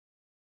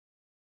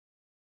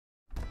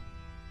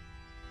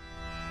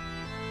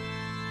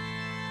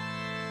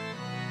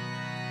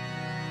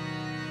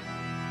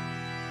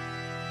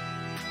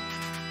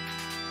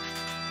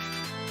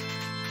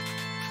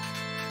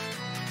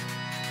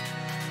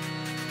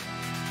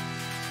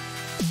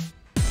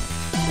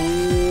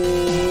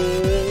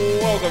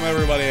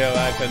everybody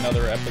back to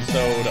another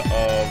episode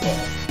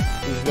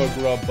of the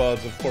Grub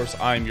Buds. Of course,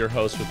 I'm your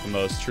host with the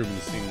most, Truman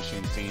the Steam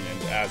Machine Scene,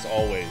 and as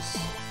always,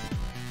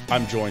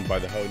 I'm joined by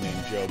the hoe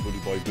named Joe, Booty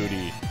Boy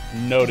Booty,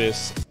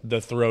 Notice, the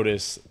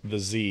Throatus, the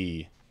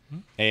Z,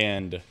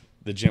 and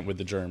the gent with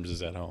the germs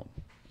is at home.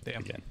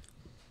 Damn. Again.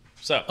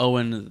 So,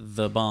 Owen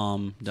the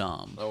Bomb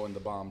Dom. Owen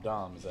the Bomb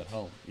Dom is at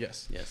home.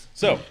 Yes. Yes.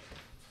 So,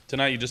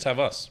 tonight you just have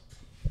us.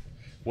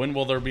 When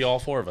will there be all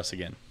four of us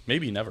again?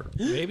 Maybe never.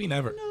 Maybe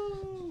never.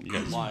 You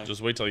guys Why?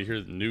 just wait till you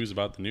hear the news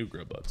about the new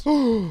Grub Buds.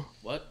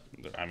 What?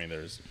 I mean,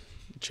 there's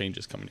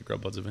changes coming to Grub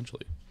Buds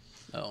eventually.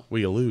 Oh.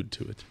 We allude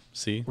to it.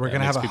 See? We're That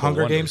going to makes have a people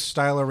Hunger wonder. Games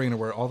style arena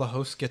where all the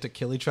hosts get to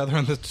kill each other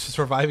and the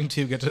surviving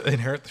two get to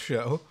inherit the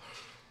show.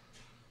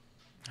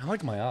 I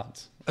like my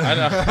odds. I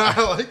know.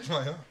 I like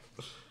my own.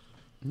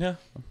 Yeah.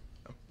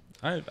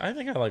 I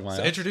think I like my So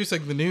odds.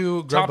 introducing the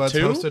new Grub Top Buds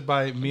two? hosted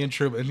by me and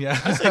Truman. Yeah.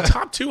 I say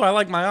top two, I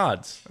like my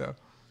odds. Yeah.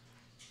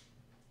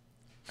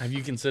 Have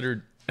you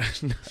considered...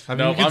 Have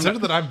you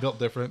considered that I'm built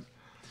different?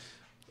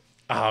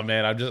 Oh,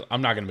 man,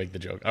 I'm not going to make the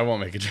joke. I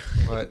won't make a joke.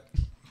 What?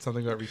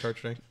 Something about retard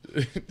strength?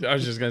 I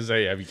was just going to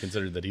say, have you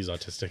considered that he's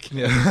autistic?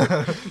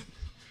 Yeah.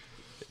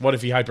 What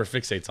if he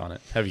hyperfixates on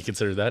it? Have you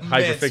considered that?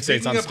 Man, Hyperfixates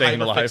speaking on of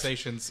staying alive.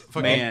 hyperfixations,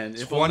 fucking Man,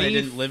 if only I 20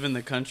 didn't live in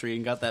the country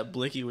and got that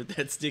blicky with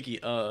that sticky,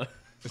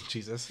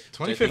 Jesus.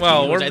 2015,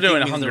 Well, Which we're I doing think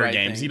means the Hunger right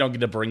Games. thing. You don't get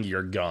to bring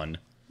your gun.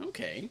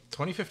 Okay.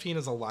 2015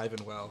 is alive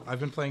and well.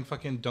 I've been playing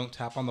fucking Don't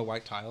Tap on the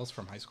White Tiles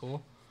from high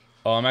school.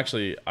 Oh,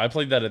 I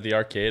played that at the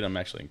arcade. I'm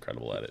actually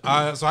incredible at it.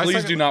 So I Please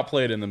second- do not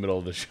play it in the middle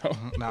of the show.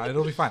 No,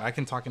 it'll be fine. I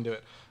can talk into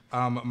it.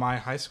 My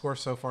high score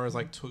so far is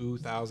like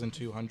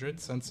 2,200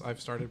 since I've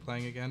started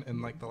playing again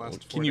in like the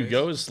last 4 Can you days.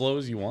 go as slow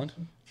as you want?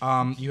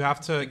 You have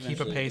to keep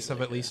a Eventually pace it'll of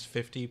be at like least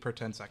 50 per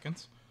 10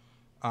 seconds.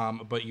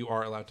 But you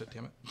are allowed to,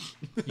 damn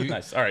it. You,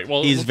 Nice. All right.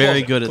 Well, He's we'll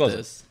very close it. good at Close it.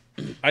 this.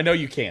 I know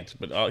you can't,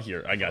 but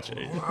here, I got you.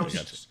 I I was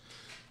got you. just,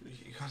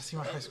 you gotta see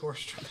my high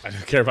scores. I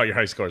don't care about your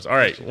high scores. All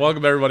right.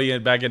 Welcome everybody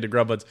back into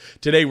Grub Buds.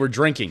 Today we're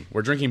drinking.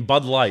 We're drinking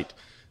Budlight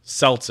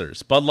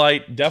seltzers.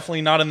 Budlight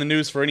definitely not in the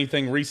news for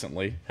anything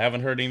recently.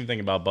 Haven't heard anything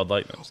about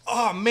Budlight.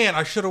 Oh man,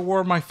 I should have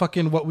worn my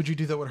fucking "What would you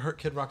do that would hurt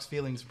Kid Rock's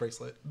feelings"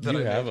 bracelet. That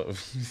You I have made.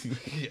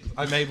 a Yeah,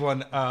 I made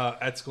one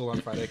at school on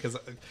Friday because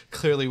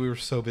clearly we were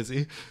so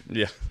busy.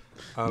 yeah.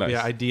 Nice.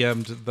 Yeah, I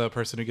DM'd the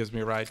person who gives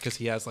me a ride because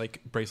he has like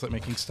bracelet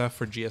making stuff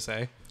for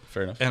GSA.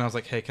 Fair enough. And I was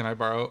like, hey, can I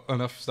borrow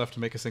enough stuff to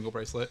make a single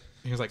bracelet?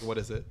 And he was like, what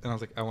is it? And I was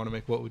like, I want to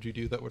make "What would you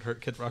do that would hurt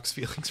Kid Rock's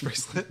feelings"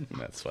 bracelet.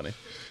 That's funny.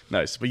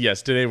 Nice. But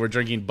yes, today we're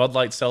drinking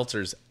Budlight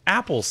seltzers,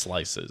 apple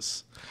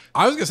slices.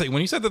 I was gonna say,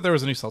 when you said that there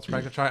was a new seltzer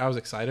pack to try, I was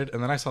excited,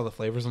 and then I saw the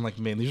flavors. I'm like,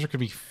 man, these are gonna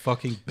be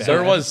fucking bad.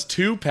 There was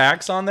 2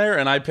 packs on there,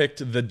 and I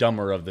picked the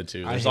dumber of the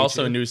two. I There's hate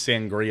also you. a new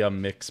sangria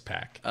mix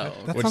pack, Oh.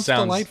 That which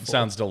sounds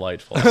sounds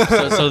delightful.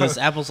 delightful. So this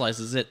apple slice,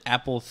 is it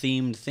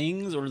apple-themed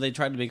things, or do they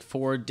try to make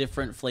 4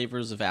 different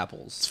flavors of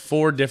apples?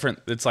 4 different.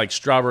 It's like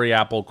strawberry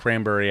apple,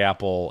 cranberry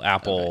apple,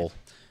 apple.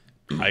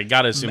 I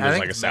gotta assume I there's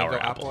think like a sour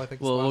mango apple. I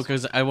think. Well, Well,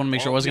 because I want to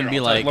make sure it wasn't here, going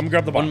to be I'll like... let me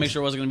grab the I want box. to make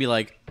sure it wasn't going to be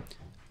like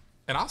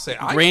and I'll say,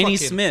 Granny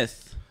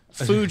Smith,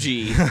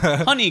 Fuji,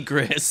 Honey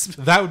Crisp.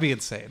 That would be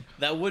insane.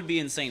 That would be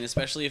insane,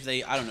 especially if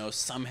they, I don't know,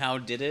 somehow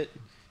did it.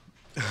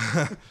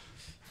 You're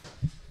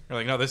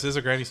like, no, this is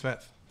a Granny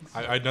Smith.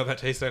 I'd know that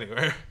taste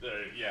anywhere.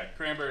 Yeah,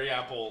 cranberry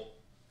apple,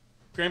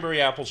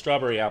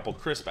 strawberry apple,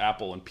 crisp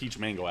apple, and peach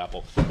mango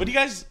apple. But do you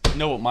guys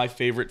know what my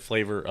favorite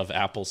flavor of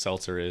apple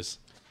seltzer is?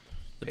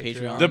 The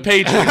Patreon. The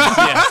patrons,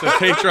 yes,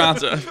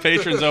 the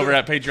patrons over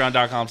at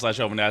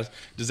patreon.com/open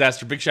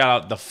disaster. Big shout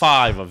out, the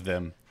 5 of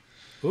them.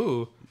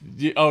 Ooh.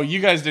 Oh, you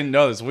guys didn't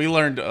know this. We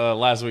learned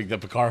last week that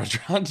Picaro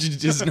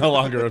is no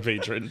longer a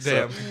patron.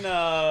 So. Damn.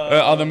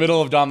 No. On the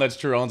middle of Dom, that's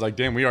true. Owen's like,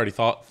 damn, we already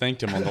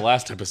thanked him on the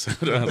last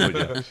episode. I was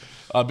like,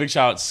 yeah. Big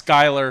shout out,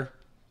 Skylar,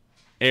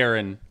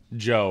 Aaron,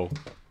 Joe,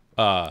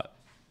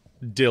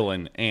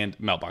 Dylan, and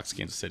Mailbox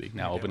Kansas City.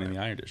 Now open in the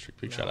Iron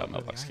District. Big shout out,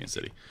 Mailbox Kansas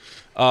City.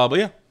 But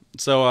yeah,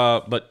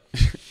 so but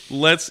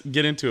let's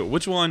get into it.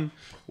 Which one?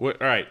 All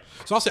right.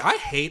 So I'll say, I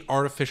hate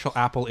artificial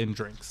apple in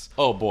drinks.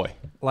 Oh boy,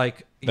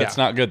 Like, that's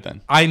yeah. not good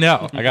then. I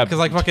know. I got 'Cause,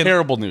 like, fucking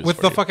terrible news with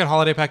for the you. fucking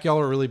holiday pack. Y'all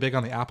were really big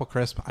on the apple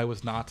crisp. I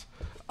was not.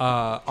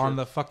 On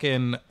the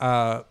fucking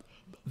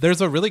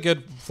there's a really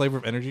good flavor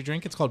of energy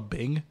drink. It's called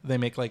Bing. They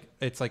make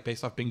it's like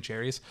based off Bing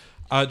cherries.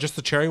 Just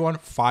the cherry one,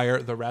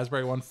 fire. The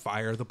raspberry one,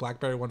 fire. The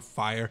blackberry one,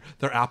 fire.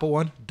 Their apple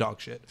one,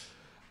 dog shit.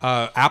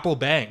 Apple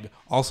Bang,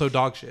 also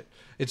dog shit.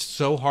 It's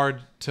so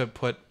hard to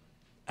put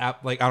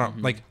like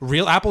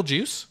real apple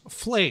juice,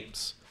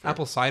 flames.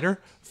 Apple cider,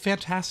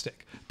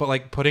 fantastic. But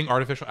like putting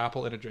artificial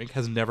apple in a drink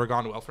has never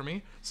gone well for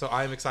me. So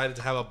I'm excited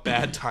to have a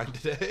bad time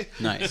today.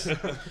 Nice.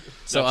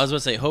 So I was going to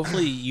say,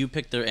 hopefully you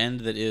pick the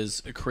end that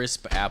is a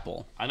crisp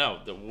apple. I know.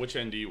 Which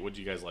end would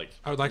you guys like?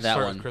 I would like to That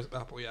start one. with crisp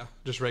apple, yeah.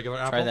 Just regular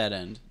apple. Try that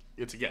end.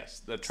 It's a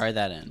guess. Try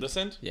that end. This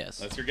end? Yes.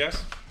 That's your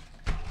guess?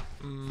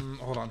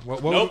 Hold on.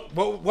 What, Nope.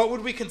 what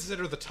would we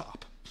consider the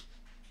top?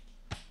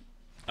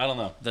 I don't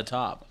know. The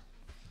top.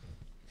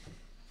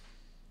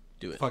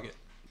 Do it. Fuck it.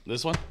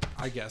 This one?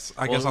 I guess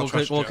I'll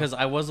trust Joe. Well, because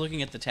I was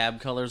looking at the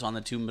tab colors on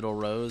the 2 middle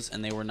rows,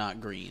 and they were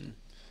not green.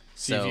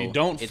 See, So if you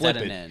don't it's flip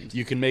at an it, end.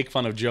 you can make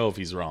fun of Joe if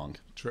he's wrong.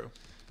 True.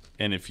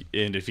 And if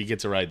he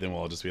gets it right, then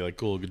we'll just be like,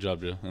 cool, good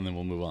job, Joe, and then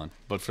we'll move on.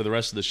 But for the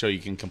rest of the show, you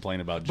can complain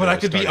about Joe. But I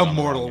could be starting on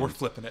the immortal. wrong We're end.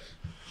 flipping it.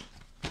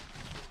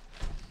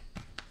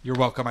 You're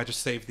welcome. I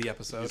just saved the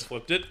episode. He's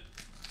flipped it.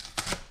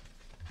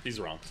 He's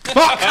wrong. Son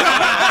of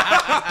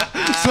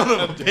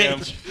a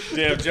bitch.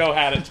 Damn, Joe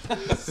had it.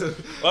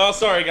 Well,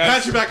 sorry, guys.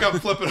 Patch you back up,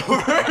 flip it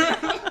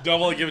over.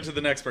 Double, give it to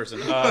the next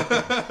person. I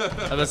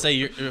was gonna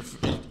say,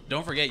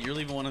 don't forget, you're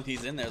leaving one of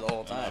these in there the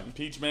whole time.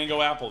 Peach,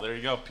 mango, apple. There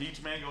you go.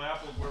 Peach, mango,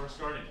 apple is where we're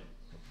starting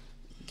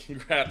it.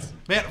 Congrats.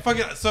 Man,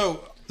 fucking.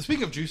 So,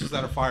 speaking of juices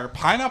that are fire,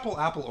 pineapple,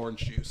 apple, orange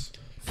juice.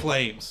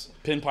 Flames.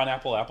 Pin,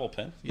 pineapple, apple,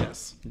 pen.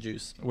 Yes.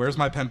 Juice. Where's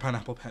my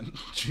pineapple pen?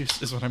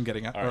 Juice is what I'm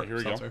getting at. All right, here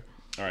we Seltzer.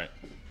 go. All right.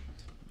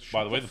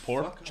 By the way, the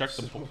pour. fuck Check up,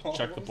 the Simone.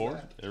 check the What pour.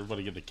 was that?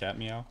 Everybody get the cat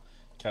meow.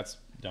 Cat's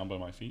down by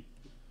my feet.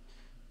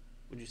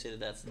 Would you say that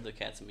that's the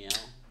cat's meow?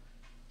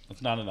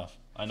 It's not enough.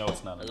 I know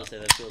it's not I was gonna enough. say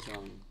that feels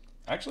wrong.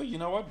 Actually, you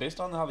know what? Based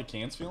on how the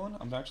can's feeling,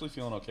 I'm actually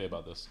feeling okay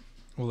about this.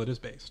 Well, it is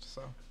based,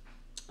 so.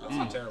 It's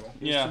not terrible.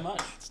 Yeah, too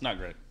much. it's not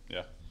great.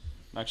 Yeah,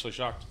 I'm actually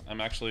shocked. I'm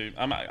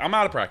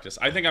out of practice.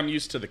 I think I'm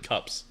used to the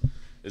cups.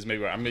 Is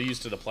maybe where I'm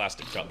used to the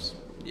plastic cups.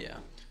 Yeah.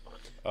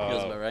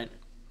 Feels about right.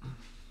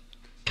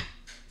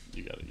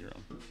 You got it. Your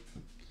own.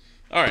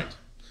 All right.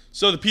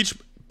 So the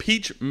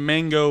peach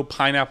mango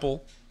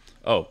pineapple.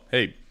 Oh,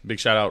 hey, big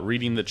shout out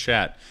reading the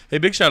chat. Hey,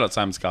 big shout out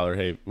Simon Scholar.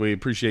 Hey, we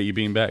appreciate you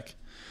being back.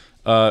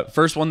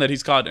 First one that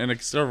he's caught in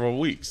several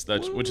weeks.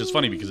 Which is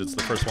funny because it's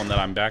the first one that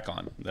I'm back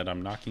on. That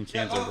I'm knocking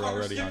cans over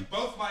already on.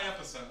 Both my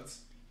episodes.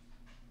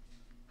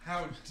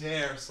 How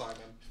dare Simon?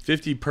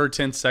 50 per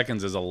 10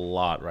 seconds is a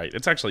lot, right?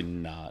 It's actually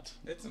not.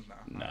 It's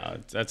not. No,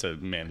 that's a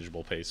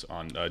manageable pace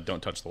on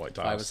Don't Touch the White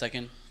Tiles. 5 a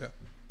second. Yeah.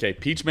 Okay,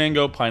 peach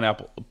mango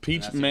pineapple.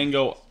 Peach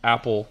mango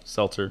apple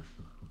seltzer.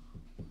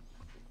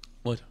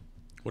 What?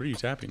 What are you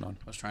tapping on?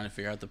 I was trying to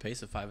figure out the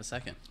pace of 5 a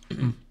second.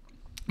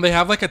 They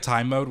have like a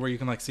time mode where you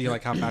can like see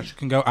like how fast you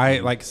can go. I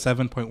like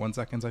 7.1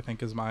 seconds. I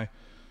think is my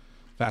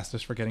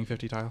fastest for getting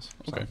 50 tiles.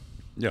 So. Okay.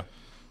 Yeah.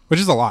 Which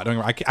is a lot. Don't get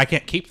me wrong. I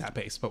can't keep that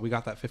pace, but we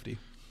got that 50.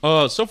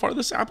 So far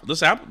this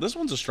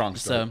one's a strong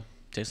start. So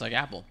tastes like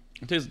apple.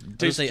 It tastes Just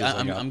just like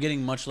I'm apple.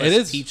 getting much It less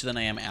is. peach than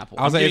I am apple.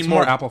 I was like, getting it's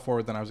more more- apple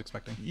forward than I was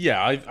expecting.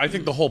 Yeah, I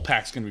think the whole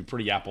pack's gonna be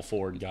pretty apple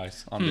forward,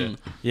 guys. On the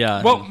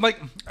Yeah. Well, like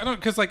I don't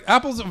because like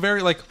apple's a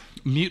very like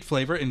mute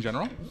flavor in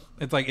general.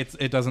 It's like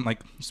it doesn't like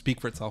speak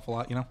for itself a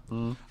lot, you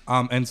know.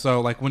 And so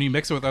like when you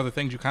mix it with other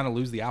things, you kind of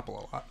lose the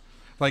apple a lot.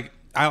 Like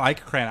I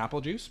like cran apple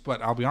juice,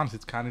 but I'll be honest,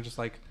 it's kind of just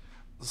like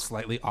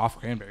slightly off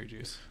cranberry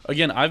juice.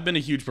 Again, I've been a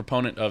huge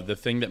proponent of the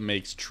thing that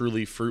makes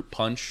Truly Fruit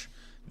Punch,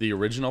 the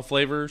original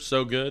flavor,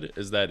 so good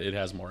is that it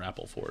has more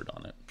apple forward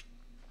on it.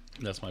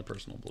 That's my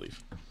personal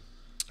belief.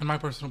 And my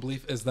personal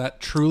belief is that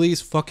Truly's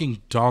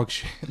fucking dog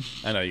shit.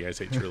 I know you guys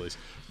hate Truly's,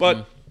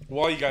 but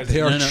while you guys They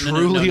are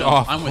truly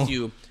awful. I'm with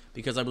you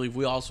because I believe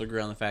we also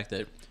agree on the fact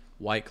that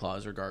White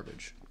Claws are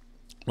garbage.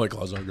 White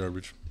Claws are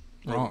garbage.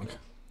 Wrong.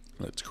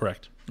 That's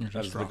correct. That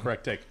just is the wrong.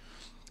 correct take.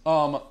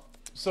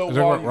 So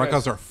while you, White guys,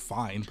 Claws are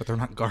fine, but they're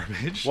not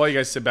garbage. while you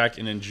guys sit back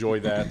and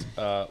enjoy that,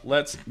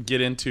 let's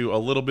get into a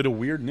little bit of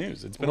weird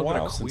news. It's been a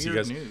while since you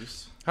guys.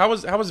 News. How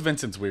was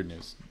Vincent's weird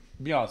news?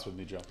 Be honest with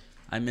me, Joe.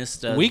 I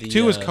missed Week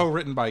 2 is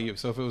co-written by you,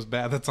 so if it was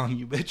bad, that's on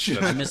you,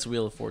 bitch. I missed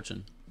Wheel of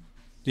Fortune.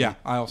 Yeah,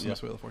 I also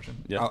miss Wheel of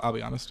Fortune. Yeah. I'll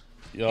be honest.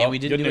 And we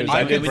didn't Good do news. any-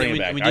 I did we bring it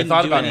didn't- back. we I didn't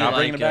thought do about any, not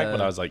bringing like, it back,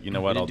 but I was like, you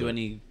know what? We I'll didn't do do it.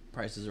 any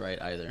Prices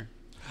Right either.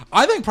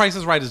 I think Price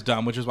is Right is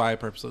dumb, which is why I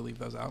purposely leave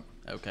those out.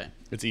 Okay.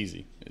 It's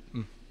easy.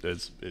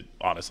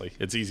 Honestly,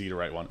 it's easy to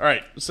write one. All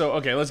right, so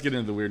okay, let's get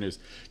into the weird news,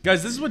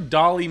 guys. This is what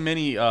Dolly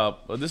Mini.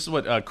 This is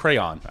what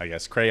Crayon, I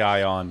guess,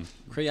 Crayon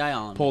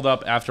Crayon. pulled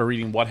up after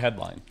reading what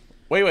headline?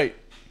 Wait.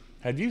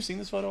 Have you seen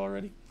this photo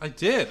already? I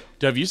did.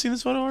 Have you seen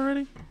this photo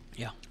already?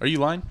 Yeah. Are you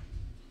lying?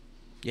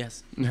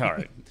 Yes. All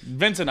right.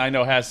 Vincent, I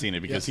know, has seen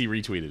it because Yes. he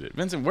retweeted it.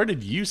 Vincent, where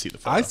did you see the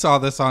photo? I saw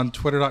this on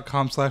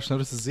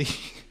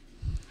twitter.com/noticez.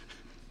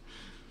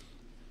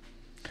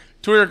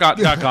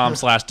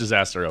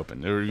 Twitter.com/disaster open.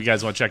 If you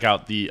guys want to check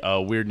out the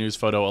weird news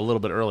photo a little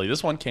bit early.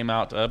 This one came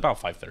out about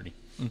 5:30.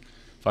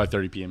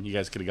 5:30 p.m. You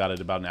guys could have got it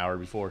about an hour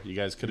before. You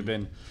guys could have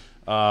been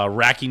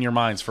racking your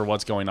minds for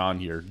what's going on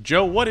here.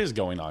 Joe, what is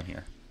going on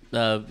here?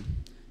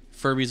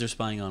 Furbies are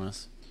spying on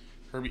us.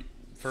 Furbies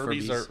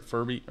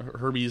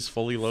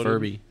fully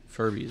loaded.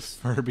 Furbies.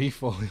 Furby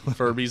fully loaded.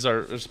 Furbies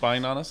are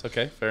spying on us.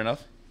 Okay, fair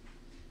enough.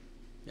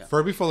 Yeah.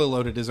 Furby fully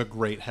loaded is a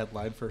great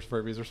headline for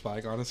Furbies are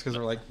spying on us because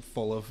they're like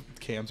full of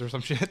cams or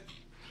some shit.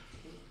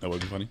 That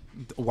would be funny.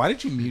 Why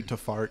did you mute to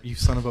fart, you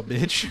son of a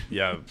bitch?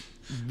 Yeah,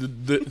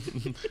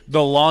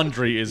 the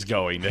laundry is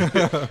going.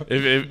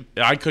 If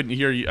I couldn't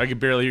hear you, I could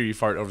barely hear you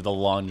fart over the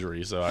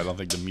laundry, so I don't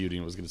think the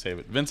muting was going to save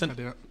it. Vincent,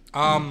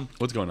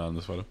 what's going on in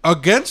this photo?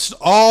 Against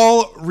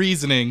all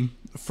reasoning,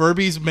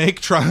 Furbies make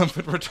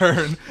triumphant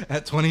return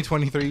at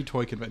 2023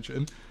 Toy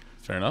Convention.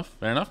 Fair enough.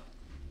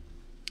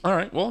 All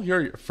right. Well, here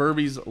are your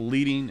Furby's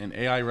leading an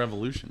AI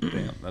revolution.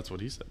 Damn, that's what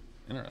he said.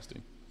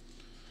 Interesting.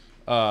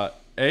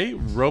 A,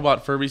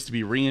 robot Furbies to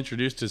be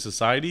reintroduced to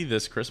society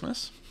this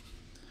Christmas.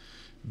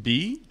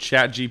 B,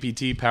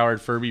 ChatGPT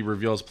powered Furby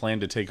reveals plan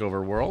to take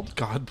over world.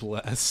 God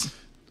bless.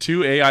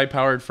 2 AI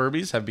powered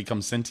Furbies have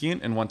become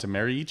sentient and want to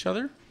marry each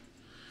other.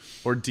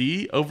 Or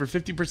D, over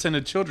 50%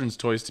 of children's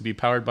toys to be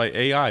powered by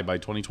AI by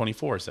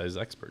 2024, says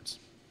experts.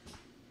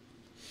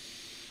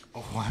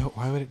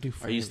 Why would it do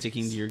Furbies? Are you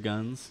sticking to your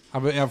guns? I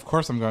mean, of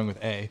course I'm going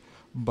with A,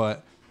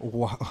 but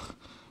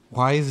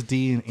why is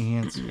D an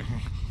answer?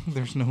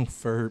 There's no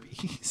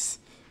Furbies.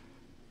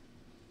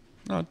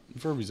 No,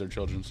 Furbies are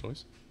children's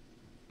toys.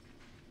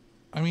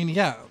 I mean,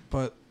 yeah,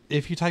 but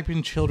if you type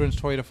in children's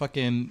toy to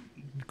fucking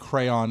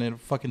crayon and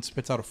it fucking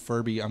spits out a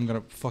Furby, I'm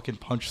gonna fucking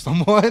punch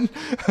someone.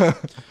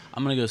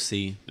 I'm gonna go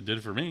C. It did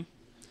it for me.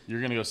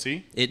 You're gonna go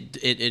C?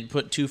 It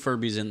put 2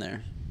 Furbies in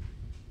there.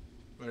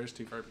 There's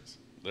 2 Furbies.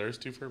 There's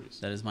 2 Furbies.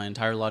 That is my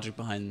entire logic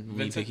behind me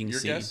Vincent, picking your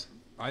C. guess?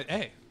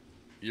 A.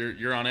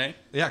 You're on A?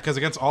 Yeah, because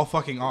against all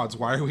fucking odds,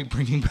 why are we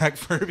bringing back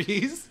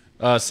Furbies?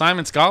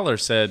 Simon Scholar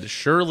said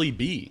surely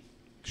B.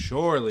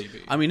 Surely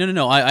B. I mean,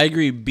 no. I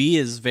agree. B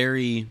is a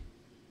very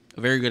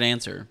good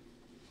answer.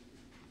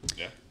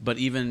 Yeah. But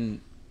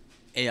even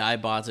AI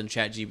bots and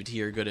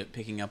ChatGPT are good at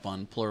picking up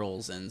on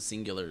plurals and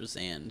singulars.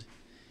 And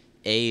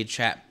a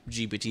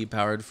ChatGPT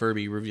powered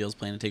Furby reveals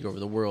plan to take over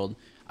the world.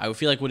 I would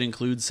feel like would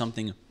include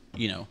something,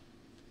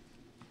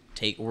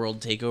 world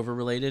takeover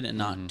related, and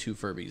not 2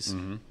 Furbies.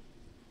 Mm-hmm.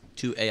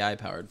 2 AI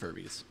powered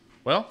Furbies.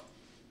 Well,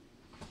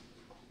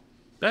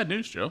 bad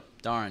news, Joe.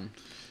 Darn.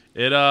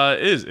 It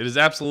is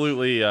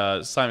absolutely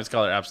Simon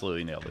Scholar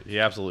absolutely nailed it. He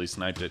absolutely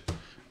sniped it.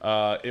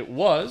 It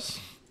was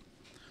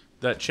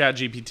that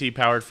ChatGPT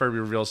powered Furby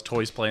reveals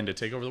toys plan to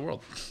take over the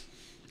world.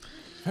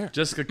 Fair.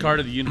 Jessica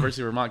Carter of the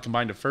University of Vermont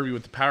combined a Furby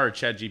with the power of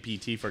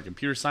ChatGPT for a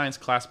computer science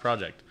class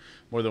project.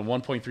 More than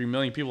 1.3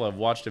 million people have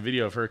watched a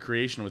video of her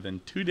creation within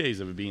 2 days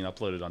of it being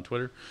uploaded on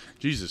Twitter.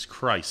 Jesus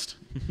Christ.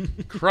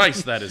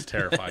 Christ, that is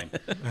terrifying.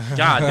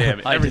 God damn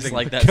it. I Everything. just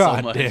like that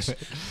so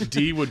much.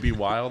 D would be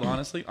wild,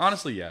 honestly.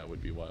 Honestly, yeah, it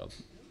would be wild.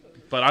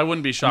 But I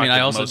wouldn't be shocked. I mean, I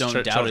if also most don't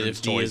doubt it children's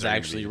if D toys is are gonna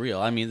actually be. real.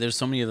 I mean, there's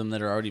so many of them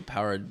that are already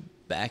powered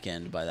back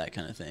end by that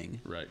kind of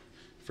thing. Right.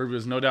 Furby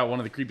was no doubt one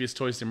of the creepiest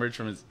toys to emerge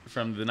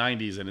from the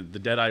 90s, and the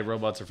Dead-Eye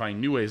robots are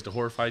finding new ways to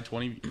horrify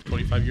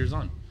 25 years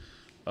on.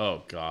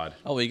 Oh, God.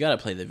 Oh, well, you got to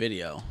play the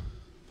video.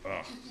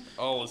 Ugh.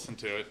 I'll listen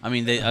to it. I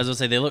mean, I was going to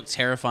say, they look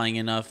terrifying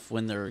enough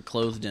when they're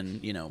clothed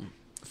in,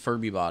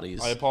 Furby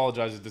bodies. I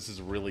apologize if this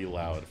is really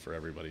loud for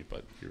everybody,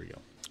 but here we go.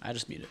 I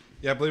just mute it.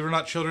 Yeah, believe it or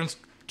not, children's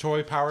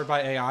toy powered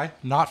by AI,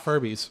 not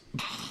Furbies.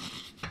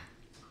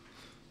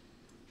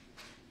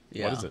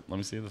 Yeah. What is it? Let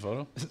me see the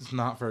photo. It's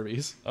not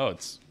Furbies. Oh,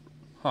 it's...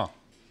 Huh.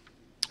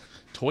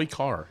 Toy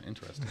car.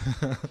 Interesting.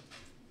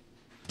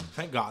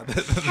 Thank God.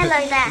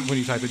 Hello there. When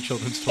you type in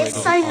children's toy,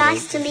 It's so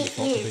nice to meet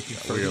you.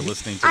 We are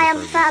listening to I the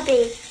am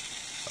Furby.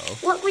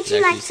 Furby. What would Is you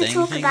it like actually to saying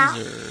talk things, about?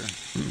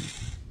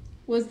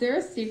 or- Was there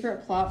a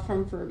secret plot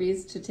from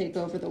Furbies to take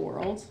over the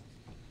world?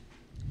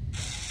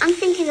 I'm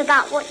thinking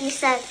about what you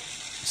said.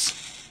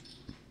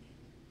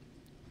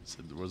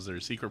 So was there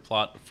a secret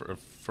plot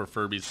for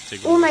Furbies to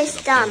take over?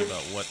 Almost I'm thinking done.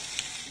 about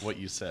what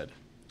you said.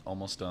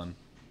 Almost done.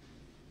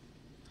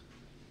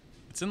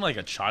 It's in like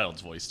a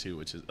child's voice too,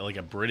 which is like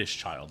a British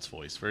child's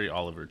voice. Very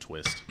Oliver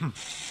Twist.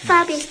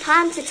 Furby's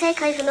plan to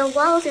take over the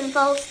world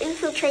involves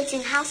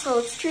infiltrating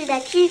households through their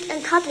cute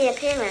and cuddly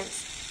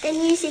appearance, then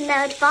using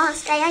their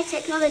advanced AI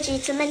technology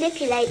to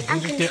manipulate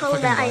and Just get control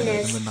fucking their violent and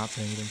owners. then not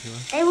say anything to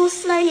us. They will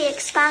slowly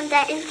expand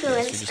their you're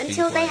influence just being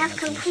until they quiet, have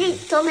that's an complete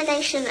issue.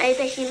 domination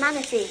over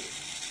humanity.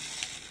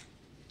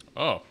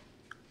 Oh.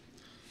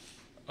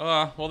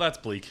 Well, that's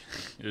bleak.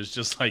 It was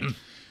just like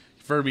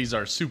Furbies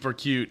are super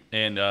cute,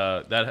 and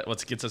that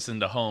what gets us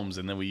into homes,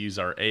 and then we use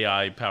our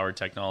AI-powered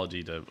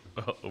technology to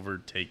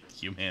overtake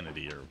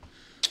humanity or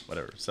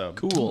whatever. So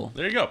Cool.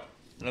 There you go.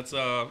 That's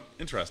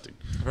interesting.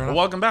 Fair Well, enough.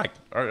 welcome back.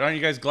 Aren't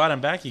you guys glad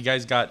I'm back? You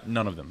guys got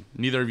none of them.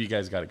 Neither of you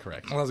guys got it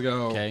correct. Let's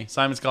go. Okay.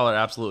 Simon Scholar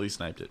absolutely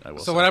sniped it. I will.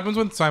 So say. what happens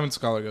when Simon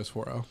Scholar goes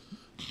 4-0?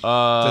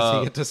 Does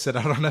he get to sit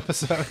out on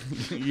episode?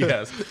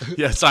 Yes.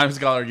 Yeah. Simon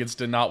Scholar gets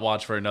to not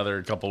watch for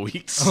another couple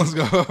weeks Let's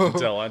go.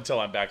 until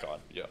I'm back on.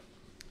 Yeah.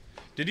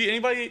 Did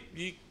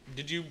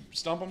you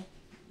stump him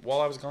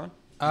while I was gone?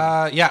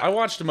 Yeah. I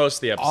watched most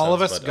of the episodes. All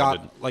of us but I got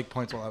didn't. like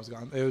points while I was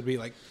gone. It would be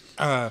like,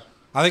 I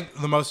think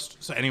the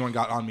most anyone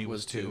got on me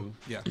was 2. two.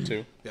 Yeah.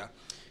 2. Yeah.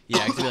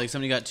 Yeah, it could be like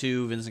somebody got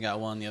 2, Vincent got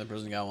 1, the other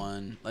person got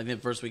 1. Like the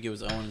first week it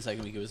was Owen, the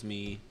second week it was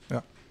me.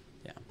 Yeah.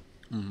 Yeah.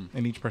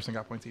 And each person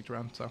got points each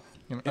round. So,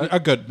 a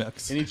good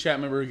mix. Any chat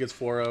member who gets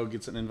 4-0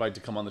 gets an invite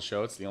to come on the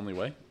show. It's the only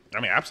way. I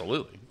mean,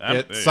 absolutely.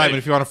 Yeah, Simon,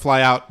 if you want to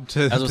fly out to,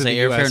 I was gonna to say,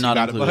 the US, airfare you not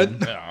got it, included.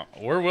 bud. Yeah,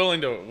 we're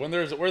willing to.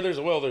 Where there's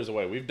a will, there's a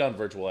way. We've done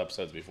virtual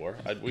episodes before.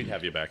 We'd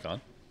have you back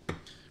on.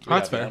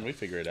 That's fair. We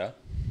figure it out.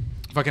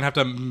 If I can have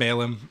to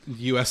mail him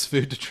U.S.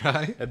 food to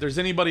try. If there's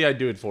anybody I'd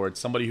do it for, it's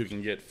somebody who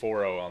can get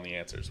 4-0 on the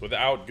answers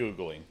without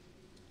Googling.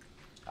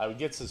 I would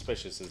get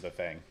suspicious is the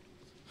thing.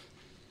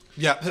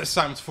 Yeah, this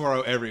time it's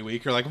 4-0 every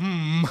week. You're like,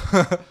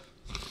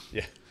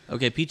 Yeah.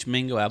 Okay, peach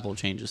mango apple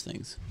changes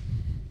things.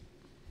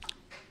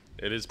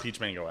 It is peach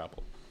mango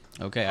apple.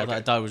 Okay,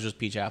 I thought it was just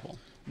peach apple.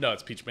 No,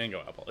 it's peach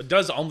mango apple. It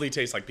does only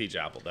taste like peach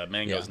apple. That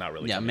mango is not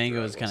really. Yeah, coming mango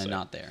through, is kind of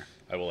not there.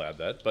 I will add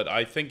that, but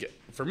I think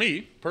for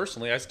me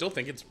personally, I still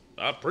think it's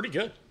pretty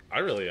good. I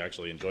really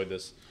actually enjoyed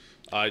this.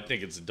 I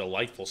think it's a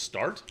delightful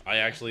start. I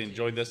actually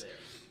enjoyed this.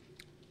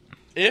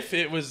 If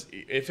it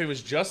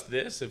was just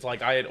this, if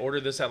like I had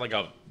ordered this at like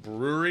a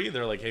brewery,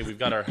 they're like, hey, we've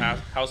got our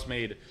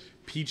house-made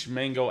peach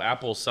mango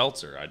apple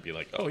seltzer. I'd be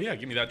like, oh yeah,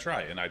 give me that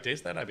try. And I'd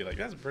taste that. I'd be like,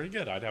 that's pretty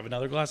good. I'd have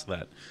another glass of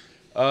that.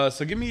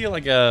 So give me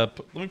like let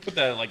me put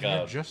that like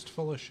you're just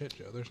full of shit,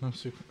 Joe. There's no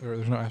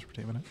there's no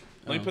aspartame in it.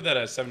 Let me put that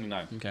at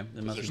 79. Okay,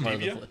 it must Is be, there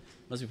part of stevia?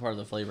 must be part of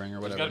the flavoring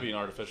or There's whatever. got to be an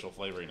artificial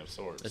flavoring of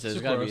sorts. There's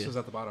got to Sucralose be. is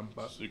at the bottom,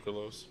 but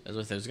Sucralose.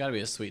 There's got to be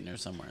a sweetener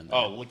somewhere in there.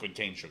 Oh, liquid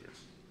cane sugar.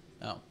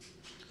 Oh.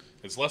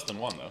 It's less than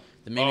one though.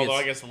 Then maybe Although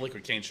I it's- guess the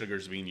liquid cane sugar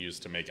is being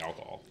used to make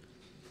alcohol.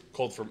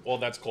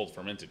 That's cold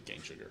fermented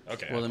cane sugar.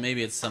 Okay. Well, then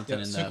maybe it's something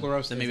Yeah, in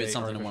sucralose then maybe is it's a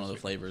something in one of the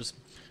artificial flavors.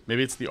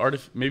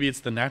 maybe it's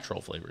the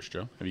natural flavors,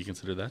 Joe. Have you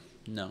considered that?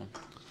 No.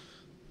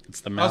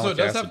 It's the malic also it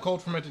does acid. have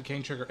cold fermented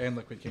cane sugar and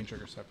liquid cane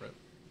sugar separate.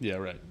 Yeah,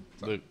 right.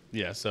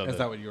 So Is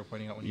that what you were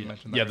pointing out when you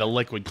mentioned that? yeah, the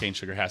liquid cane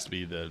sugar has to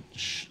be the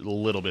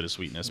little bit of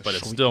sweetness, but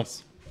it's still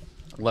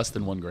less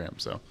than 1 gram.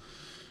 So,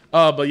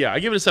 but yeah, I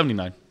give it a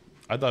 79.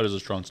 I thought it was a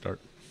strong start.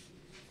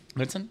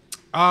 Vincent?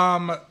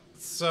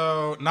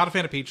 So not a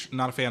fan of peach,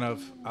 not a fan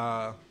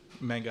of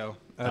mango.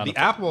 Not The a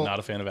apple Not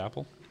a fan of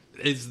apple.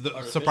 is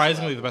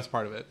surprisingly the best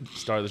part of it.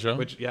 Star of the show.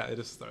 Which yeah, it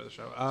is the star of the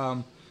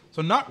show.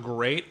 So not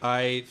great.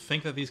 I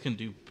think that these can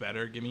do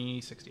better. Give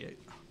me 68.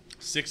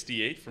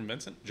 68 from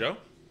Vincent. Joe?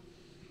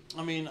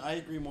 I mean, I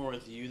agree more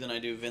with you than I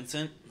do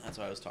Vincent. That's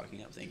why I was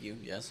talking up. Thank you.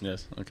 Yes.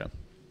 Yes. Okay.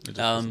 It just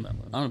I'm wasn't that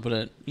low. gonna put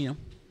it. Nice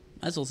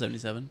little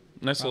 77.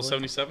 Nice little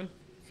probably. 77.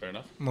 Fair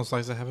enough. Most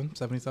slice of heaven,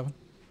 77.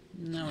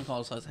 No, I wouldn't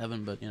call it size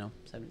heaven, but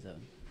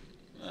 77.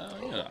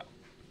 Yeah.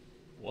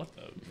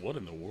 What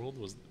in the world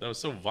was that? Was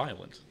so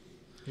violent.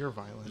 You're It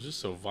was violent. just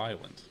so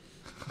violent.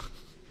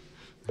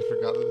 I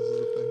forgot that this is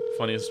a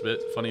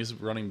thing. Funniest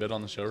running bit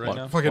on the show right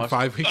now. Fucking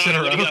 5 weeks in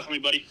a What do you row. got for me,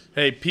 buddy?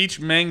 Hey, peach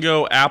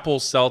mango apple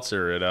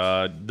seltzer.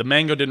 The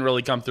mango didn't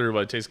really come through, but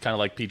it tastes kind of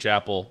like peach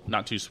apple.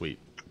 Not too sweet.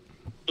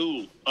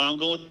 Ooh, I'm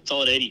going with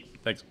solid 80.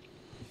 Thanks.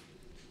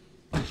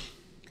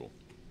 Cool.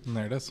 And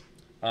there it is.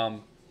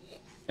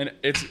 And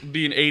it's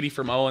being 80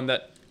 from Owen.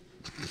 That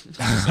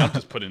I'm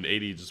just putting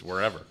 80 just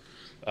wherever.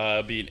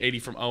 Being 80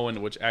 from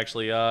Owen, which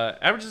actually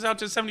averages out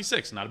to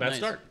 76. Not a bad Nice.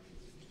 start.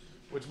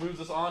 Which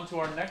moves us on to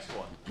our next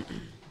one.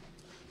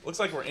 Looks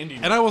like we're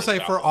Indian. And I will say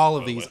for all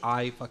of these,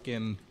 I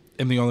fucking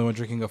am the only one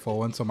drinking a full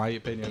one, so my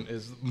opinion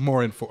is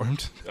more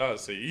informed. Oh,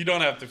 so you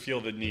don't have to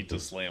feel the need to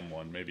slam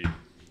one, maybe,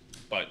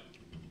 but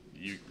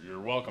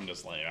you're welcome to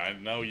slam. I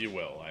know you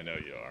will. I know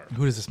you are.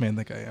 Who does this man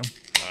think I am?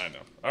 I know.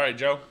 All right,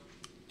 Joe,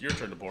 your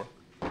turn to pour.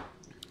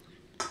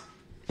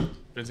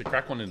 Vincent,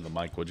 crack one into the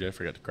mic, would you? I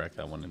forgot to crack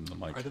that one into the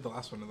mic. I did the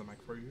last one to the mic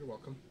for you. You're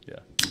welcome. Yeah,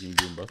 you can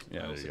do them both.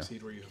 Yeah, I will there you go.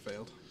 succeed where you have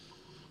failed.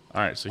 All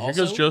right, so here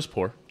Also- goes Joe's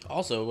pour.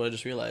 Also, what I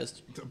just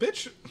realized,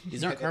 Bitch.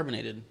 these aren't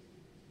carbonated.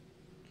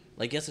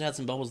 Like, yes, it had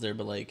some bubbles there,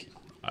 but like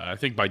I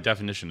think by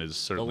definition it's the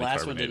certainly last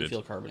one carbonated. didn't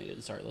feel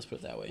carbonated. Sorry, let's put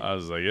it that way. I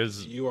was like,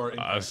 You are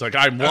I was like,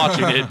 I'm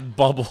watching it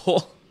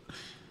bubble.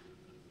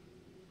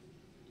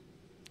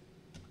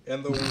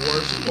 And the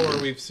worst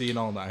pour we've seen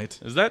all night.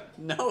 Is that?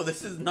 No,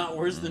 this is not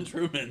worse than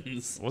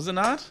Truman's. Was it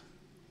not?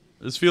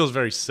 This feels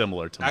very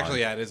similar to mine. Actually,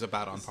 yeah, it is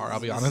about on par. I'll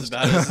be This is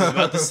honest.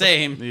 about the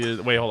same.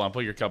 Wait, hold on.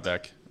 Put your cup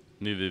back.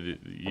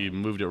 You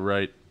moved it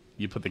right.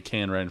 You put the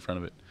can right in front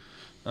of it.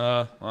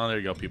 Well, there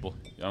you go, people.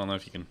 I don't know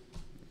if you can.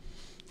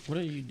 What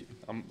are you?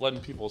 I'm letting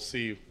people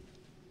see.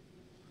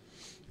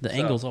 The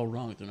angle's all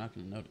wrong. They're not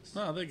going to notice.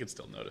 No, they can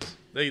still notice.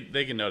 They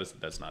can notice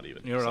that that's not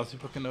even. You know what else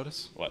people can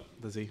notice? What?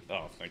 The Z.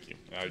 Oh, thank you.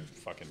 I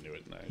fucking knew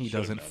it. And I He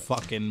should've doesn't known it.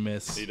 fucking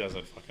miss. He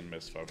doesn't fucking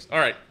miss, folks. All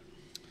right.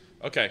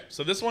 Okay,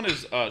 so this one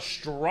is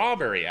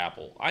strawberry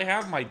apple. I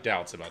have my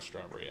doubts about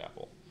strawberry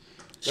apple.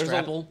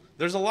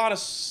 There's a lot of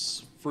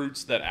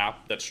fruits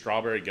that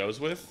strawberry goes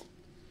with.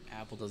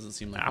 Apple doesn't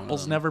seem like one of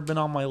Apple's them. never been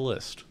on my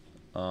list.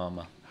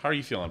 How are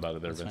you feeling about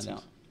it there, Let's find Vincent?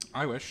 out.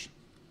 I wish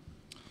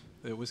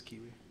it was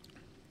kiwi.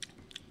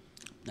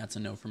 That's a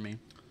no for me.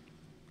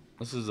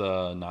 This is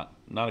not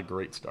a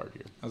great start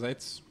here. I was like,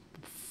 it's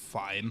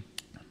fine.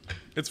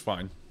 It's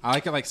fine. I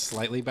like it like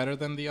slightly better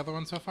than the other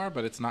one so far,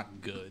 but it's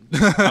not good.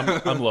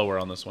 I'm lower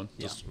on this one.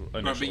 Just But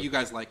initially. you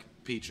guys like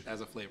peach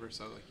as a flavor,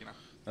 so like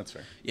That's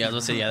fair. Yeah, I was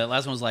gonna say, yeah, that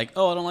last one was like,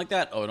 oh, I don't like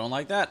that. Oh, I don't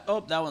like that. Oh,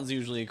 that one's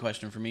usually a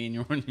question for me,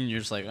 and you're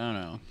just like, oh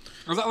no.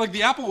 Like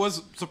the apple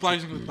was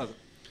surprisingly pleasant.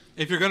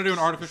 If you're gonna do an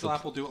artificial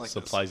apple, do it like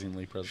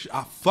Surprisingly present.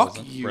 this. Fuck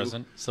Present. you.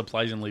 Present.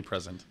 Surprisingly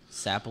present.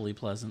 Sappily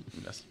pleasant.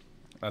 Yes.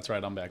 That's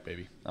right. I'm back,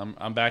 baby.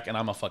 I'm back, and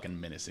I'm a fucking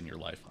menace in your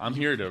life. I'm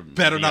here to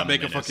Better be not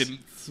make menace. a fucking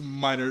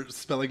minor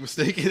spelling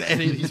mistake in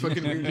any of these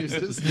fucking weird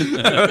juices.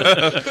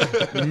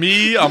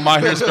 Me, a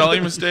minor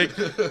spelling mistake.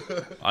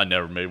 I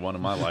never made one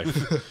in my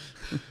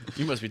life.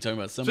 You must be talking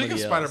about somebody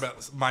Speaking of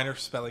else. spider minor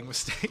spelling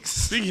mistakes.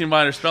 Speaking of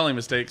minor spelling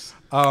mistakes,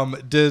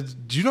 Do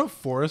you know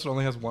Forrest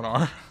only has one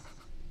R?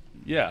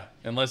 yeah,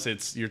 unless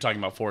you're talking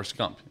about Forrest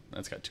Gump.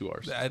 That's got 2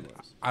 R's. I don't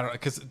know,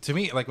 because to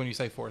me, like when you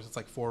say Forrest, it's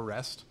like for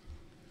rest.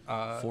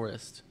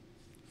 Forest.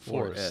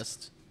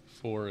 Forest.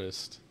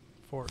 Forest.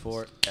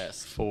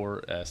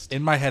 Forest.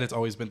 In my head, it's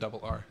always been double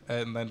R.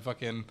 And then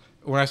fucking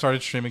when I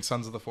started streaming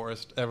Sons of the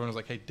Forest, everyone was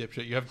like, "Hey,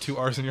 dipshit, you have 2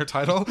 R's in your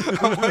title."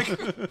 I'm like,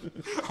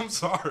 "I'm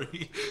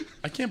sorry."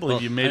 I can't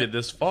believe you made it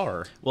this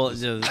far. Well,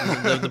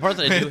 the part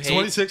that I do hate.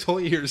 26 whole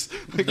years.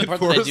 The part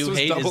that I do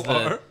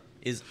hate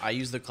is I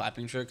use the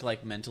clapping trick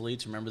like mentally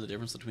to remember the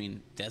difference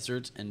between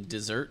desert and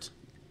dessert.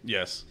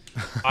 Yes,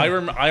 I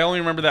only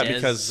remember that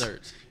because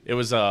Dessert. it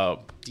was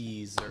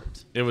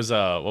Dessert. it was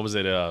what was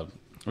it? It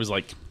was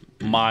like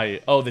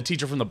the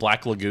teacher from the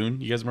Black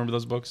Lagoon. You guys remember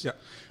those books? Yeah.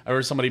 I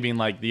heard somebody being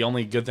like, the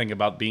only good thing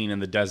about being in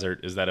the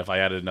desert is that if I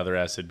added another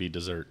S, it'd be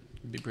dessert.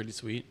 It'd be pretty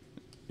sweet.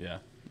 Yeah.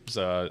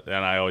 So, and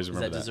I always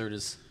remember that. Dessert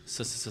is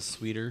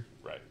sweeter.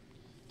 Right.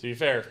 To be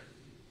fair,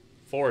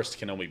 Forest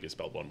can only be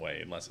spelled one way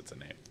unless it's a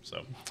name.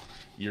 So,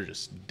 you're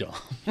just dumb.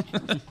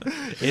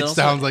 It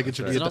sounds like it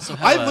should be.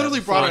 I literally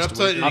brought it up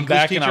to an English I'm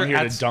back teacher. and I'm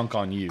here to dunk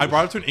on you. I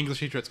brought it to an English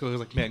teacher at school. He was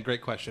like, "Man,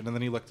 great question." And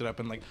then he looked it up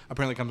and like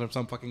apparently comes from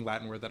some fucking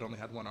Latin word that only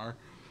had 1 R.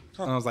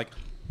 And I was like,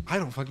 I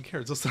don't fucking care.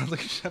 It still sounds like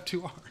it should have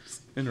 2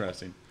 R's.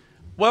 Interesting.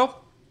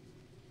 Well,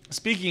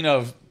 speaking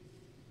of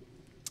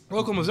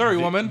Local Missouri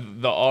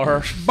woman, the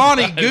R,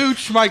 Bonnie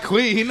Gooch, my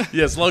queen.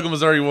 yes, local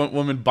Missouri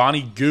woman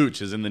Bonnie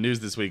Gooch is in the news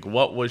this week.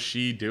 What was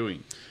she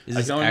doing? Is I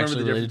this don't remember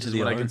actually the related difference to the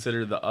when I R?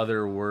 consider the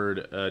other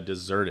word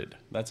deserted.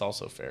 That's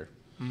also fair.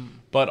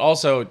 But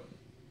also,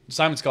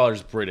 Simon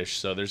Scholar's British,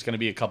 so there's going to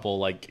be a couple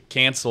like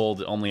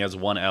canceled only has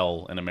 1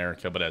 L in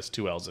America, but has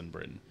 2 L's in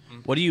Britain.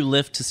 What do you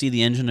lift to see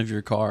the engine of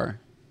your car?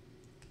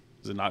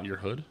 Is it not your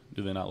hood?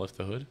 Do they not lift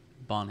the hood?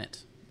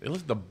 Bonnet. They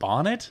lift the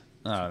bonnet?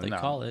 what they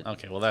call it.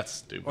 Okay, well that's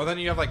stupid. Well, then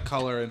you have like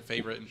color and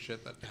favorite and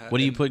shit that. What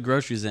do you put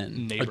groceries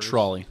in? A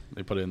trolley.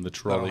 They put it in the I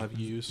trolley. don't have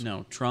use.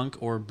 No, trunk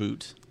or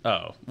boot.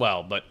 Oh,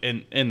 well, but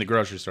in the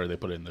grocery store, they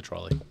put it in the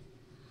trolley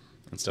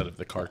instead of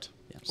the cart.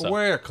 Yeah. So,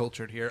 We're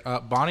cultured here.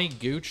 Bonnie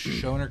Gooch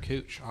showing her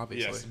cooch,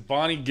 obviously. yes,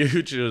 Bonnie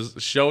Gooch is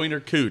showing her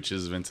cooch,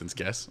 is Vincent's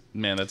guess.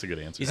 Man, that's a good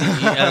answer. You see,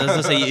 I was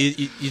gonna say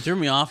you threw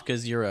me off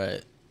because your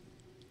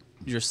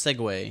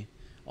segue,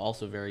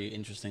 also very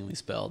interestingly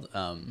spelled,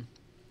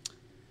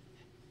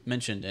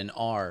 mentioned an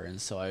R,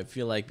 and so I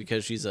feel like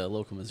because she's a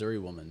local Missouri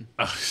woman,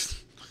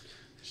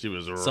 She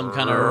was some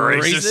kind of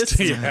racist.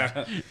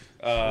 Yeah.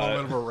 A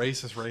little bit of a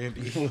racist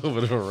Randy. A little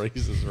bit of a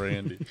racist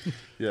Randy.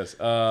 Yes.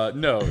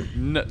 No.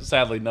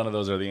 Sadly, none of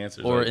those are the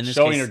answers. Or in this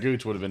showing case- her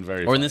gooch would have been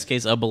very. Or funny. in this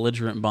case, a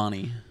belligerent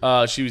Bonnie.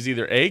 She was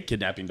either A,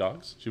 kidnapping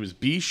dogs. She was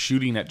B,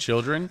 shooting at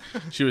children.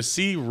 She was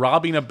C,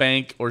 robbing a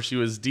bank, or she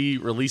was D,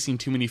 releasing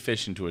too many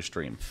fish into a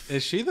stream.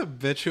 Is she the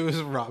bitch who is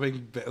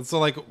robbing? So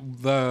like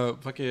the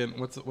fucking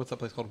what's that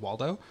place called,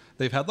 Waldo?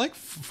 They've had like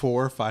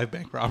 4 or 5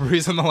 bank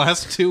robberies in the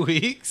last 2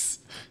 weeks.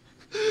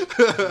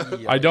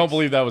 I don't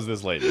believe that was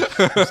this lady.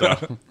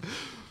 So.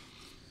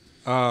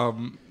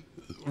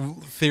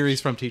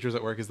 Theories from teachers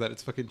at work is that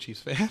it's fucking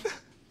Chiefs fan.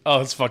 Oh,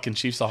 it's fucking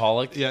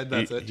Chiefsaholic. Yeah,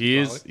 that's it. He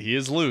is. Chiefsaholic. He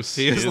is loose.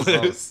 He is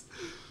loose.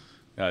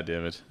 God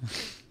damn it.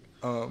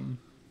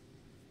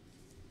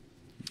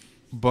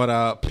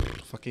 But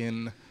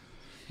fucking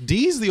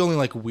D's the only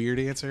like weird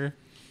answer,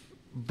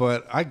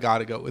 but I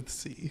gotta go with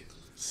C.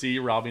 C,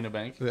 robbing a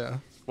bank. Yeah.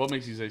 What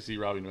makes you say C,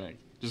 robbing a bank?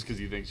 Just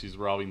because you think she's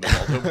robbing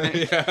the Waldo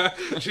bank?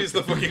 Yeah, she's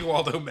the fucking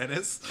Waldo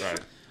Menace. Right.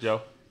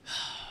 Joe.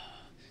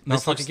 No,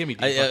 This fucking looks- give me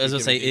D. I was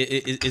gonna say,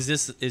 Give me D. is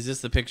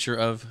this the picture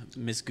of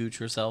Miss Gooch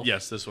herself?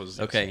 Yes, this was.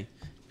 Okay.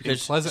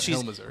 Because Pleasant Hill,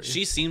 she's- Missouri.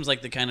 She seems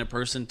like the kind of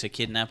person to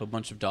kidnap a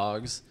bunch of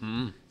dogs.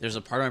 There's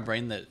a part of my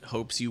brain that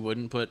hopes you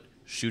wouldn't put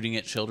shooting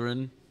at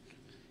children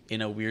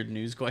in a weird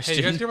news Hey, question.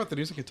 you guys hear about the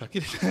news in Kentucky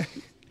today?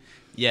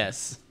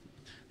 Yes,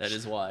 that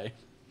is why.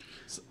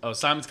 Oh,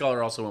 Simon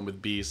Scholar also went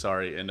with B.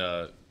 Sorry, and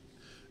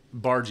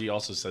Bargy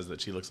also says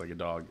that she looks like a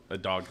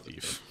dog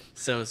thief.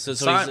 So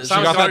Simon he's-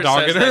 got that Scholar dog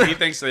says in her? that he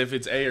thinks that if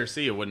it's A or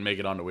C, it wouldn't make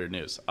it onto weird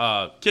news.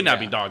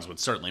 Kidnapping Yeah. dogs would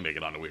certainly make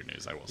it onto weird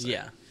news. I will say.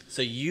 yeah.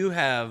 So you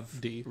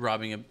have D.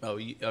 robbing a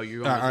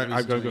you're going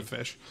I'm going with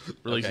fish.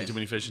 Releasing Okay. too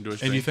many fish into a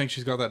stream. And you think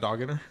she's got that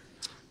dog in her?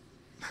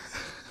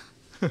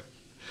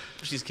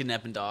 She's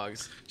kidnapping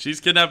dogs.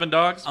 she's kidnapping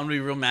dogs? I'm gonna be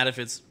real mad if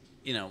it's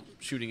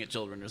shooting at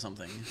children or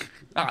something.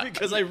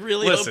 Because I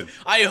really Listen.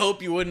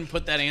 hope you wouldn't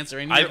put that answer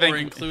in I here think- or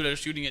include a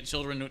shooting at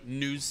children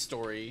news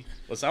story.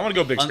 Listen, I want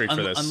to go big straight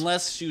for this.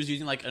 Unless she was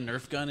using like a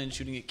Nerf gun and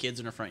shooting at kids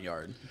in her front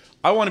yard.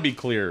 I want to be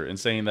clear in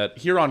saying that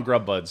here on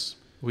Grub Buds,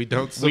 We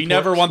don't. we support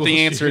never want school the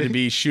answer to shooting.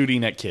 be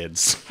shooting at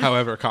kids.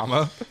 However,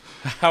 comma.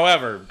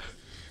 However,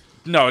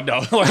 no.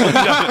 Luckily,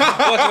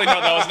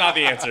 that was not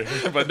the answer.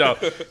 But no.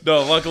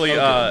 Luckily,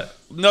 no.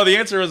 The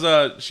answer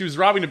was she was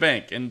robbing a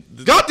bank, and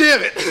God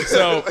damn it!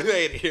 So I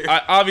made it here.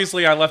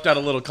 obviously, I left out a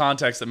little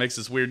context that makes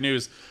this weird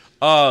news.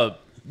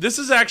 This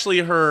is actually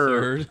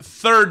her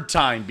third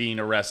time being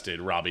arrested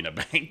robbing a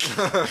bank.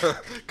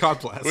 God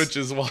bless. Which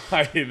is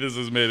why this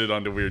has made it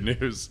onto Weird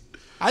News.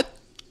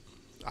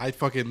 I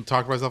fucking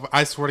talk to myself.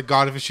 I swear to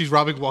God, if she's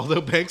robbing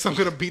Waldo Banks, I'm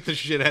gonna beat the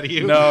shit out of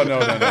you. No.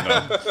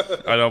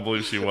 I don't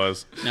believe she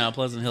was. No,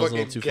 Pleasant Hill's a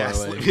little too far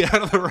away. Me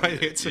out of the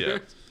right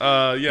answer.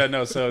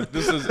 Yeah. So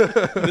this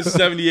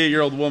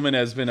 78-year-old woman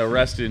has been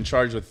arrested and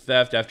charged with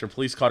theft after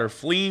police caught her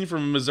fleeing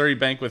from a Missouri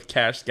bank with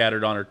cash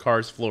scattered on her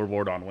car's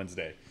floorboard on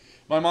Wednesday.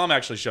 My mom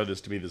actually showed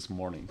this to me this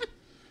morning.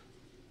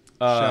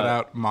 Shout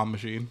out, Mom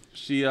Machine.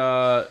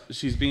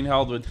 She's being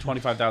held with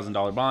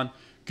 $25,000 bond.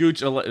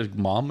 Gooch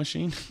Mom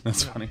Machine?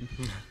 That's funny.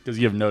 Because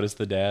you have noticed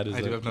the dad.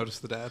 I do have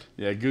noticed the dad.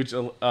 Yeah, Gooch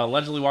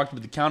allegedly walked up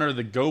to the counter of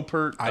the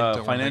Gopert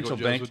Financial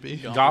Bank.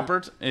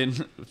 Gopert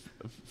in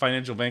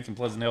Financial Bank in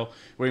Pleasant Hill,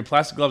 wearing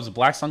plastic gloves,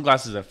 black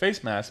sunglasses, and a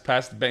face mask,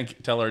 passed the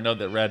bank teller a note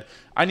that read,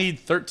 "I need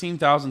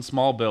 13,000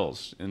 small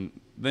bills." And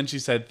then she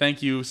said,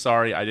 "Thank you,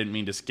 sorry, I didn't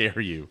mean to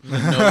scare you."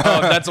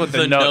 That's what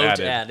the note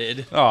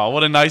added. Oh,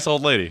 what a nice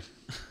old lady.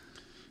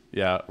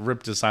 Yeah,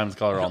 ripped to Simon's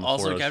collar on the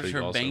floor. Also captured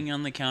her banging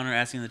on the counter,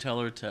 asking the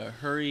teller to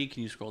hurry.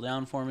 Can you scroll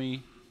down for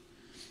me?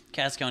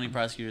 Cass County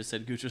prosecutor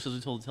said Gooch was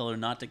told the teller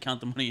not to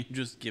count the money and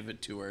just give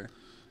it to her.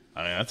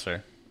 I mean, that's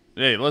fair.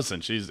 Hey,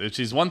 listen,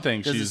 she's one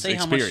thing. Does she's it say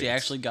how much she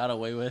actually got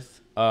away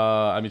with?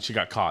 I mean, she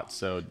got caught,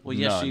 so well,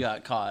 yes, she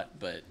got caught,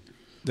 but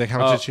like, how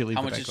much did she leave?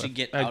 How much did she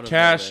get out of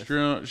cash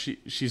strewn?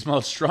 She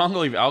smelled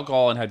strongly of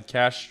alcohol and had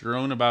cash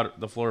strewn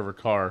about the floor of her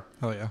car.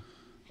 Oh yeah.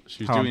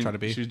 She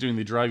was doing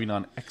the driving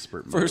on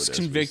expert mode. First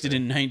convicted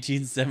in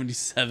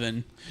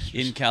 1977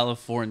 in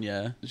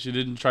California. She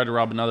didn't try to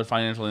rob another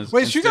financial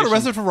institution. Wait, she got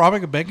arrested for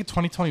robbing a bank in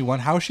 2021.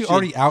 How is she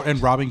already out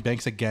and robbing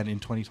banks again in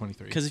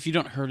 2023? Because if you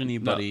don't hurt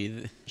anybody...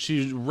 No.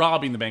 She's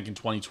robbing the bank in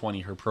 2020.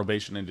 Her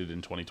probation ended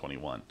in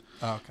 2021.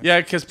 Oh, okay. Yeah,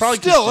 because probably...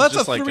 Still, that's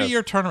a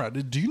 3-year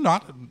turnaround. Do you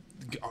not...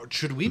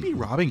 Should we be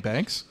robbing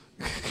banks?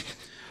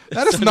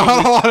 That is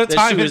not a lot of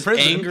time in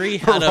prison. Angry,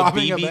 had a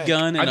BB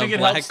gun and a black wig. I think it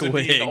helps to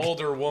be an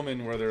older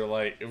woman where they're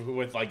like,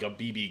 with like a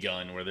BB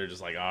gun, where they're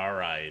just like, all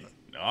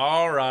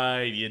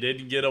right, you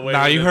didn't get away with it.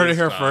 Now you heard it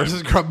here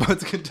first. Grub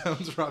Buds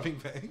condones robbing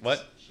banks.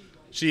 What?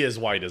 She is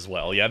white as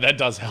well. Yeah, that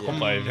does help,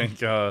 I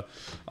think,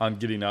 on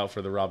getting out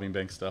for the robbing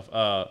bank stuff.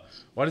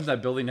 Why doesn't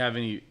that building have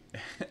any...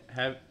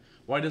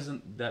 Why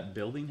doesn't that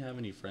building have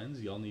any friends?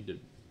 Y'all need to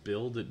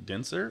build it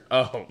denser?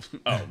 Oh,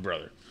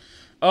 brother.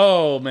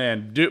 Oh,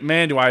 man.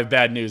 Do I have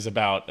bad news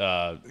about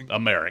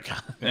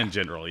America in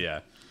general, yeah.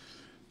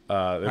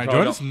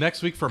 Join us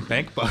next week for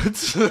Bank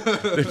Buds.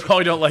 They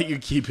probably don't let you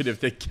keep it if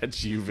they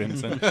catch you,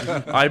 Vincent.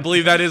 I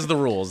believe that is the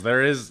rules.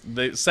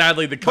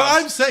 Sadly, the cops...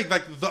 But I'm saying,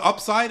 like, the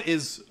upside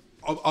is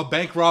a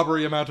bank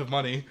robbery amount of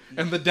money,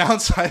 and the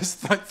downside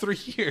is, like, 3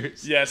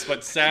 years. Yes,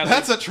 but sadly...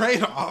 That's a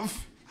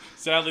trade-off.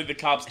 Sadly, the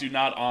cops do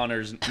not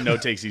honor no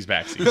takesies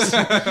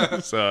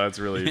backsies. So that's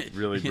really,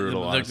 really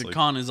brutal, honestly. The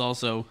con is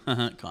also...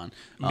 con.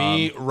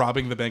 Me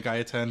robbing the bank I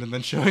attend and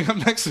then showing up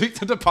next week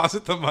to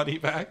deposit the money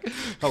back.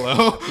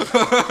 Hello?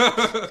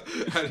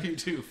 How do you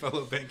do,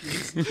 fellow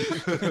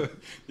bankies?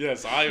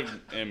 Yes, I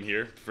am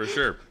here, for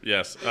sure.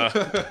 Yes. All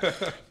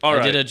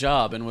right. I did a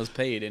job and was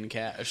paid in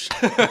cash.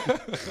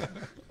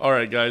 All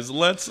right, guys,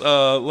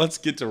 let's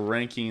get to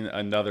ranking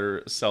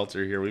another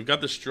seltzer here. We've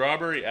got the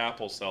strawberry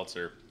apple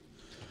seltzer.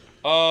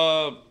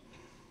 I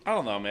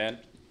don't know, man.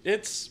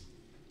 It's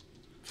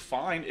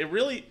fine. It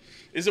really...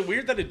 Is it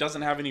weird that it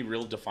doesn't have any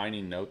real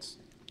defining notes?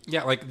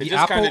 Yeah, like the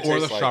apple or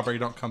the strawberry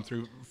don't come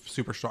through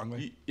super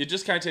strongly. It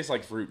just kind of tastes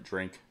like fruit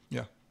drink.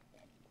 Yeah.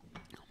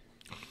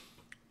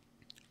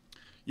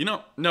 You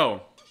know,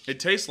 no.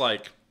 It tastes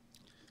like...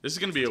 This is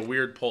going to be a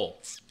weird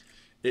pull.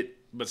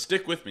 But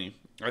stick with me.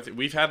 I think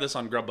we've had this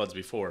on Grub Buds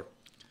before.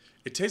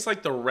 It tastes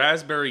like the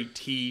raspberry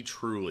tea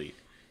Truly.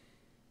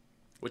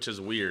 Which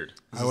is weird.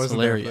 I was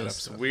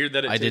hilarious. Weird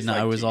that it I did not.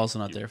 Like I was also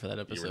not there for that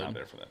episode. You were not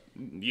there for that.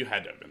 You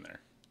had to have been there.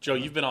 Joe,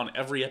 you've been on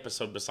every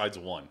episode besides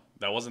one.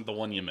 That wasn't the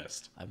one you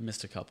missed. I've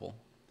missed a couple.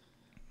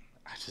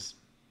 This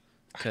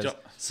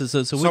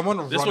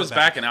was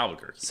back in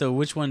Albuquerque. So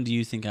which one do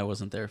you think I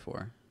wasn't there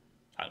for?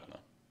 I don't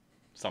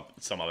know.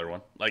 Some other one.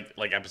 Like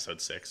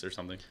episode 6 or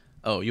something.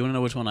 Oh, you want to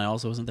know which one I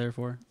also wasn't there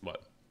for?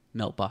 What?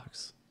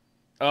 Meltbox.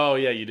 Oh,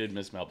 yeah, you did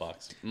miss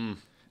Meltbox.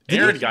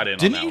 Aaron got in on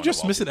that one. Didn't you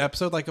just miss an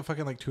episode like 2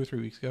 or 3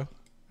 weeks ago?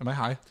 Am I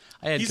high?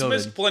 He's COVID.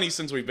 Missed plenty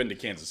since we've been to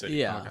Kansas City.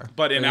 Yeah. Okay.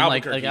 But in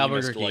Albuquerque, he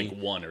missed like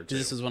 1 or 2.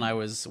 This is when I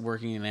was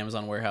working in an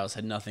Amazon warehouse,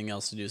 had nothing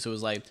else to do. So it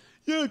was like,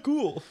 yeah,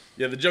 cool.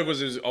 Yeah, the joke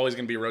was always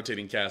going to be a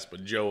rotating cast,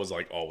 but Joe was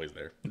like always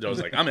there. Joe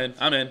was like, I'm in.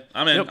 Yep.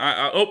 I'm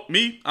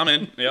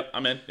in. Yep,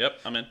 I'm in.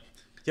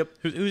 Yep.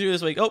 Who's here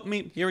this week? Oh,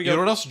 me. Here we go. You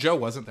know what else Joe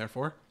wasn't there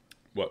for?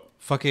 What?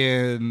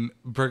 Fucking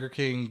Burger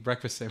King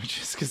breakfast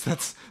sandwiches, because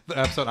that's the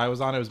episode I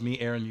was on. It was me,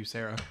 Aaron, you,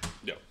 Sarah.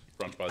 Yeah,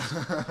 Brunch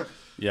Buds.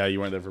 Yeah,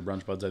 you weren't there for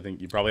Brunch Buds. I think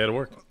you probably had to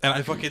work. And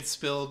I fucking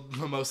spilled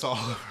mimosa all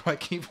over my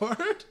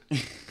keyboard.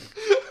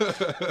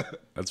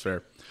 That's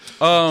fair.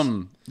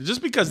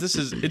 Just because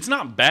it's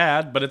not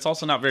bad, but it's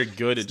also not very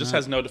good. It just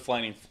has no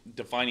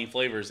defining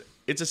flavors.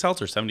 It's a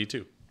seltzer,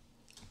 72.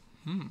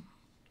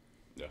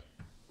 Yeah.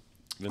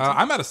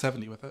 I'm at a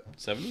 70 with it.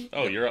 70?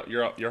 Oh,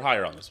 you're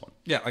higher on this one.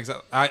 Yeah, like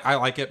I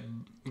like it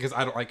because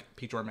I don't like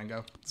peach or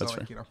mango. So That's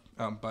like, fair.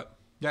 But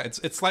yeah,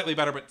 it's slightly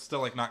better, but still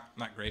like not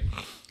great.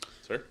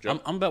 Sir, Joe?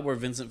 I'm about where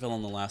Vincent fell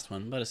on the last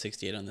one. About a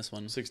 68 on this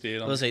one.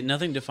 68 on Let's say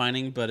nothing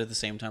defining, but at the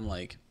same time,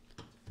 like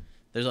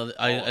there's other.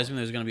 I assume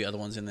there's gonna be other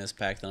ones in this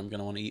pack that I'm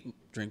gonna want to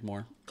drink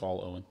more.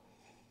 Call Owen.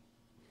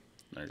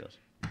 There he goes.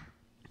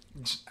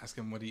 Just ask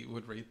him what he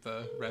would rate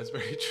the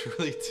raspberry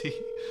truly tea.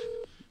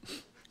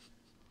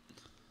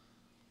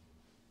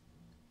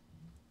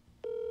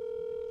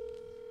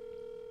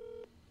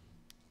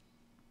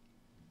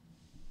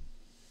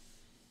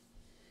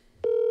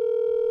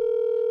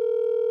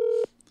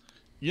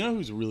 You know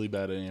who's really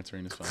bad at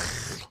answering his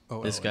phone?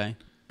 Oh, This guy.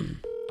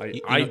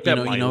 I bet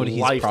my what he's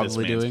life probably this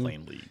man's doing?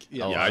 playing League.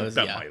 Yeah. Yeah, I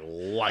bet my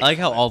life. I like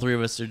how all three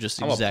of us are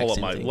just I'm gonna exact pull up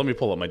same my. thing. Let me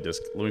pull up my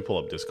disc. Let me pull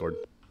up Discord.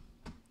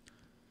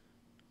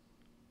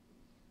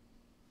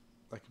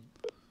 Like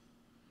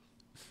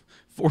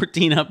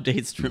 14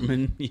 updates,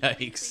 Truman.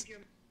 Yikes.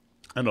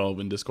 I don't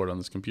open Discord on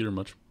this computer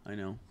much. I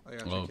know. I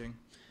got Whoa. checking.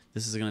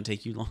 This is gonna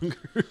take you longer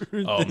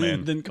Oh,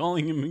 man. than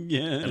calling him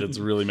again. And it's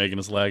really making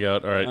us lag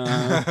out. All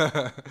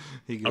right.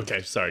 He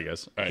Okay. Sorry,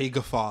 guys. All right. He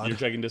guffawed. You're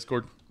checking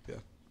Discord. Yeah.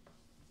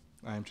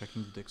 I am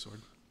checking the dick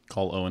sword.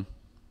 Call Owen.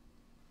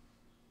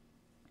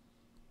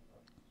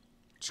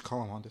 Just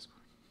call him on Discord.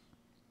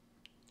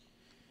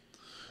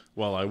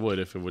 Well, I would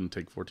if it wouldn't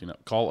take 14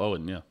 up. Call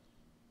Owen. Yeah.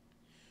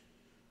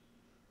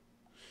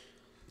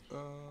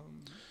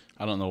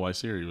 I don't know why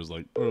Siri was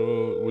like,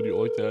 would you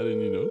like that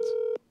in your notes?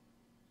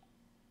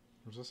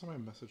 Was that somebody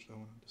messaged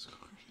Owen on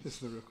Discord? Is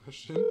the real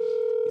question.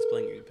 He's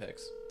playing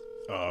Apex.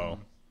 Oh.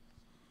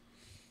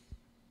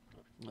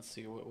 Let's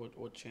see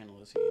what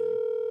channel is he in.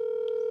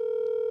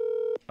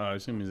 I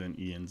assume he's in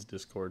Ian's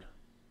Discord.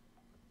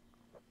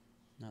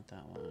 Not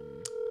that one.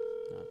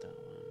 Not that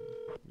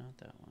one. Not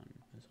that one.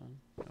 This one.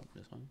 Nope.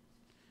 This one.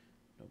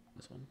 Nope.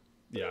 This one.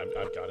 Yeah,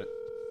 I've got it.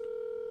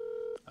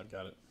 I've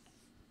got it.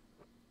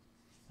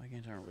 Why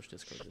can't I remember which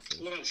Discord this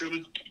is? What up,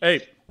 Truman?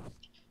 Hey.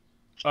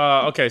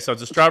 Okay, so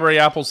it's a strawberry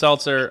apple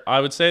seltzer. I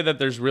would say that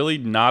there's really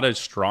not a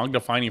strong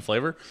defining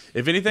flavor.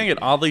 If anything, it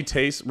oddly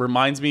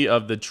reminds me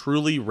of the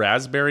truly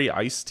raspberry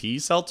iced tea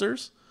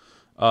seltzers.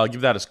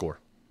 Give that a score.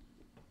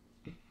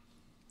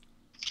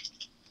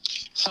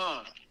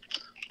 Huh.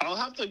 I'll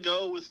have to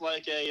go with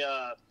like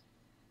the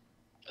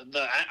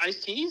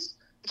iced teas.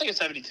 It's like a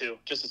 72.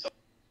 Just a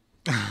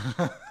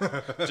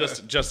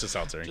just a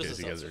seltzer in Just case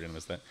a you guys seltzer. are gonna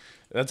miss that.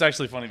 That's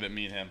actually funny that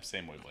me and him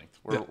same wavelength.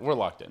 We're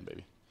locked in,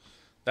 baby.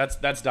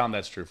 That's down.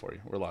 That's true for you.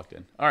 We're locked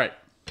in. All right.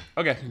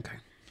 Okay.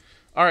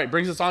 All right.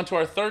 Brings us on to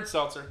our third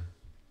seltzer.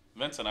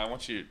 Vincent, I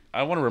want to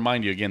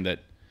remind you again that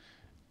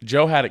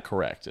Joe had it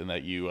correct and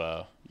that you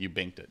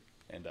banked it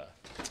and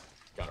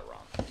got it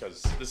wrong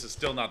because this is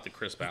still not the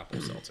crisp apple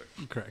seltzer.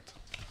 Correct.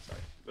 Sorry.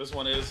 This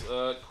one is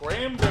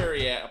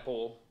cranberry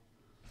apple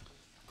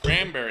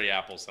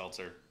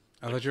seltzer.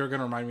 I thought you were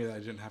gonna remind me that I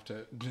didn't have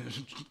to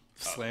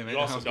slam it. You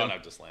also I was don't gonna-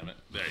 have to slam it.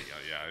 There you go.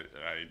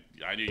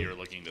 Yeah, I knew you were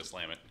looking to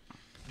slam it.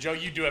 Joe,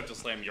 you do have to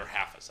slam your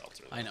half a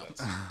seltzer. Though. I know.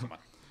 Come on.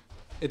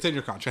 It's in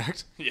your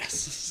contract. Yes.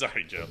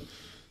 Sorry, Joe.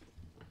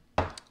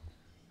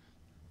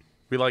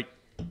 We like.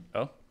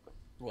 Oh,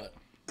 What?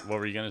 what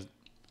were you gonna?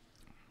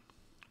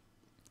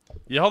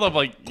 You held up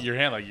like your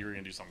hand like you were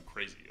gonna do something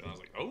crazy, and I was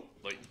like, oh,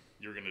 like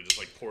you were gonna just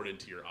like pour it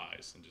into your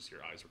eyes, and just your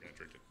eyes were gonna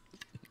drink it.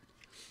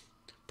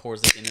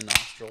 Pours it in a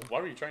nostril.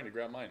 Why were you trying to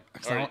grab mine?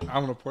 So I'm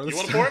gonna pour this. You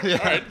want to pour it? Yeah.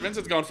 All right,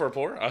 Vincent's going for a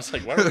pour. I was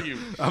like, why were you?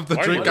 Of the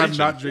why are you drink I'm reaching?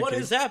 not drinking. What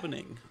is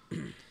happening?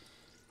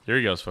 Here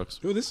he goes, folks.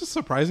 Ooh, this is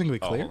surprisingly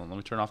Oh, clear. hold on. Let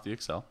me turn off the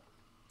Excel.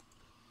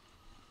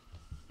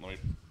 Let me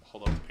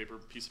hold on the paper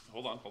piece.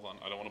 Hold on.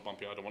 I don't want to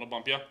bump you.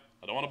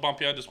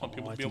 I I just want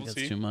people I to be able think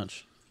to that's see. too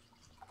much.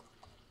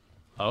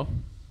 Oh.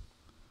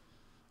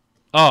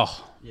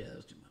 Yeah, that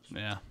was too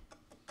much.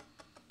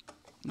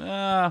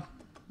 Yeah.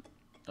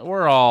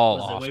 We're all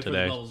Let's off wait for the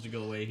today. bubbles to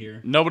go away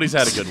here. Nobody's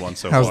had a good one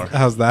so far.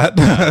 How's that?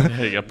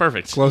 There you go.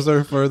 Perfect.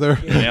 Closer, further.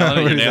 You're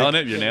nailing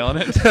it. You're nailing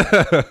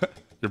it.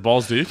 Your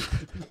balls deep.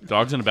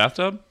 Dogs in a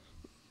bathtub.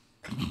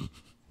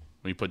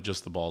 We put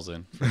just the balls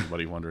in. For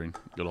anybody wondering,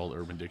 good old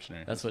Urban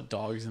Dictionary. That's what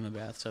dogs in the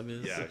bathtub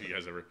is. Yeah, if you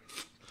guys ever.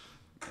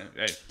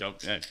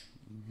 Hey,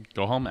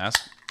 go home.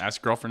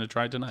 Ask girlfriend to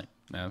try it tonight.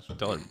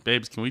 Tell her,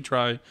 babes, can we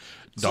try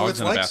So dogs it's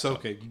in a like bathtub?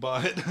 soaking,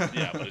 but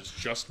Yeah, but it's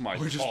just my.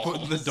 we're just balls.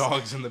 putting the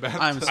dogs in the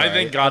bathtub. I'm sorry. I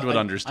think God would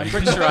I'm understand.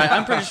 pretty sure.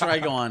 I'm pretty sure I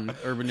go on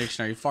Urban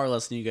Dictionary far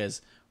less than you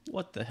guys.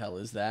 What the hell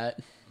is that?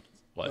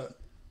 What?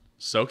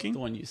 Soaking? The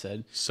one you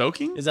said.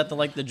 Soaking? Is that the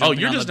like the? Oh, jumping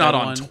you're on just the not bed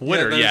on one?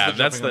 Twitter. Yeah, Yeah, that is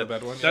the that's jumping the on the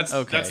bed one, yeah. that's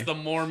Okay. that's the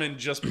Mormon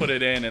just put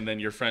it in and then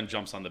your friend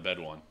jumps on the bed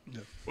one.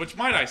 Which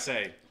might I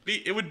say,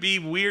 it would be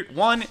weird.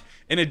 One,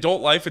 in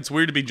adult life, it's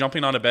weird to be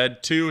jumping on a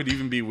bed. Two, it'd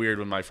even be weird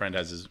when my friend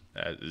has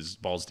his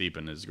balls deep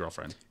in his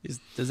girlfriend.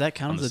 Does that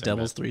count On as the a same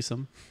devil's bed.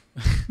 threesome?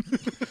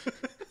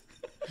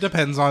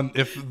 Depends on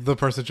if the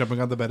person jumping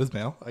on the bed is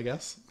male, I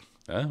guess.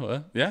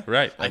 Well, yeah,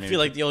 right. I feel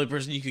like the only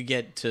person you could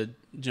get to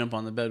jump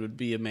on the bed would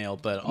be a male,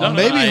 but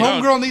Maybe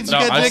homegirl needs to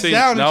get dick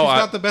down, and she's I-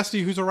 not the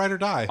bestie who's a ride or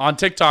die. On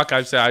TikTok,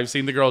 I've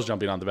seen the girls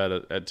jumping on the bed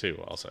at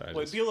 2. Also,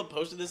 Wait, people have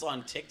posted this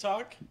on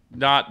TikTok?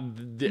 not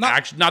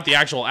the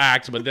actual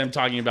act, but them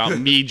talking about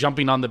me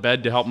jumping on the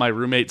bed to help my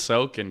roommate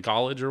soak in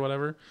college or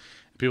whatever.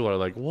 People are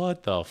like,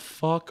 "What the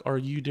fuck are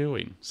you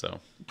doing?" So,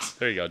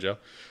 there you go, Joe.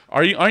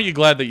 Aren't you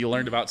glad that you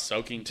learned about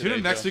soaking today? Tune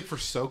in next Joe? week for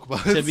Soak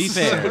Buds. To be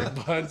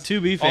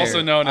fair,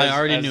 Also known as I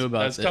already knew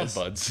about as this.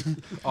 Tub Buds.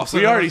 Also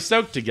We known already as-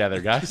 soaked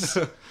together, guys.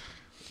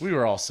 We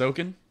were all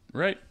soaking,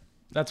 right?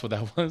 That's what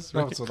that was.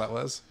 Right? That's what that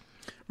was.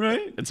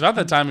 Right? It's about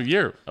that time of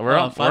year. We're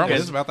Five almost-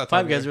 guys, It's about that time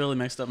Five of guys year. really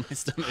messed up my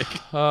stomach.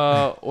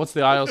 What's the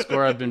IELTS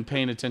score? I've been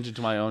paying attention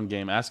to my own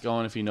game. Ask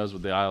Owen if he knows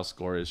what the IELTS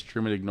score is.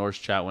 Truman ignores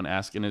chat when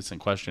asked an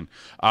innocent question.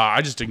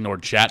 I just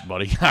ignored chat,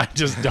 buddy. I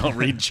just don't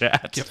read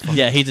chat.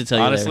 Yeah, I hate to tell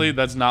you. Honestly,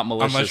 that's not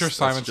malicious. Unless you're That's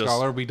Simon just-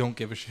 Scholar, we don't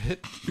give a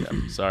shit.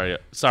 Yeah,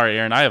 sorry,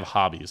 Aaron. I have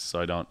hobbies,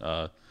 so I don't.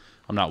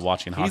 I'm not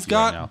watching hockey He's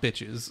got right now.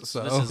 bitches,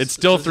 so This is- It's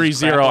still This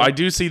is 3-0. crapple. I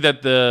do see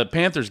that the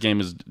Panthers game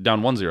is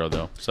down 1-0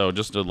 though. So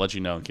just to let you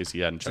know, in case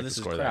you hadn't So checked this the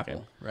is score of that game.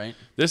 crapple, right?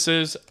 This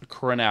is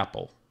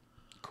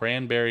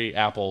cranberry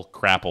apple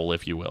crapple,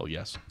 if you will.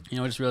 Yes, You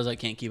know, I just realized I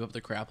can't keep up the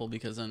crapple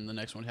because then the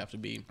next one would have to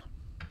be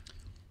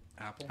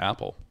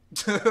apple.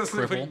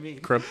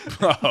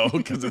 cripple. Oh,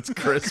 because it's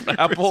crisp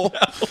apple.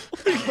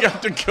 You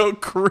have to go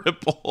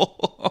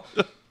cripple.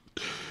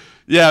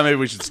 Yeah, maybe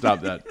we should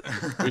stop that.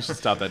 We should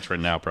stop that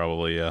trend now.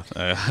 Probably. Yeah,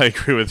 I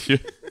agree with you.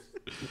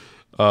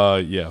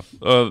 Yeah.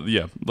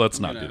 Yeah. Let's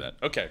not do that.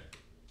 Okay.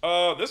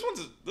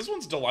 This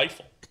one's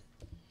delightful.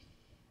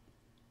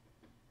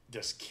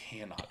 This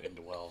cannot end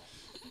well.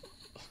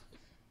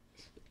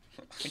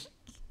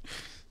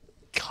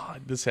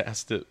 God, this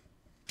has to.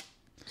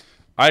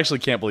 I actually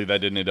can't believe that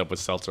didn't end up with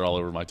seltzer all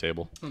over my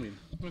table.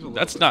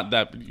 That's not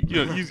that.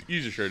 You know, use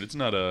your shirt. It's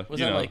not a. Was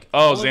you that know. like Oh,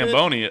 all of it?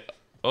 Zamboni.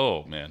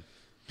 Oh man.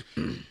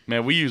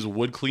 Man, we use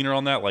wood cleaner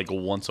on that like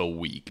once a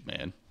week,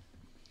 man.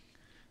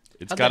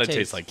 It's How'd got to that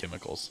taste taste? like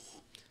chemicals.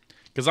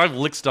 Because I've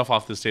licked stuff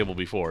off this table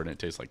before and it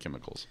tastes like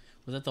chemicals.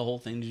 Was that the whole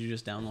thing? Did you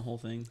just down the whole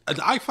thing?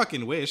 I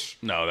fucking wish.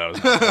 No, that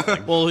was not the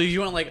thing. Well, you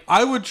want like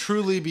I would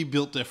truly be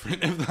built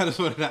different if that is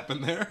what had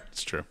happened there.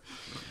 It's true.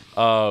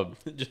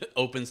 just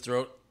opens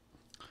throat.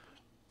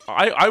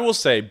 I will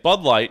say,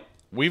 Bud Light,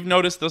 we've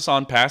noticed this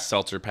on past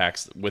seltzer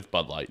packs with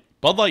Bud Light.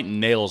 Bud Light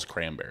nails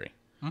cranberry.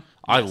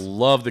 I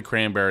love the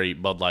cranberry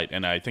Bud Light,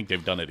 and I think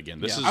they've done it again.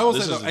 This I will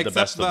is say though, the except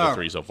best of the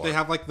three so far. They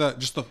have like the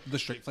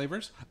straight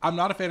flavors. I'm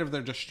not a fan of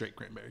their just straight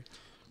cranberry.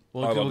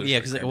 Well, I love their yeah,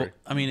 straight because cranberry.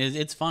 I mean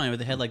it's fine, but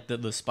they had like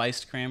the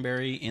spiced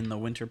cranberry in the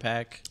winter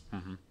pack.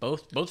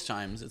 Both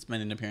times it's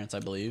made an appearance, I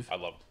believe. I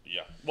love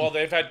Well,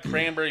 they've had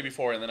cranberry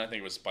before, and then I think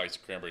it was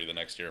spiced cranberry the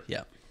next year.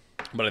 Yeah.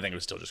 But I think it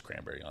was still just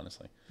cranberry,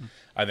 honestly.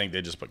 I think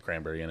they just put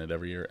cranberry in it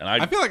every year. And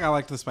I feel like I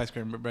like the spiced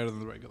cranberry better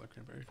than the regular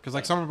cranberry because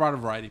like someone brought a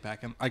variety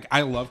pack and like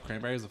I love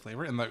cranberry as a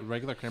flavor and the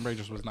regular cranberry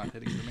just was not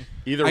hitting for me.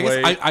 Either I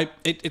way- guess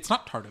it's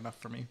not tart enough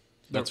for me.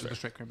 That's the fair.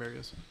 straight cranberry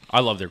is.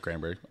 I love their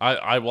cranberry.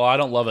 I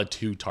don't love a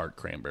too tart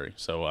cranberry,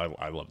 so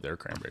I love their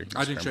cranberry.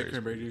 I drink straight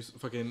cranberry juice.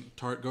 Fucking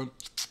tart going.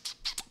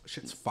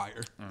 Shit's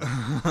fire.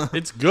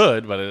 It's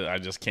good, but I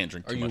just can't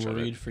drink Are too you much of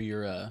worried it. for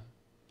your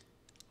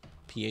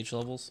pH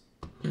levels?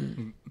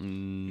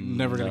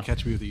 Never gonna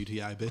catch me with a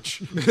UTI,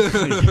 bitch.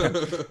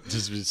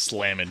 Just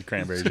slamming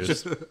cranberry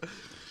juice.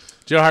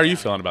 Joe, how are you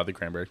feeling about the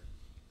cranberry?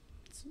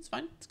 It's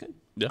fine. It's good.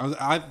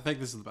 I think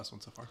this is the best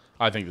one so far.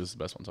 I think this is the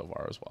best one so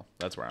far as well.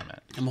 That's where I'm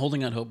at. I'm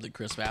holding out hope that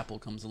crisp apple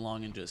comes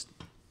along and just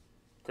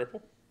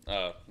Cripple?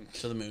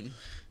 to the moon.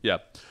 Yeah.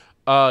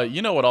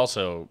 You know what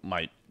also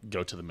might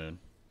go to the moon?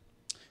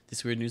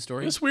 This weird news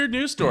story. This weird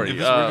news story. If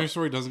this weird news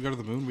story doesn't go to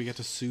the moon, we get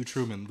to sue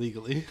Truman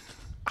legally.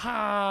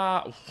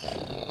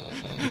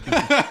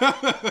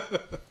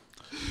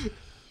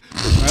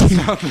 That's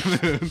not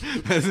the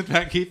moon. That's in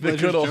fact Keith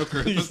Ledger's good old- Joker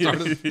at the start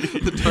of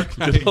the Dark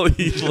Knight. Good old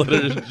Heath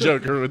Ledger's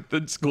Joker with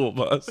the school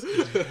bus.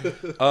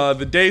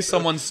 The day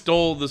someone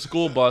stole the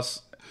school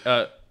bus.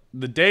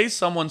 The day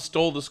someone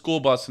stole the school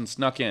bus and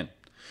snuck in.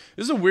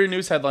 This is a weird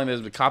news headline that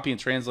has been copied and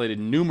translated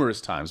numerous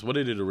times. What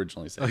did it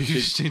originally say? Oh, you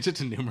just changed it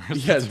to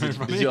numerous. Yes. That's very Did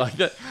funny. you like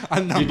that? A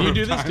number Did you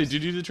do of this? times. Did you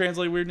do the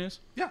translate weird news?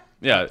 Yeah.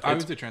 Yeah. I it's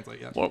always do translate,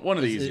 yeah. one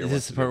of the easier Is ones.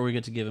 this the part where we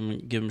get to give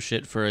him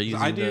shit for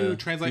using do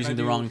translate, using I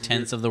the do wrong weird.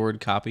 tense of the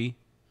word copy?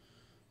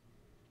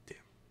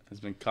 Has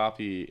been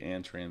copied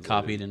and translated.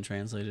 Copied and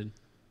translated.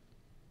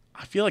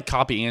 I feel like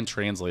copy and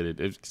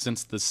translated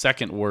since the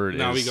second word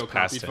Now we is go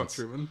past copy fuck tense.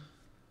 Truman.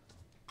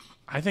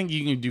 I think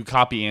you can do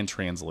copy and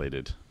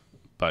translated,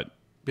 but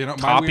You know,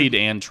 copied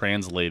and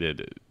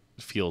translated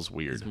feels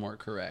weird. Is more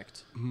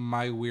correct.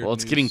 my weird Well,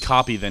 it's news getting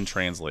copied then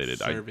translated.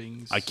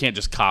 servings I can't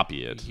just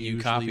copy it. You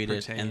usually copied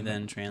it pertain and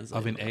then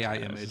translated of an AI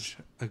image,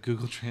 a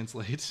Google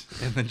Translate,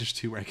 and then just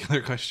 2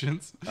 regular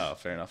questions. Oh,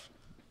 fair enough.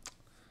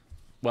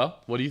 Well,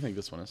 what do you think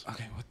this one is?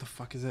 Okay, what the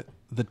fuck is it?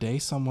 The day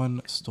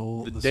someone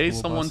stole The the day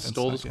school someone bus and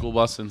stole the snuck school in.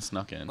 bus and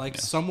snuck in. Like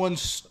Yeah. someone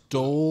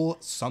stole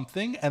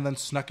something and then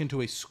snuck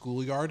into a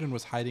schoolyard and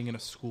was hiding in a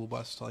school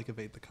bus to like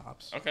evade the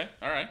cops. Okay,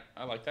 all right.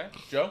 I like that.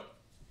 Joe?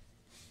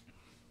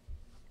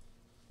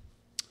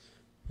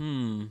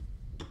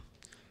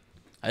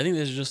 I think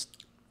this is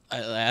just,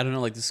 I don't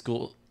know, like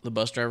the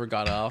bus driver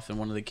got off and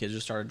one of the kids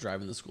just started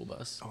driving the school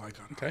bus. Oh, I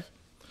got it. Okay.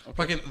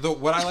 Fucking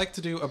what I like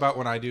to do about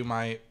when I do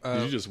my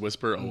Did you just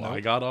whisper, "Oh, I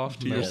got off"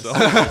 to Yes. yourself?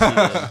 Yes,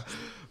 he did.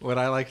 what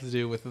I like to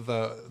do with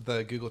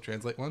the Google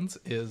Translate ones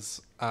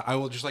is I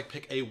will just like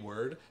pick a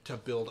word to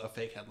build a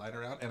fake headline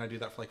around, and I do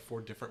that for like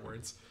 4 different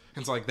words,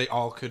 and so like they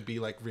all could be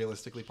like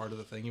realistically part of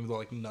the thing, even though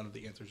like none of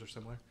the answers are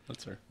similar.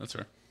 That's fair. That's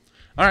fair.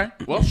 All right.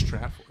 Well,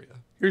 Strat for you.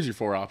 here's your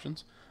 4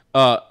 options.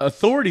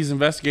 Authorities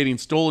investigating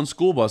stolen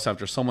school bus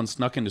after someone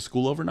snuck into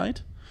school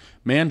overnight.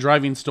 Man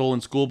driving stolen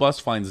school bus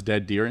finds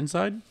dead deer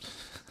inside.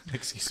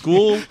 Excuse me.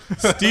 School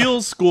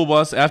steals school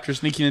bus after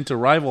sneaking into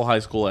rival high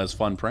school as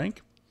fun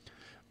prank.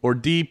 Or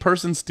D,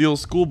 person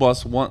steals school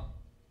bus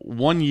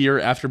one year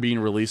after being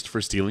released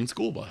for stealing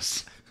school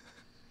bus.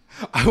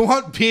 I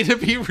want B to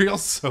be real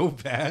so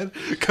bad,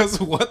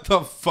 because what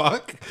the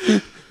fuck?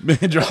 Man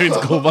driving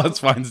school bus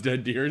finds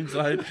dead deer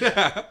inside.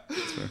 Yeah.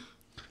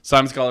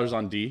 Simon Scholar's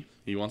on D.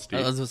 He wants D.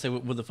 I was gonna say,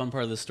 would the fun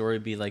part of the story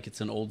be like it's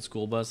an old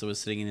school bus that was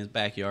sitting in his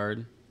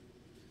backyard?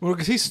 Well,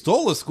 because he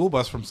stole a school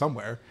bus from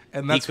somewhere,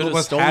 and that He could school have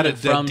bus stolen had a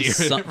it dead from deer in it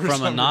for some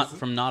reason.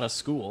 from not a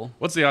school.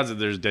 What's the odds that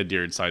there's dead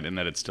deer inside and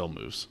that it still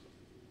moves?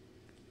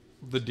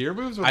 The deer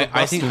moves, or the I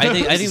bus think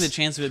the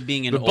chance of it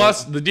being an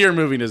The deer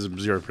moving is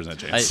 0%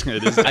 chance.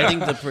 It is I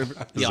think the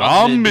Zombie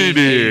odds of it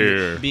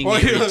deer. being Well, a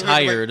you know,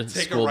 retired like,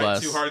 take a school right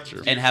bus too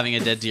hard. and having a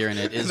dead deer in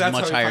it is That's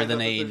much how we higher find than out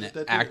that an there's dead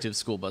deer. active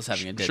school bus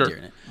having a dead Sure. deer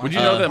in it. Would you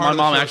know that my part of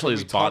the mom show actually is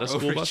has we bought a talk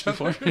school over bus each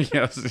other. before?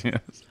 Yes.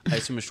 I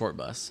assume a short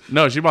bus,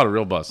 No, she bought a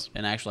real bus.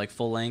 an actual like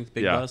full length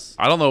big Yeah. bus.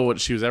 I don't know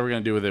what she was ever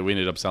going to do with it. We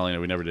ended up selling it.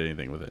 We never did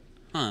anything with it.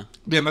 Huh?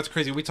 Yeah, that's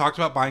crazy. We talked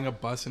about buying a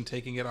bus and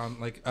taking it on,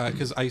 like,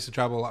 because I used to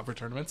travel a lot for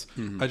tournaments.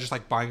 I just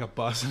like buying a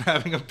bus and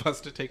having a bus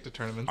to take to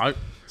tournaments.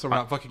 So we're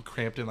not fucking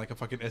cramped in like a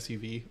fucking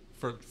SUV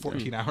for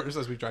 14 hours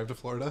as we drive to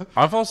Florida.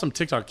 I follow some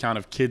TikTok account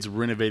of kids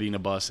renovating a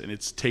bus, and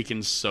it's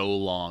taken so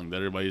long that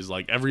everybody's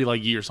like, every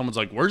like year, someone's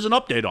like, "Where's an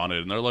update on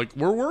it?" And they're like,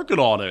 "We're working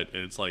on it."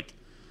 And it's like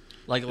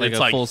it's a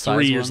like full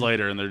 3 size years one?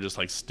 later, and they're just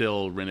like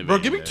still renovating. Bro,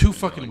 give me it 2 and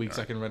fucking going, weeks,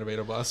 "All I can renovate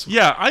a bus.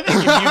 Yeah, I think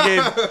if you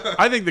gave,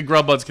 I think the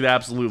Grub Buds could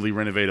absolutely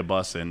renovate a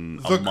bus in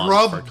a The month for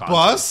Grub content.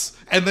 bus,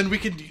 and then we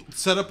could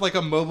set up like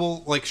a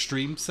mobile like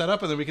stream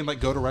setup, and then we can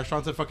like go to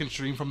restaurants and fucking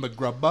stream from the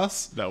Grub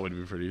bus, That would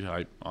be pretty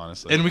hype,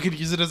 honestly. and we could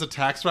use it as a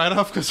tax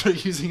write-off because we're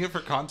using it for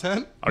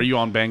content. Are you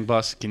on Bang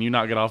Bus? Can you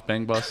not get off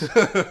Bang Bus?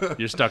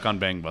 You're stuck on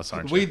Bang Bus,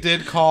 aren't you? We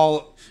did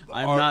call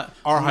I'm our not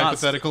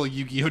hypothetical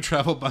Yu-Gi-Oh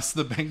travel bus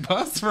the Bang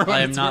Bus. For what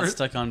I am it's not worth.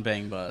 stuck on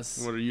Bang Bus.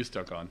 What are you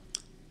stuck on?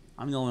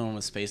 I'm the only one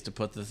with space to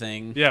put the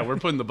thing. Yeah, we're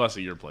putting the bus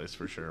at your place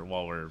for sure.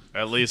 While we're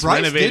at least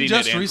Bryce renovating did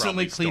just it and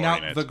recently probably clean out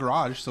storing the it.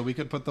 garage so we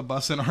could put the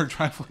bus in our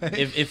driveway.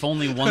 If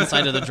only one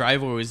side of the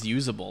driveway was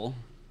usable.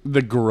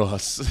 The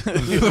Gruss.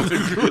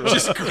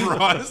 Just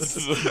gross.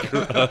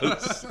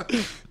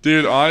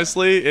 Dude,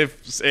 honestly,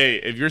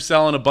 if you're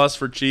selling a bus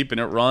for cheap and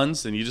it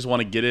runs and you just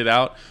want to get it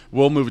out,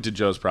 we'll move it to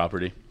Joe's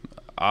property.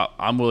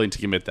 I'm willing to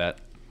commit that.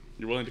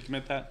 You're willing to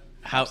commit that?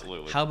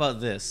 Absolutely. How about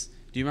this?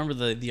 Do you remember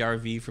the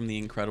RV from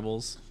The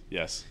Incredibles?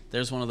 Yes.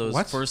 There's one of those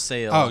What? for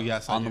sale Oh,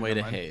 yes, I on do the way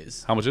to remember.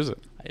 Hayes. How much is it?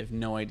 I have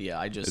no idea.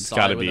 I just It's saw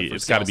got to it with be. a for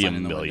It's got to sale be $1 sign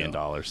in the million.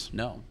 window.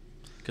 No,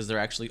 because they're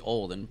actually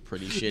old and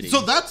pretty shitty.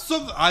 So that's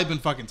something I've been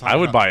fucking talking I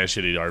would about. buy a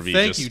shitty RV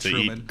Thank just you, to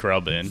Truman. eat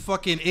grub in.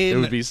 Fucking It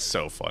in would be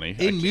so funny.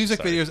 in music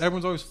videos,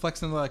 everyone's always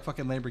flexing the like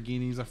fucking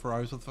Lamborghinis or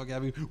Ferraris, what the fuck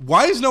have you.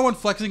 Why is no one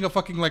flexing a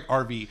fucking like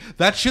RV?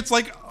 That shit's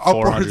like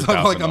upwards of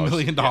like $1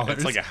 million. Yeah,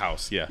 it's like a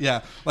house. Yeah.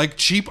 Yeah, like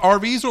cheap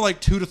RVs are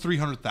like $200,000 to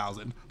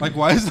 $300,000. Like,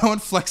 why is no one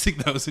flexing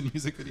those in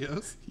music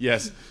videos?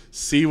 Yes.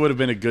 C would have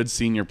been a good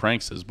senior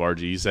prank, says Bargy.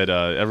 He said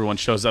everyone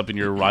shows up and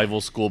your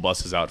rival school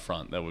buses out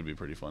front. That would be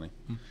pretty funny.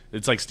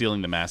 It's like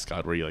stealing the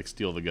mascot where you like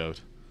steal the goat.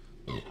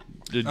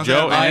 Okay,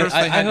 Joe, I I, understand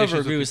I, I had however issues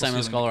with agree with people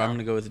Simon stealing Scholar. the I'm cow. going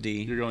to go with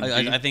D. You're going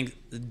D? I think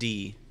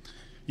D.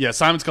 yeah,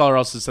 Simon Scholar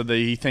also said that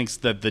he thinks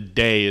that the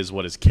day is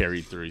what is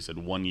carried through. He said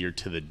 1 year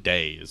to the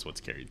day is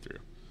what's carried through.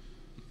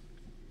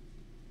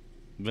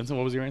 Vincent,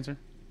 what was your answer?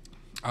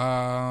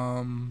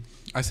 I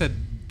said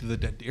the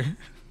dead deer.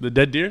 The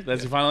dead deer?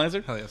 That's your final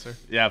answer? Hell yes, sir.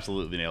 Yeah,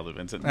 absolutely nailed it,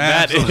 Vincent.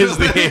 Absolutely. That is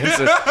the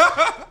answer.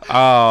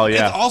 Oh,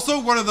 yeah. It's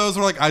also one of those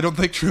where like I don't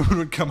think Truman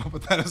would come up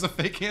with that as a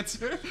fake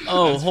answer.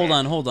 Oh, hold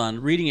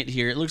on. Reading it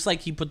here, it looks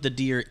like he put the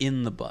deer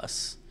in the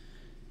bus.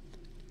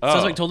 Oh.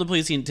 Suspect told the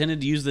police he intended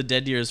to use the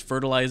dead deer as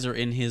fertilizer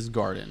in his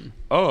garden.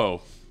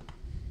 Oh.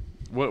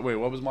 Wait,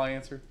 what was my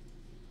answer?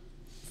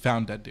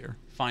 Found dead deer.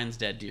 Finds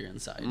dead deer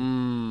inside.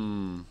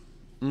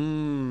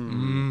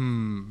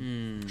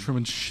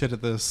 Truman shit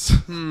at this.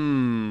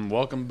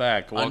 Welcome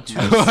back. On Welcome two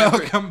back.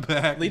 Welcome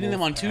back. leading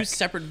them on two Wolfpack.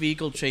 separate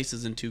vehicle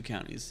chases in 2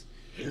 counties.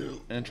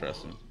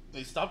 Interesting.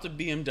 They stopped a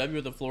BMW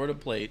with a Florida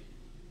plate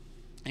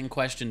and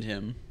questioned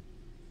him.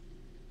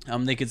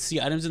 They could see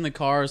items in the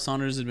car.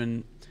 Saunders had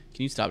been...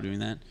 Can you stop doing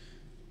that?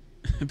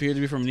 Appeared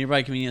to be from a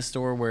nearby convenience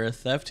store where a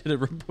theft had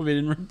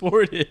been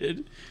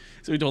reported.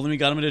 So he told them he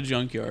got him at a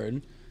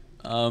junkyard.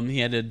 He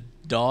had a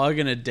dog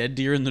and a dead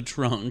deer in the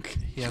trunk.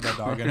 He had that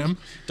dog in him?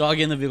 Dog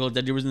in the vehicle,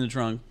 dead deer was in the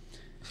trunk.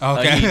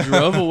 Okay. He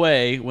drove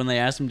away when they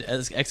asked him to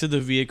exit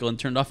the vehicle and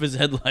turned off his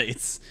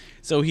headlights.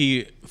 So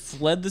he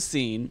fled the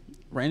scene,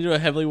 ran into a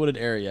heavily wooded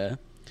area,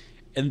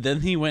 and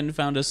then he went and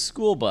found a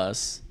school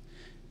bus.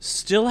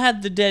 Still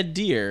had the dead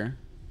deer.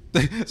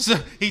 So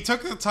he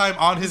took the time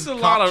on his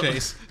cop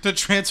chase to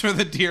transfer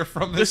the deer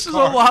from this This is a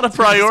car lot of to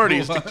the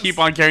priorities school to bus. keep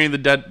on carrying the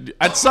dead.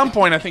 At some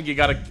point, I think you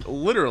got to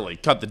literally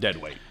cut the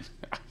dead weight.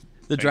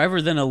 The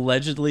driver then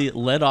allegedly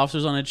led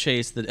officers on a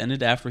chase that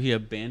ended after he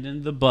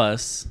abandoned the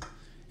bus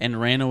and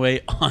ran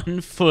away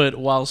on foot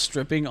while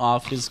stripping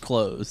off his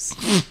clothes.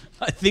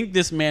 I think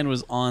this man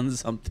was on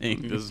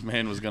something. This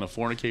man was going to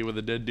fornicate with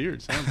a dead deer,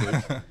 it sounds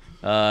like.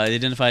 He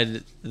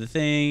identified the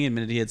thing,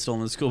 admitted he had stolen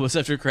the school bus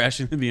after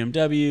crashing the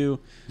BMW.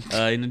 He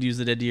didn't use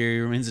the dead deer. He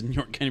remains in New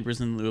York County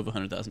prison in lieu of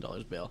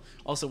 $100,000 bail.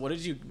 Also, what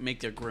did you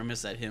make a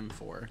grimace at him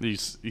for? He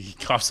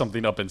coughed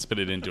something up and spit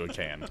it into a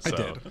can.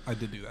 So I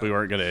did do that. we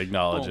weren't going to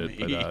acknowledge it,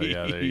 but yeah,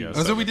 there you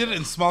go. So we did it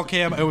in small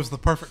cam. It was the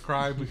perfect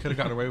crime. We could have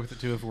gotten away with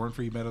it too if it weren't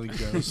for you meddling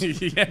Joes.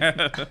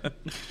 Yeah.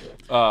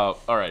 All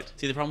right.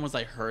 See, the problem was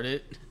I heard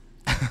it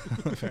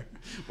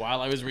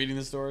while I was reading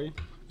the story.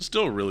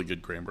 Still a really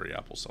good cranberry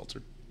apple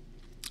seltzer.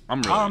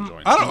 I'm really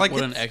enjoying it. I don't like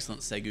What it. an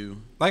excellent segu.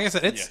 Like I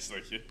said, it's Yes,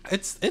 thank you.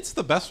 it's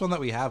the best one that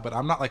we have, but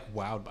I'm not like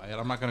wowed by it.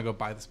 I'm not gonna go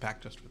buy this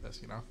pack just for this,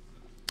 you know.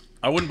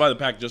 I wouldn't buy the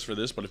pack just for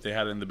this, but if they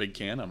had it in the big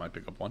can, I might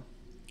pick up one.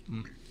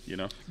 You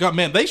know? God,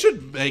 man, they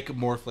should make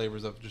more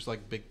flavors of just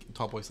like big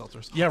tall boy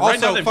seltzers. Yeah, right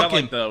Also, now they've got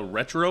fucking- like the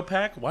retro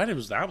pack. Why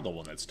was that the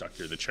one that stuck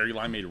through? The cherry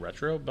limeade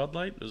retro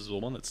Budlight is the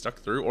one that stuck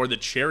through, or the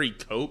cherry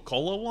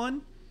Cola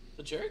one?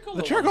 The cherry cola.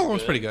 the cherry cola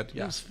one's pretty good.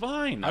 Yeah, It's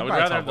fine. I'd I would buy a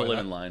rather have the Tall Boy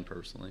lemon that. line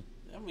personally,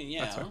 I mean,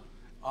 yeah, That's fair.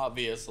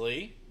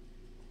 obviously.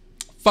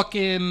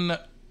 fucking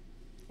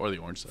or the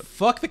orange stuff.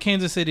 fuck the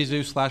Kansas City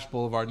Zoo /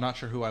 Boulevard. Not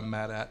sure who I'm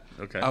mad at.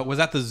 Okay. Was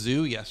at the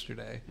zoo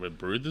yesterday. With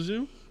Brewed the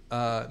Zoo?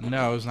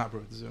 No, it was not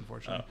brewed at the zoo,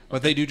 unfortunately. Oh,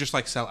 But they do just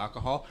like sell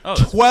alcohol. Oh,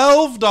 that's-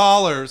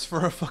 $12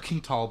 for a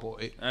fucking tall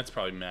boy. That's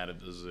probably mad at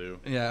the zoo.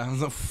 Yeah, I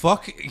was like,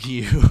 fuck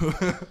you.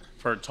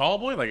 For a tall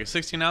boy, like a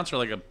 16 ounce or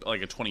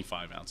like a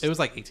 25 ounce. It was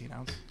like 18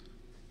 ounce.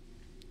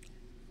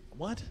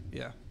 what?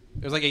 Yeah,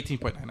 it was like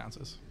 18.9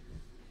 ounces.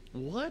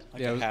 What?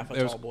 Like Yeah, a it was, half a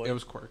it was, tall boy. It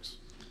was quirks.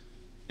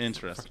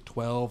 Interesting.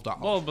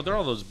 $12. Well, but they're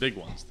all those big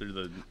ones. They're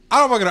the I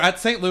don't fucking know. At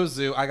St. Louis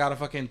Zoo, I got a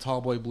fucking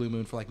tall boy Blue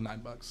Moon for like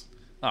 $9.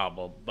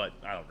 but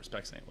I don't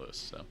respect St. Louis,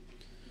 so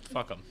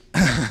fuck them.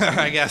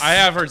 I guess. I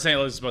have heard St.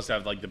 Louis is supposed to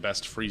have like the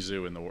best free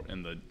zoo in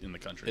the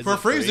country. Is For a it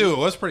free free? zoo, it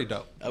was pretty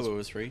dope. Oh, it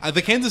was free.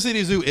 The Kansas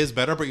City Zoo is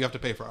better, but you have to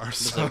pay for ours.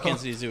 So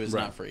Kansas City Zoo is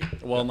not free.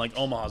 Well, and like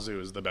Omaha Zoo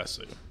is the best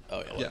zoo.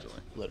 Oh yeah, Allegedly.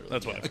 literally.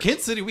 That's what. yeah. I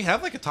Kansas City, we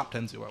have like a top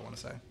 10 zoo, I want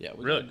to say. Yeah,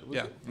 we Really? got- we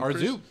Yeah, got- our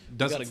pretty- zoo we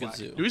does got a it good flag.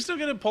 zoo. Do we still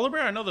get a polar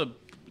bear? I know the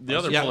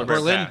other Yeah, polar bear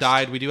Berlin passed.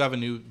 died. We do have a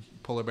new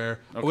polar bear.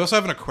 Okay. We also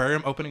have an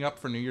aquarium opening up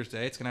for New Year's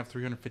Day. It's going to have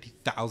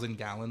 350,000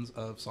 gallons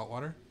of salt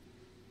water.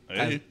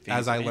 Hey,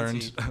 As I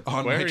learned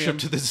on my Aquarium. trip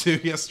to the zoo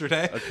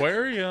yesterday.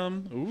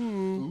 aquarium.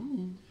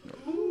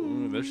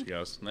 Ooh, there she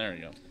goes. There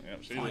you go. Yeah,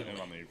 she's in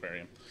on the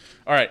aquarium.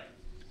 All right.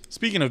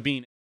 Speaking of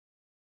being,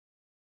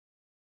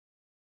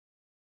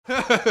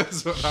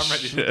 So I'm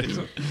ready to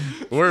do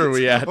where are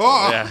we at?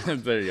 Oh. Yeah,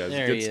 there you go.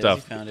 There Good he is.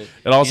 stuff. He found it.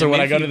 And also, Yeah, when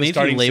I maybe go if to you- the maybe if you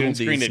starting labeled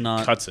screen, these it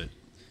not- cuts it.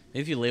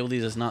 Maybe if you label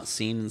these as not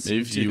seen and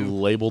seen If you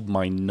labeled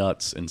my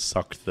nuts and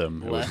sucked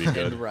them, it would left be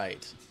good. and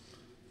right.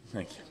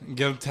 Thank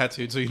Get them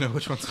tattooed so you know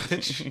which one's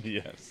which. you.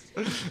 Yes.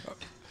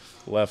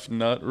 Left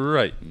nut,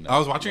 right nut. I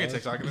was watching a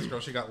TikTok and this girl,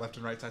 she got left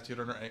and right tattooed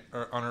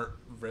on her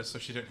wrist so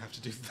she didn't have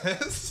to do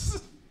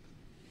this.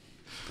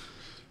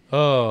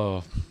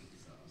 Oh.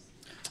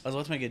 I was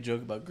about to make a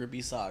joke about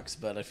grippy socks,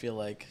 but I feel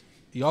like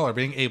Y'all are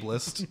being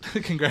ableist.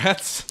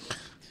 Congrats.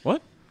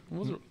 What?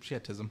 She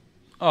had tism.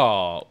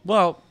 Oh,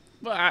 well,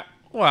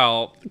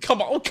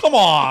 come on, come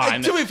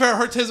on. To be fair,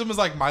 her tism is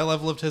like my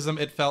level of tism.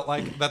 It felt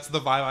like that's the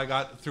vibe I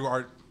got through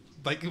our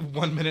like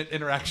 1 minute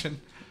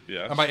interaction.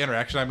 Yeah. And by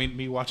interaction, I mean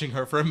me watching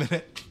her for a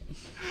minute.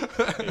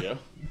 There you go.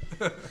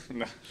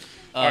 No.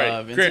 All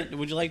right, Vincent, great.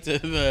 would you like to? I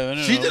don't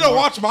She know, didn't more-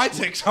 watch my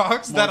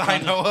TikToks that I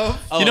content? know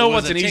of. Oh, You know it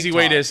was what's a an easy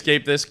way to TikTok.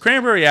 escape this?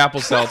 Cranberry apple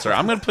seltzer.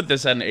 I'm going to put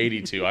this at an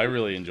 82. I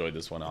really enjoyed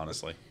this one,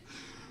 honestly.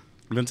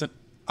 Vincent?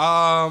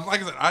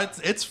 Like I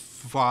said, it's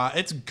fine.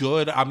 It's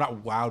good. I'm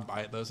not wowed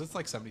by it though. So it's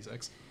like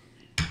 76.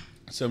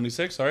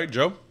 76. All right,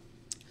 Joe?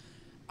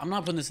 I'm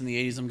not putting this in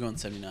the 80s. I'm going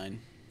 79.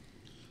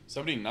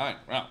 79.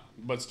 Wow.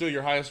 But still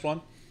your highest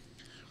one?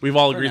 We've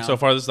all For agreed now. so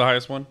far this is the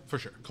highest one? For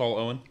sure. Call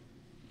Owen.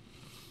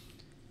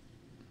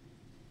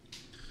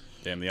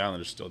 Damn, the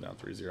Islanders still down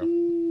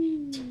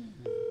 3-0.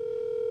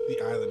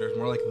 The Islanders,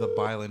 more like the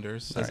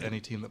Bylanders, says Alright.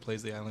 any team that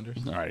plays the Islanders.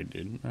 All right,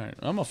 dude. All right.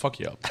 I'm going to fuck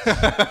you up.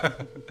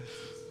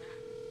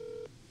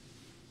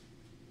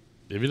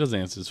 If he doesn't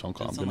answer his phone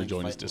call, I'm Doesn't going to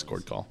sound join like his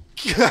fight Discord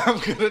noise. call. I'm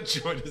gonna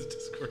join his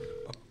Discord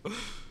call. There you go. There you go. See you in on the aquarium. All right. Speaking of being.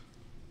 The Islanders, more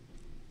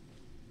like the Bylanders,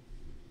 says any team that plays the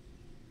Islanders.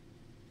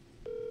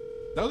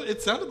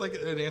 It sounded like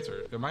an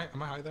answer. Am I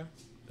high there?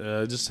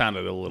 It just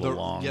sounded a little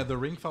long. Yeah, the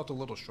ring felt a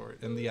little short,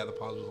 and the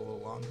pause was a little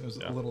long. It was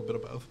a little bit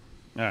of both.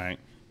 All right.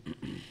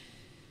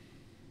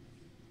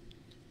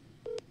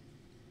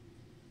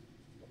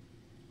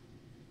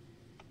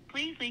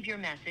 Please leave your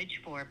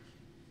message for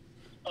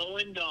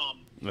Owen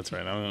Dom. That's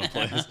right. I'm gonna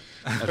play this.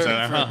 That's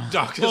right.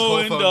 Doc's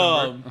whole phone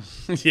number.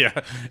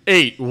 Yeah.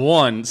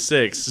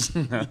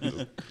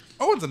 816.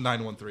 Owen's a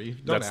 913.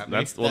 Don't at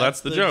me.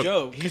 That's the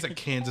joke. He's a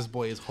Kansas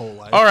boy his whole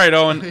life. All right,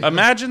 Owen.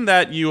 Imagine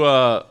that you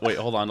wait.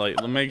 Hold on.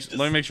 Let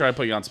me make sure I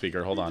put you on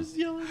speaker. Hold on.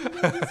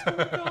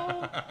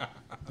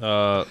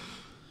 All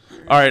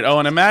right,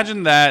 Owen.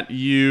 Imagine that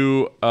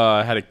you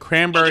had a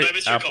cranberry. Did I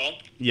miss your call?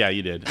 Yeah,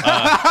 you did.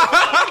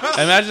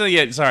 Imagine that.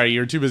 Yeah, sorry,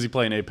 you're too busy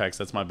playing Apex.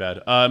 That's my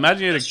bad.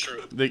 Imagine you had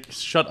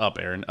shut up,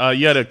 Aaron.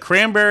 You had a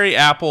cranberry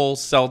apple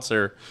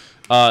seltzer.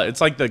 It's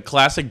like the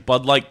classic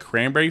Budlight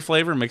cranberry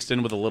flavor mixed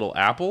in with a little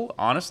apple.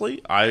 Honestly,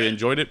 I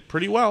enjoyed it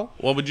pretty well.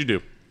 What would you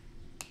do?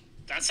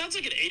 That sounds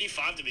like an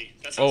 85 to me.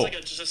 That sounds like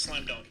just a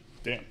slam dunk.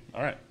 Damn.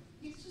 All right.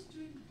 He's just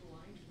doing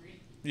blind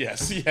read.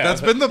 Yes. Yeah. That's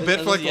been the bit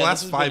for like the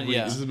last 5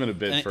 weeks. This has been a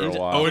bit for a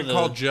while. Owen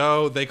called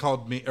Joe. They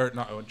called me. Or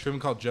not Owen. Truman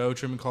called Joe.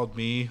 Truman called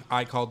me.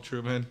 I called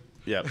Truman.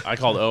 Yeah. I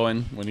called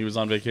Owen when he was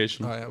on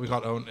vacation. Oh yeah, we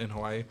called Owen in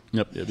Hawaii.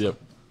 Yep.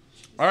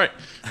 All right.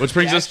 Which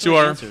brings us to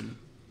our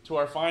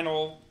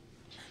final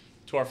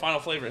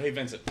flavor. Hey,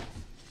 Vincent.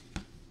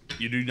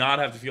 You do not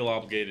have to feel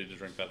obligated to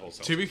drink that whole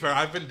seltzer. To be fair,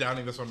 I've been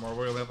downing this one more.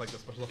 We only have like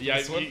this much left. Yeah,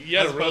 this one. you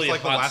had a really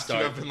like the hot last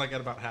start. two. I've been like at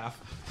about half.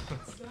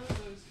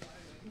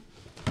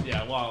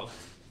 Yeah, well.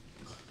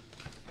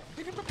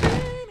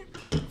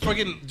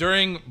 Fucking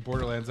during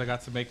Borderlands, I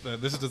got to make the.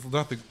 This is just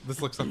nothing.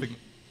 This looks something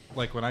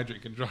like when I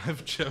drink and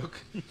drive joke.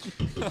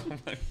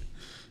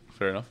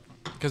 Fair enough.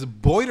 Because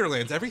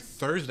Borderlands every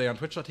Thursday on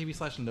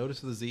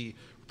Twitch.tv/Notice of the Z,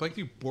 we're playing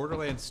through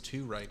Borderlands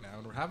 2 right now,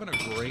 and we're having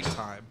a great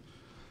time.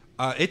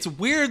 It's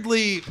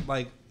weirdly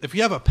like if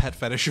you have a pet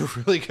fetish, you're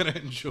really gonna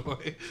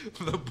enjoy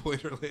the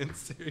Borderlands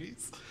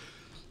series.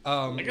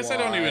 I guess I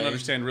don't even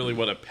understand really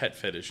what a pet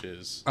fetish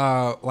is.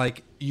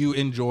 Like you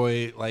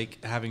enjoy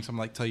like having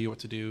someone like tell you what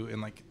to do,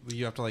 and like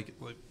you have to like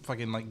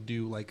fucking like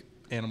do like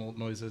animal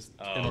noises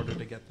in order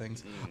to get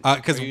things.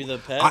 Because Are you the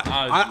pet?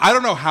 I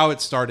don't know how it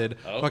started.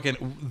 Oh.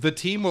 Fucking the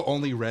team will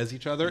only res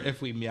each other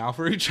if we meow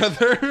for each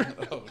other.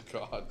 Oh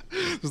God.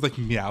 It's like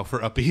meow for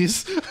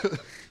uppies.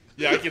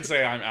 Yeah, I can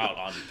say I'm out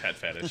on pet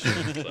fetish.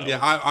 So. Yeah,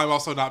 I'm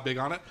also not big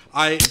on it.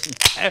 I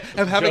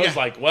am having Joe's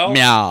like, well,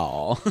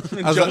 Meow.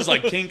 Joe's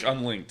like kink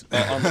unlinked,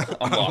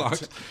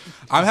 unlocked.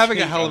 I'm having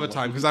a hell of a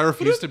time because I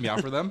refuse to meow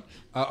for them.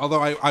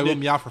 Although I will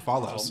meow for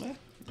follows.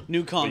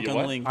 New conk Wait,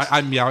 what? unlinked.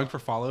 I'm meowing for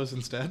follows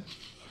instead.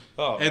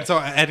 Oh, And so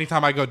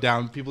anytime I go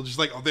down, people just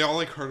like they all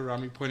like herd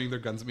around me, pointing their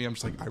guns at me. I'm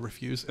just like I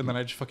refuse, and then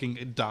I just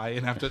fucking die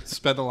and have to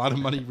spend a lot of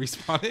money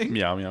respawning.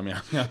 meow, meow, meow,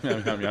 meow, meow,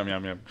 meow, meow, meow,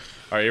 meow. All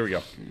right, here we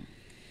go.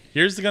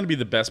 Here's going to be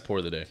the best pour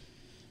of the day.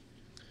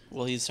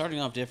 Well, he's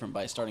starting off different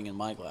by starting in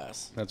my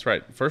glass. That's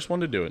right. First one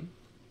to do it.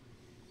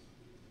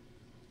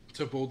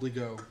 To boldly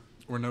go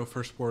where no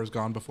first pour has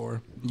gone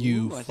before.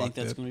 Ooh, I think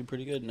that's going to be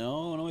pretty good.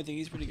 No, I think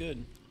he's pretty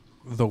good.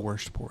 The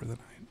worst pour of the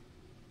night.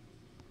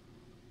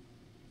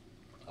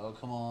 Oh,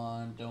 come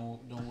on. Don't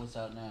what's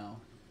out now.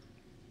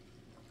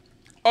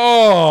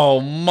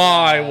 Oh,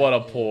 my, what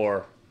a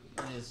pour.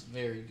 It is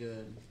very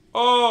good.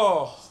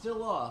 Oh.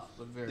 Still off,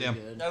 but very Yeah.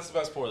 good. That's the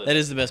best pour of the That day.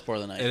 is the best pour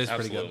of the night. It is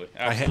Absolutely. pretty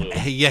good.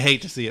 Absolutely. You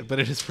hate to see it, but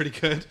it is pretty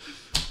good.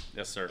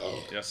 Yes, sir.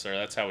 Yes, sir.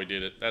 That's how we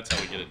did it. That's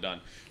how we get it done.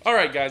 All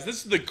right, guys. This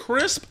is the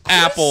crisp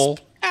apple.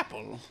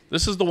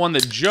 This is the one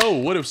that Joe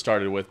would have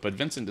started with, but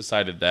Vincent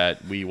decided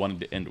that we wanted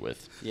to end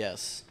with.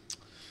 Yes.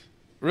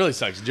 Really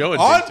sucks. Joe had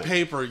On picked it.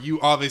 paper, you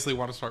obviously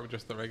want to start with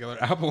just the regular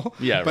apple.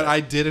 Yeah, But right. I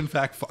did, in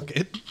fact, fuck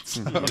it.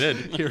 So You did.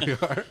 Here we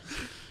are.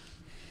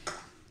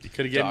 You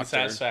could have given Doctor.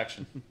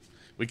 satisfaction.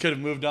 We could have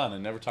moved on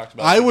and never talked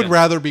about it I would again.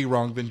 rather be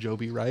wrong than Joe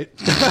be right.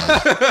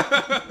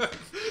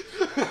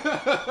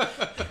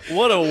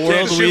 What a world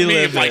Can't we shoot me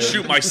live if I in.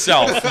 shoot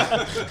myself.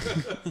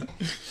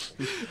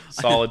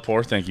 Solid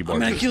pour. Thank you, I'm Bart.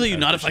 going to kill you,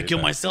 not if I appreciate kill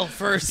that. myself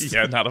first.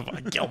 Yeah, not if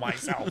I kill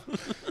myself.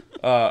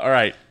 All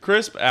right.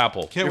 Crisp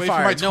apple. Can't You're wait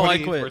fired. for No, my I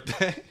 28th quit.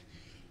 birthday.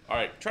 All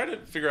right. Try to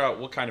figure out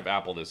what kind of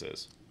apple this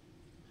is.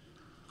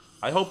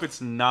 I hope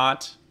it's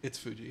not... It's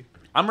Fuji.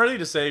 I'm ready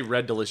to say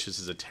Red Delicious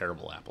is a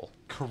terrible apple.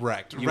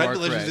 Correct. You Red are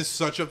Delicious correct. is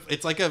such a...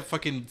 It's like a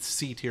fucking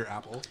C-tier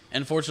apple.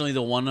 Unfortunately,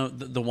 the one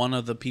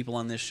of the people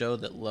on this show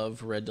that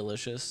love Red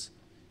Delicious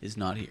is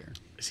not here.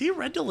 Is he a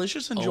Red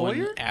Delicious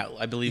enjoyer? Owen,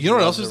 I believe. You know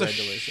what he else loves is the the Red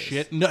Delicious.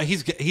 shit? No,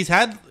 he's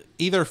had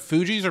either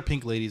Fuji's or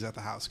Pink Ladies at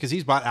the house because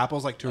he's bought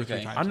apples like 2 or 3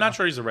 Okay. times. I'm now. not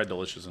sure he's a Red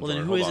Delicious enjoyer. Well,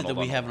 then who Hold is on, it that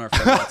hold we on, have in hold our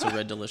friend that's a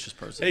Red Delicious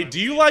person? on. Hey, do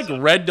you like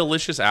Red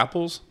Delicious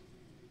apples?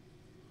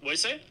 What do you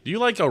say? Do you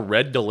like a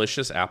Red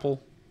Delicious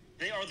apple?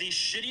 They are the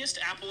shittiest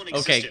apple in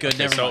Okay, existence. good.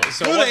 Never mind.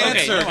 So Good what-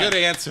 answer. never mind.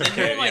 Good answer. Then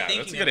who am I yeah, thinking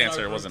that's a good of in answer,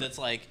 our group wasn't it? That's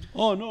like,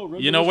 oh no,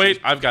 Red You know,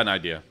 Delicious. wait. I've got an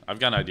idea. I've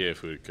got an idea of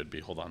who it could be.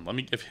 Hold on. Let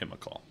me give him a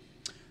call.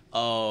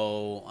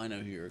 Oh, I know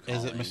who you're calling.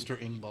 Is it Mr.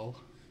 Ingbull?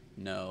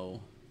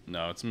 No.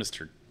 No, it's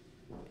Mr.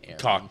 Aaron.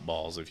 Cock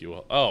balls, if you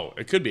will. Oh,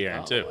 it could be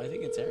Aaron too. I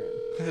think it's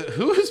Aaron.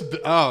 Who's?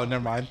 Oh,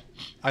 never mind.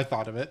 I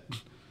thought of it. I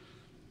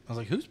was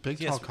like, who's big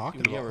Yes, tall cock?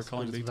 yeah, we're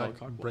calling big tall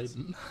cock balls.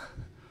 Brayden.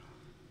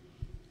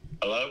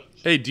 Hello?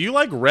 Hey, do you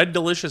like Red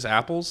Delicious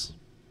apples?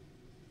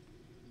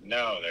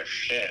 No, they're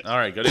shit. All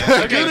right, good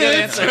answer. Good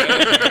answer.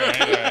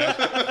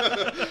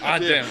 Ah,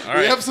 damn. All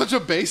We right. have such a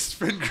base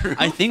friend group.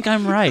 I think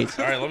I'm right.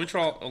 All right, let me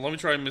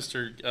try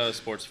Mr.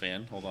 Sports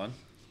Fan. Hold on.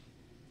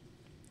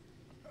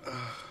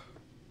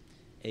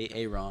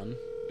 Aaron.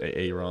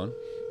 Aaron.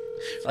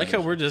 I like how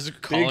we're just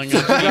calling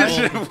Big-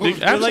 them people.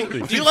 Big-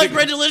 absolutely. Do you like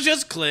Red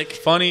Delicious? Click.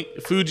 Funny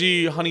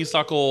Fuji,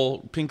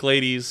 honeysuckle, pink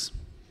ladies.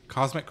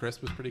 Cosmic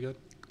Crisp was pretty good.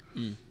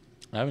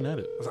 I haven't had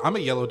it. I'm a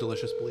Yellow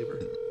Delicious believer.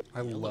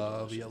 I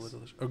love Yellow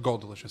Delicious. Or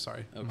Gold Delicious,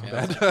 sorry. Okay.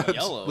 My bad.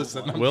 Yellow.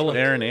 Listen, I'm Will trying-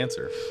 Aaron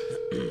answer?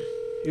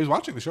 He was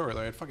watching the show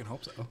earlier. I fucking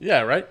hope so.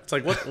 Yeah, right? It's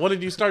like, what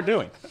did you start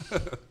doing?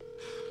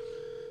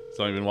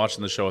 So I've been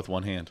watching the show with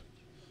one hand.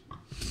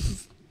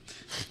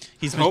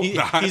 He's Hope been,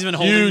 not. he's been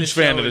holding Huge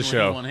the fan show of the in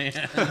show. one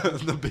hand.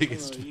 The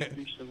biggest fan.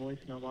 reached the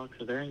voicemail box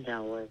of Aaron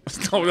Galloway.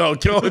 Oh, no,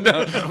 kill it.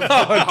 No.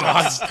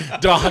 Oh,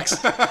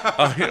 docs.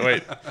 Okay,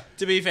 wait.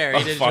 To be fair,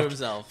 he did it Fuck. to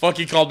himself. Fuck,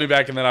 he called me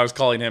back, and then I was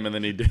calling him, and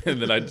then he did,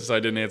 and then I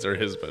didn't answer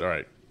his, but all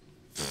right.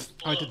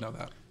 I did know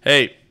that.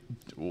 Hey,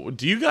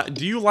 do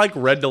you like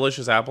Red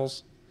Delicious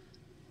apples?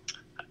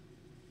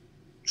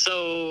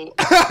 So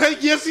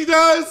Yes, he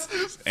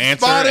does.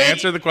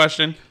 Answer the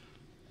question.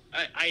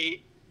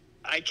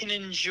 I can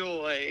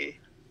enjoy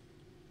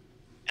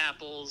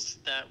apples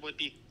that would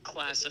be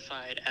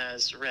classified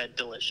as red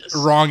delicious.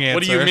 Wrong answer.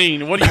 What do you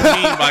mean? What do you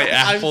mean by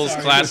I'm apples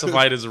sorry.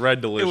 classified as Red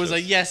It Delicious? was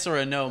a yes or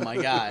a no, my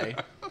guy.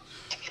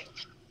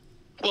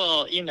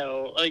 Well,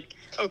 like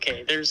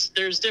okay, there's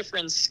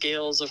different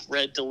scales of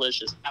red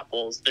delicious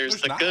apples. There's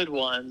There's the not. good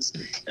ones,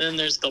 and then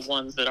there's the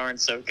ones that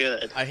aren't so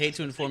good. I hate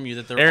to inform you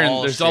that they're Aaron,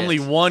 all there's shit. only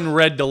one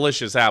Red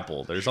Delicious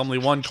apple. There's only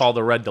one called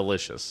the Red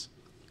Delicious.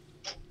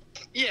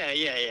 Yeah.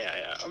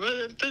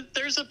 But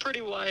there's a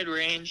pretty wide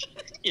range.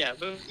 Yeah,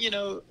 but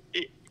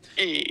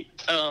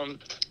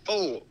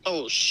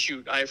oh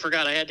shoot, I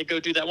forgot I had to go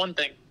do that one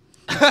thing.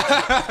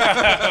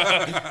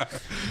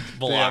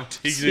 Blocked.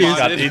 He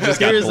Spotted. just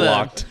got Here's a-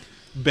 blocked.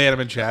 Ban him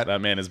in chat. That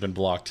man has been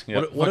blocked.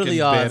 Yep. What are the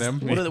Fucking ban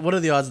odds? him. What are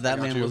the odds that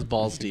man you. was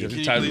balls deep? Can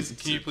you Time- please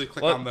click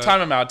Well, on the...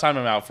 time him out. Time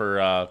him out for.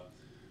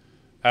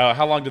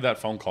 How long did that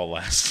phone call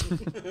last?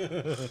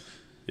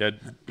 Yeah,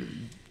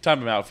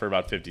 time him out for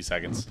about 50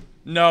 seconds.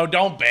 No,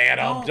 don't ban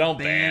him. Don't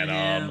ban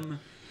him.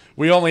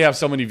 We only have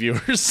so many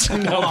viewers.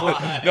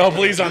 No,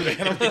 please unban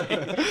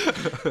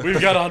him.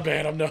 We've got to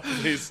unban him. No,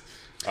 please.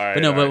 All right.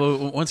 But no, all right.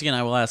 but once again,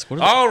 I will ask: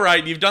 All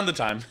right, you've done the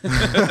time.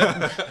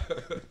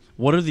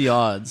 what are the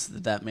odds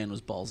that man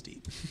was balls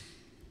deep?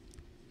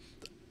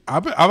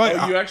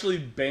 You actually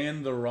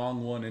banned the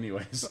wrong one,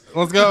 anyways.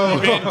 Let's go.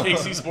 You banned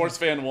KC Sports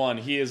Fan 1.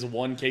 He is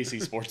one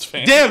KC Sports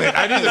fan. Damn it!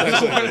 I knew there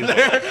was one in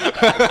there.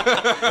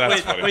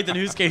 That's funny. Wait, then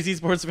who's KC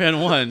Sports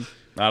Fan 1?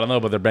 I don't know,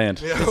 but they're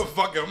banned. Yeah,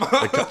 fuck him.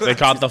 They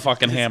caught the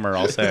fucking hammer.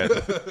 I'll say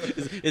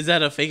it. Is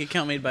that a fake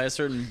account made by a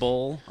certain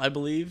bull, I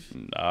believe?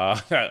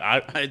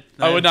 I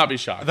would not be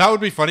shocked. That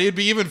would be funny. It'd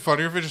be even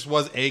funnier if it just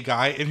was a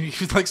guy and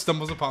he like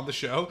stumbles upon the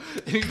show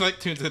and he like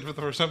tunes in for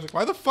the first time. Like,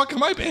 why the fuck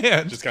am I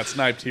banned? Just got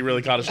sniped. He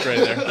really caught a stray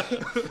there.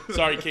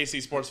 Sorry, KC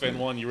Sports Fan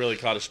 1. You really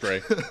caught a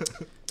stray.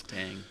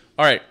 Dang.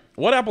 All right.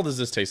 What apple does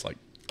this taste like?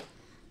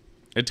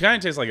 It kind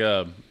of tastes like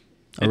it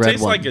red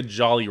tastes one. like a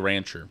Jolly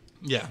Rancher.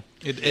 Yeah,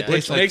 it Yeah. tastes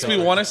Which like makes me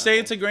Jolly want to Rancher. say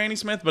it's a Granny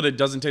Smith, but it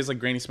doesn't taste like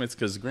Granny Smith's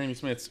because Granny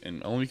Smith's,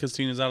 and only because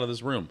Tina's out of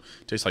this room,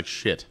 tastes like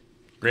shit.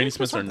 Granny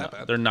Smiths are not that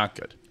bad. they're not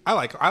good. I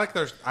like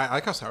theirs. I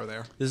like how sour they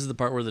are. This is the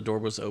part where the door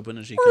was open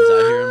and she comes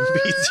out here and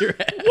beats your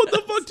ass. What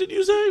the fuck did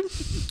you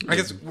say? I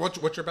guess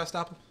what's your best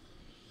apple?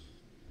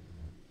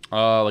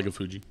 Like a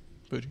Fuji.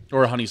 Fuji.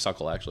 Or a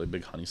honeysuckle, actually.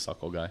 Big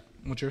honeysuckle guy.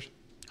 What's yours?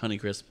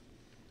 Honeycrisp.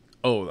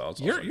 Oh, that was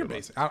also a You're good one.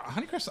 basic.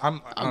 Honeycrisp.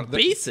 I'm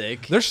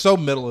basic. They're so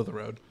middle of the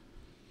road.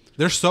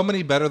 There's so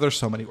many better. There's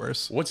so many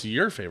worse. What's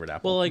your favorite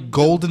apple? Well, like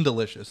Golden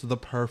Delicious, the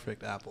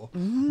perfect apple.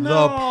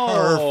 No. The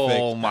perfect.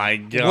 Oh my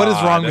god. What is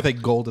wrong with a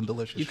Golden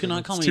Delicious? you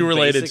cannot call It's me too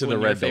related basic to the when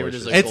your Red favorite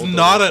is Delicious. a It's Gold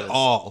not Delicious. at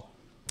all.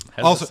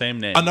 Has Also, the same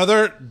name.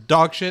 another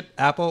dog shit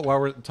apple. While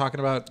we're talking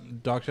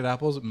about dog shit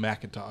apples,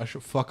 Macintosh.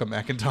 Fuck a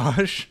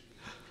Macintosh.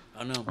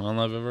 I don't know. I don't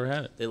know if I've ever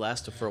had it. They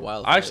lasted for a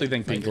while. I actually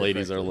think pink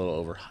ladies are a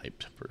little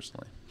overhyped,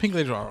 personally. Pink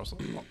ladies are also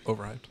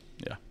overhyped.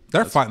 Yeah.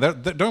 They're fine. They're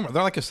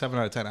like a 7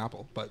 out of 10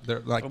 apple, but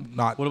they're like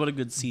not. What about a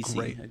good CC?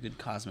 Great. A good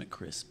Cosmic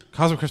Crisp.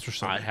 Cosmic Crisp are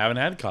so I good. haven't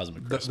had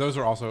Cosmic Crisp. Those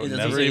are also It's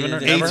Never basically- even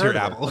it's- never A-tier heard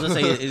of it. apple. I was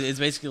gonna say it's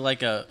basically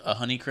like a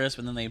Honey Crisp,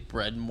 and then they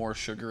bred more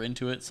sugar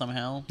into it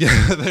somehow.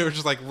 Yeah, they were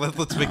just like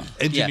let's make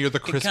engineer the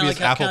Kinda crispiest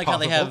like, apple kinda like how possible.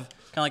 they have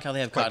kind of like how they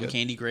have Quite cotton good.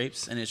 candy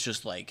grapes, and it's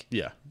just like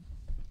Yeah.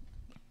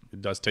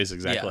 It does taste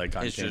exactly like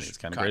cotton it's candy. just Hmm. It's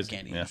kind of cotton crazy.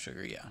 candy Yeah. and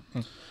sugar.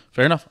 Yeah.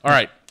 Fair enough. All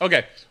right.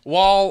 Okay.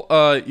 While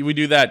we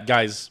do that,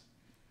 guys,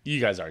 you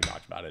guys already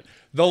talked about it.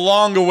 the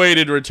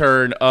long-awaited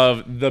return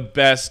of the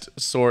best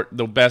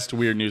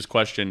weird news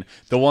question,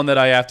 the one that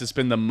I have to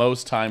spend the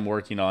most time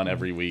working on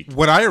every week.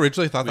 When I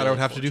originally thought that I would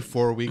have to do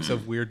 4 weeks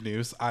of weird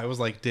news, I was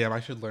like, damn, I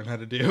should learn how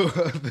to do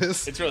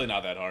this. It's really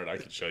not that hard. I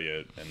could show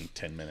you in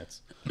 10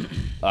 minutes.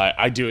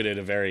 I do it at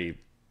a very...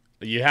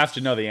 You have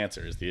to know the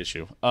answer is the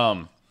issue.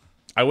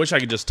 I wish I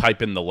could just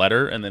type in the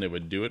letter and then it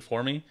would do it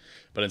for me,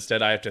 but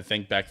instead I have to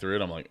think back through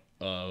it. I'm like,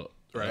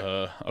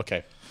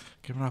 okay.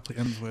 Game Monopoly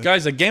ends with...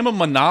 Guys, a game of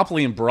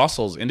Monopoly in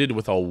Brussels ended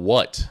with a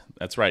what?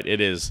 That's right. It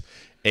is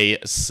a...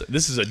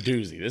 This is a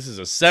doozy. This is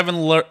a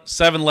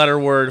 7-letter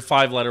word,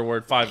 5-letter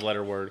word,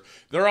 5-letter word.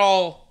 They're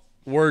all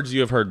words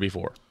you have heard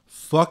before.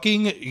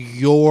 Fucking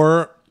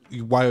your...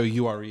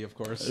 Y-O-U-R-E, of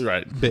course.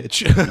 Right.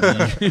 Bitch.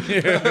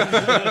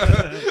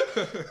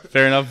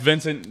 Fair enough.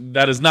 Vincent,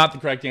 that is not the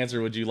correct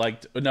answer. Would you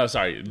like to... No,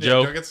 sorry.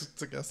 Joe? Joe gets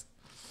to guess.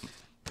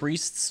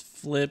 Priest's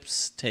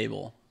flips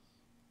table.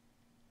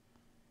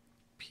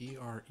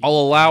 P-R-E. I'll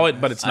allow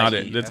it, but it's not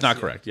it. I-E. It's not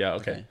correct. Yeah,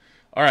 okay.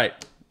 All right.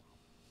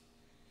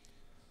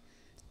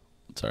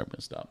 Sorry, I'm going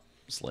to stop.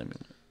 Slamming.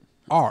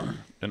 R.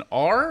 An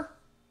R?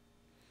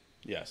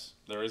 Yes,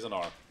 there is an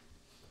R.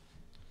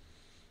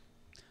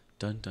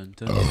 Dun, dun,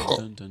 dun,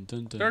 dun, dun, dun,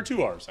 dun. There are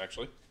 2 R's,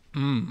 actually.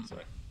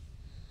 Sorry.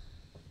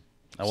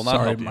 I will not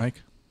Sorry, help you.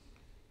 Mike.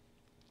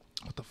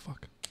 What the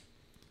fuck?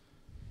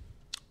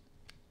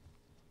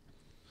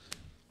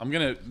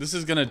 This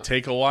is gonna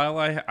take a while.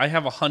 I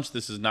have a hunch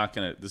this is not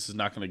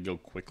gonna go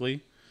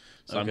quickly.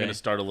 So I'm gonna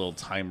start a little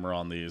timer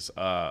on these.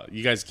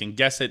 You guys can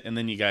guess it, and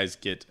then you guys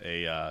get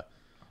a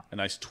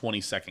nice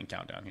 20-second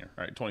countdown here.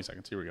 All right, 20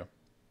 seconds. Here we go.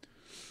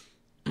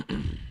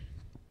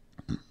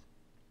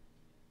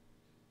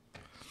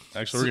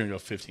 Actually, we're gonna go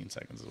 15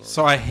 seconds.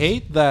 So I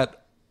hate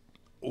that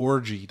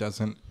orgy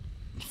doesn't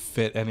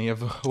fit any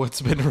of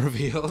what's been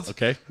revealed.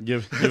 Okay,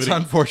 give It's Need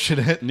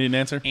unfortunate. an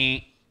answer?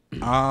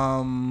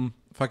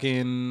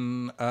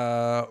 Fucking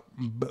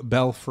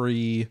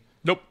Belfry.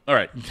 Nope. All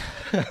right.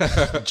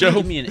 Joe,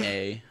 Give me an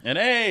A. an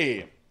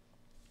A.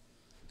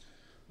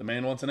 The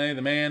man wants an A.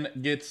 The man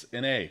gets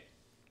an A.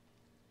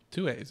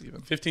 2 A's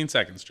even. 15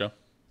 seconds, Joe.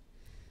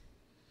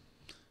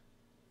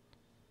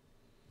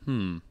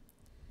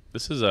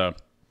 This is a...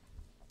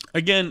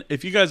 Again,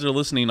 if you guys are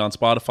listening on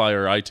Spotify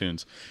or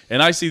iTunes,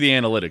 and I see the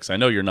analytics, I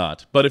know you're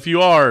not, but if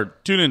you are,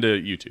 tune into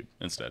YouTube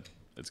instead.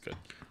 It's good.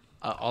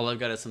 All I've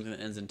got is something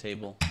that ends in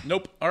table.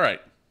 Nope. All right.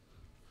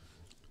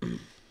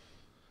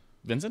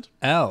 Vincent?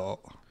 L.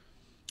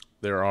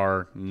 There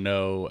are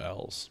no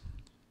L's.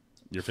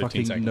 Your 15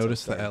 Fucking seconds.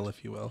 notice the L,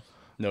 if you will.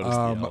 Notice the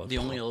L. The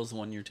only L is the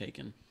one you're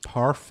taking.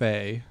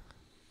 Parfait.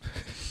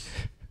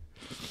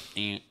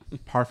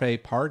 Parfait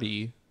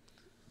party.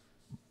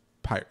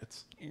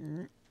 Pirates.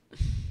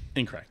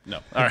 Incorrect.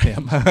 No. All right.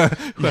 Damn.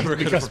 Whoever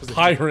Because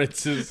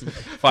pirates is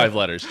 5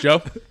 letters.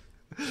 Joe?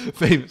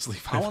 famously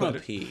I want a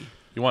 500. P.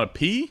 You want a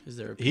P? Is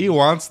there a P? He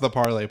wants the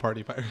parlay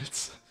party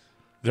pirates.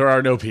 There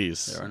are no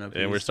P's. There are no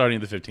And we're Ps. starting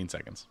at the 15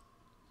 seconds.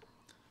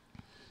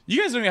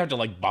 You guys don't even have to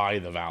like buy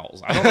the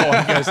vowels. I don't know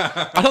why you guys.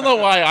 I don't know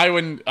why I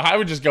wouldn't. I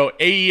would just go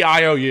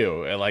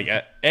A-E-I-O-U and like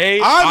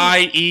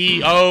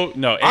A-I-E-O.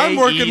 No, I'm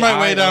working my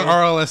way down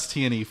A-E-I-O.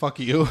 RLST&E. Fuck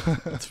you.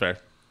 That's fair.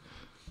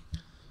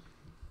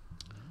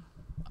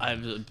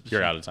 I'm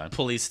You're out of time.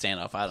 Police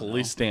standoff. I don't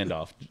Police know.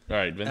 standoff. All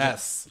right, Vincent.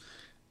 S.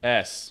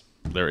 S.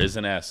 There is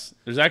an S.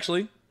 There's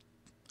actually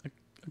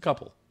a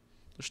couple.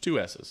 There's 2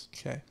 S's.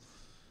 Okay.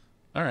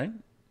 All right.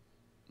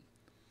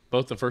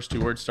 Both the first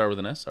 2 words start with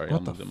an S. Sorry,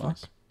 What I'll move the the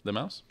mouse. The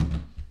mouse?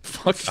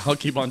 Fuck, I'll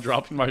keep on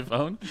dropping my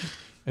phone.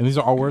 And these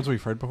are all words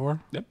we've heard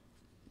before? Yep.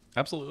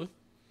 Absolutely.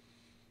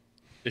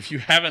 If you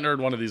haven't heard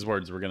one of these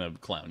words, we're going to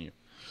clown you.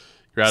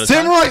 You're out of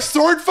Samurai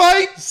sword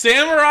fight? time?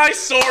 Samurai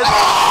sword.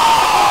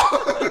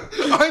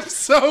 I'm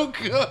so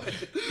good.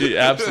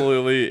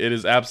 It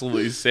is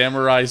absolutely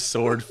samurai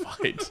sword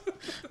fight.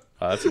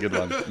 That's a good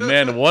one.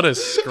 Man, what a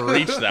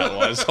screech that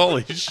was.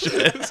 Holy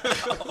shit.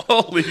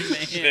 Holy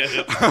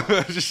shit.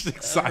 I'm just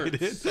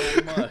excited. So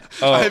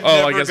much. I've I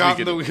never guess we gotten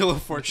could. the Wheel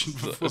of Fortune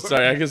before.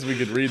 Sorry, I guess we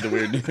could read the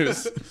weird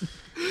news.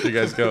 You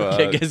guys go.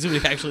 I guess we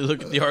actually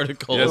look at the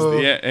article. Yes,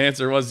 the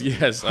answer was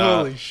yes.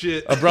 Holy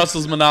shit. A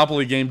Brussels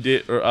Monopoly game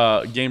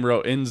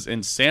row ends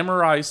in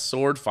samurai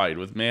sword fight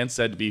with man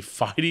said to be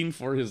fighting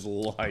for his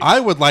life. I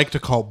would like to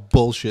call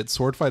bullshit.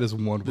 Sword fight is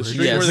one word.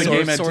 street Yeah, where the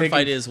game had sword taken-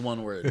 fight is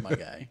one word, my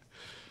guy.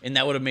 And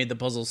that would have made the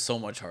puzzle so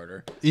much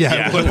harder.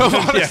 Yeah. it would have,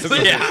 honestly.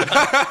 You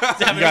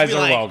guys are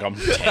like welcome.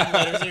 10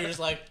 letters and you're just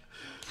like,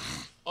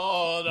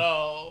 oh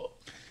no.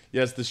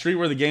 Yes, the street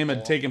where the game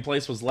had taken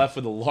place was left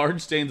with large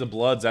stains of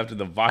bloods after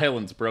the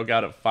violence broke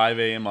out at 5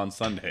 a.m. on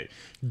Sunday.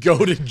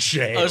 Go to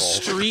jail. A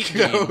street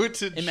Go game.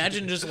 to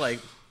Imagine just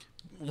like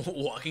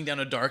walking down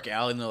a dark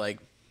alley and they're like,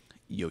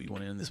 yo, you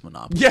want in this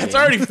Monopoly Yeah, it's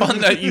game? already fun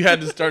that you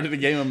had to start a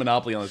game of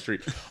Monopoly on the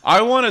street.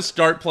 I want to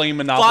start playing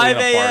Monopoly in 5 a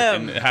park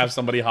a.m. and have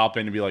somebody hop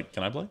in and be like,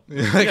 "Can I play?"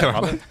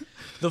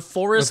 The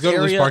forest Let's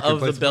go to this area park and of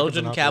play the some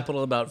Belgian Monopoly.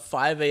 capital about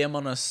 5 a.m.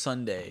 on a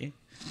Sunday.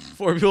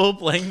 4 people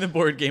playing the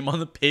board game on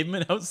the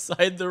pavement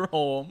outside their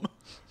home.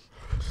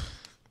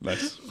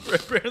 Nice.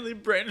 Apparently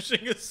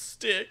brandishing a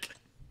stick.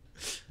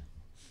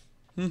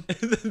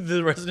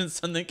 The resident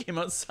son that came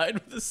outside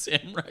with a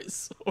samurai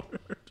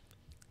sword.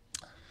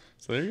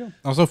 So there you go.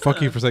 Also,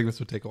 fuck you for saying this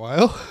would take a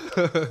while.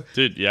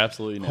 Dude, you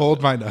absolutely know.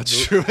 Hold my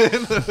nuts, Truman.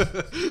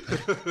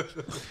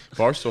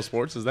 Barstool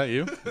Sports, is that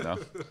you? No.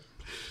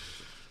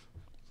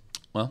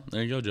 Well,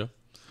 there you go, Joe.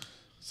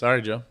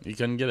 Sorry, Joe. You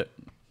couldn't get it.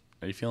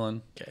 How you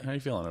feeling? Okay. How you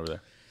feeling over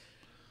there?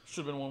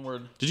 Should have been one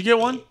word. Did you get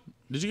one?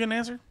 Did you get an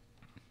answer?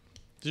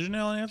 Did you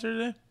nail an answer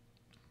today?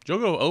 Joe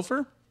go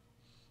over?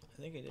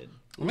 I think I did.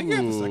 I think you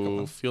got the second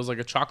one. Feels like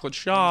a chocolate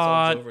It's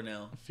shot. over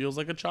now. Feels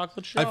like a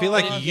chocolate shot. I feel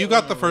like you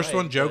got the first right,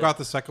 one, Joe but- got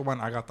the second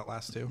one, I got the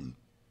last two.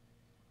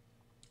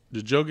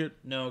 Did Joe get?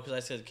 No, because I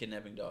said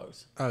kidnapping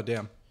dogs. Oh,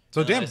 damn.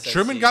 So, No, damn, I said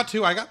Truman C. got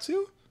two, I got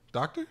two?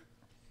 Doctor?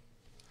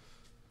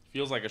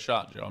 Feels like a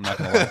shot, Joe. I'm not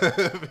gonna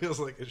lie. Feels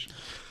like a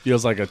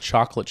Feels like a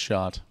chocolate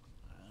shot.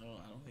 I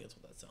don't think that's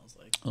what that sounds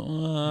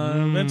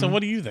like. Vincent, what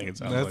do you think it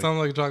sounds That like? sounds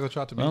like a chocolate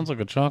shot to me. Sounds like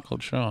a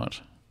chocolate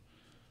shot.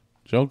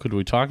 Joe, could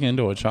we talk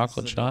into a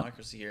chocolate This is a shot?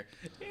 democracy here.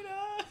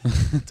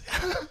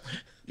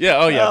 Yeah.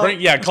 Oh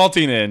yeah. Call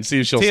Tina in. See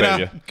if she'll Tina, save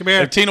you. come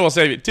here. If Tina will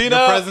save you. Tina.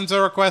 Your presents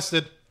are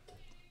requested.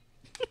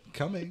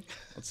 Coming.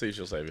 Let's see if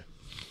she'll save you.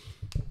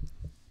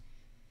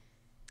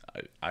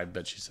 I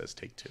bet she says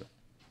take two.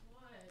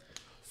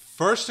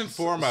 First and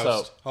foremost,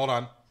 So- hold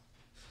on.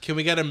 Can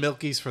we get a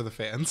Milkies for the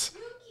fans?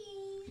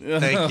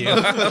 Thank you.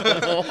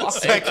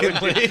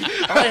 Secondly,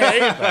 I hate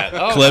that.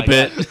 Oh Clip my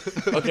it.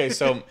 God. Okay,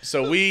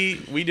 so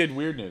we did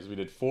weird news. We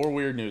did 4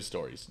 weird news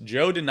stories.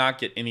 Joe did not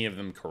get any of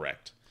them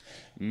correct.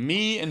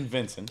 Me and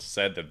Vincent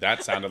said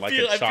that sounded like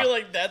a I chocolate. feel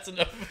like that's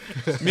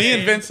enough. Me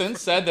and Vincent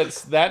said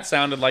that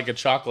sounded like a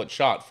chocolate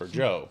shot for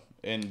Joe.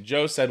 And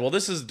Joe said, well,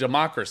 this is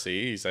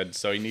democracy. He said,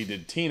 so he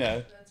needed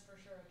Tina.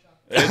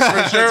 It's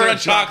for sure a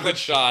chocolate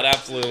shot.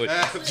 Absolutely.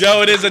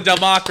 Joe, it is a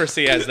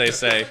democracy, as they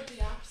say.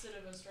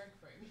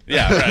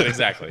 Yeah, right,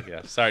 exactly.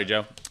 Yeah. Sorry,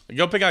 Joe.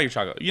 Go pick out your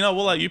chocolate. You know,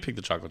 we'll let you pick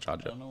the chocolate shot,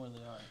 Joe. I don't know where they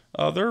are.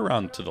 Oh, they're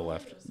around to the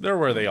left. They're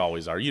where they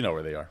always are. You know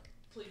where they are.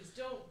 Please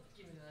don't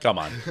give me that. Come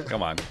on.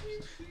 Come on.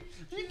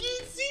 You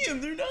can't see them.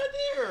 They're not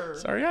there.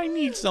 Sorry, I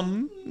need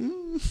some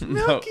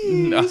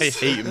Milkies. No, I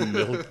hate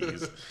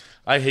Milkies.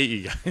 I hate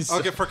you guys.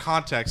 okay, for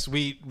context,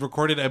 we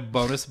recorded a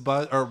bonus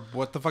buzz, or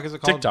what the fuck is it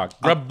called? TikTok.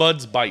 Grub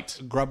Buds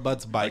Bite. Grub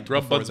Buds Bite.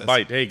 Grub before Buds this.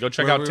 Bite. Hey, go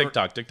check Where out we were-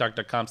 TikTok.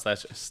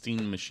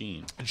 TikTok.com/Steam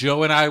Machine.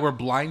 Joe and I were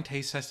blind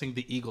taste testing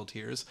the Eagle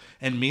Tears,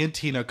 and me and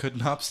Tina could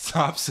not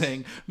stop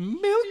saying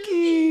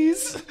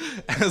Milkies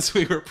as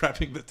we were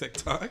prepping the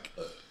TikTok.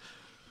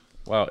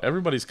 Wow,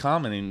 everybody's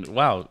commenting.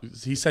 Wow,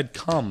 he said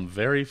 "come."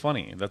 Very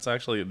funny. That's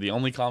actually the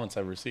only comments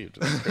I've received.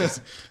 That's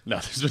crazy. No,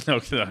 there's been no.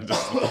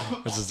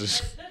 This is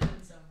just. That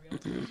didn't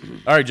sound real.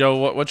 All right,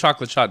 Joe. What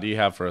chocolate shot do you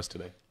have for us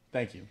today?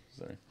 Thank you.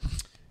 Sorry.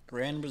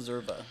 Grand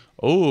Reserva,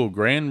 Oh,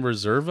 Grand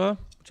Reserva.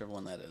 whichever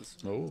one that is.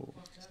 Oh,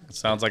 it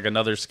sounds like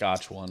another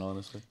Scotch one.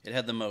 Honestly, It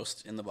had the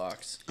most in the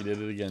box. he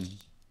did it again.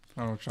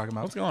 I don't know what you're talking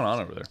What's about. going on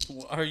over there?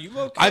 Are you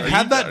okay? I've Are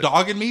had you that guys-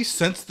 dog in me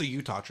since the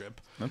Utah trip.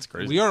 That's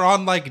crazy. We are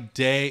on like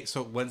day,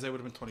 so Wednesday would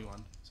have been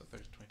 21, so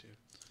Thursday 22. You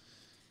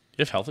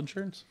have health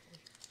insurance?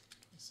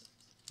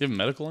 You have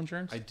medical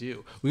insurance? I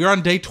do. We are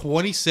on day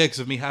 26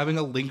 of me having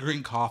a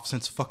lingering cough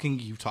since fucking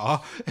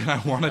Utah, and I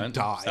want to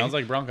die. Sounds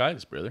like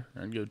bronchitis, brother.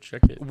 I'd go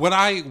check it. when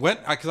I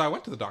went, because I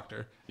went to the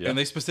doctor, Yeah. and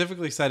they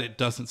specifically said it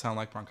doesn't sound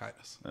like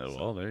bronchitis. Oh,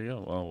 well, there you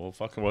go. Well,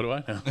 fucking, what do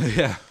I know?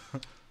 Yeah.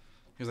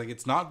 He was like,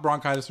 it's not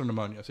bronchitis or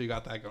pneumonic, so you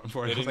got that going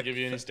for it. They I was didn't like, give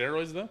you any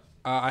steroids, though?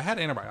 I had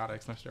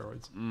antibiotics, no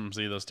steroids.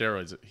 See, those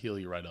steroids heal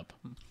you right up.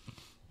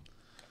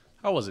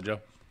 How was it, Joe?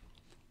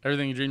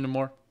 Everything you dreamed of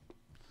more?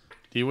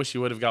 Do you wish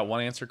you would have got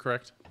one answer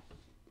correct?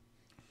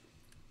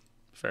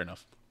 Fair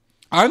enough.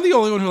 I'm the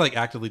only one who like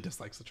actively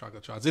dislikes the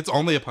chocolate shots. It's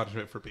only a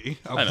punishment for me.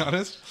 I'll I be know.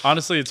 honest.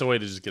 Honestly, it's a way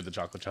to just get the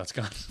chocolate shots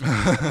gone.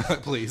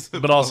 Please.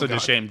 But also Oh, to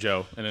God. shame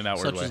Joe in an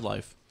outward Such way. is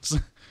life.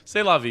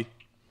 Say la vie.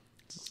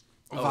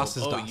 Was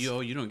ist das?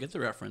 You don't get the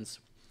reference.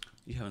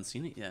 You haven't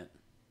seen it yet.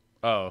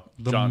 Oh,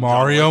 The John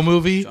Mario Wick.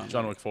 movie?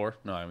 John Wick 4?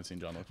 No, I haven't seen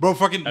John Wick 4. Bro,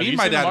 fucking Have me you and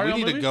my seen the dad, Mario we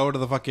need to movie? go to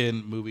the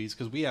fucking movies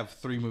because we have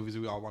 3 movies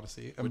we all want to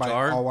see. And Which by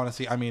are? all want to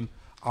see, I mean,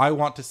 I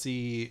want to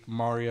see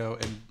Mario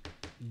and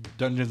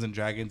Dungeons and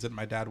Dragons, and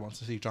my dad wants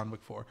to see John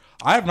Wick 4.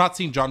 I have not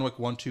seen John Wick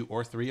 1, 2,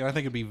 or 3, and I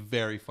think it'd be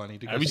very funny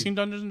to go Have you see. seen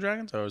Dungeons and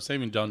Dragons? I was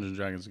saving Dungeons and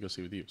Dragons to go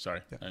see with you. Sorry,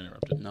 I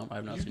interrupted. No, I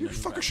have not seen You it.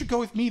 fucker should go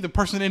with me, the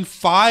person in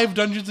 5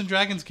 Dungeons and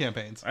Dragons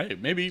campaigns. Hey,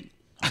 maybe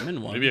I'm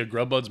in one. a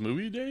Grub Buds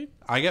movie day?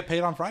 I get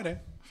paid on Friday.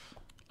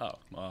 Oh,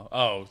 well,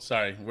 oh,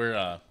 sorry.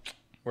 We're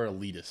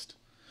elitist.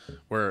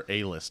 We're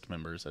A-list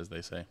members, as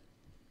they say.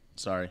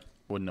 Sorry,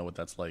 wouldn't know what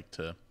that's like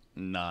to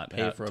not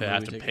Pay have for a to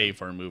have movie to ticket. pay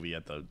for a movie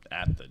at the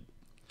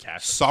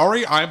cash.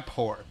 Sorry, I'm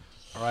poor.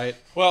 All right.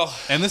 Well,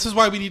 And this is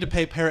why we need to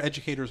pay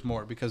paraeducators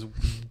more, because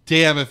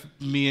damn if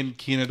me and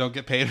Keena don't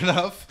get paid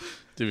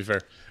enough. to be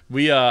fair,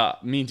 me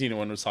and Tina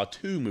went and saw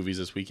 2 movies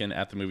this weekend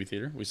at the movie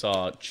theater. We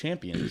saw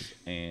Champions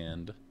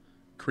and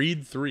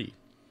Creed 3.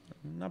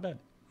 Not bad.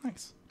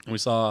 Nice. And we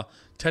saw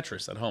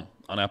Tetris at home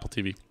on Apple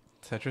TV.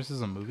 Tetris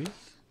is a movie?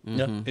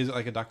 Yeah, Is it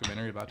like a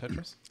documentary about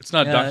Tetris? it's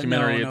not a Yeah,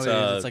 documentary. no, it's it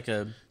is. It's like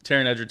a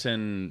Taron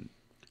Egerton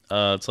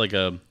It's like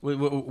a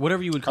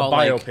Whatever you would call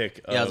biopic.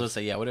 Yeah, I was gonna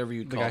say whatever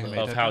you'd call guy who it. made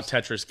of how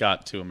Tetris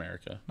got to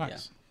America.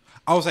 Nice.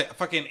 I was like,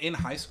 fucking in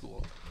high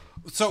school.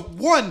 So,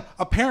 one,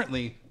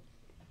 apparently,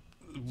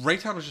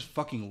 Raytown was just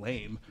fucking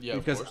lame. Yeah,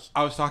 of because course.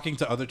 I was talking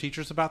to other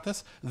teachers about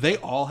this. They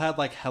all had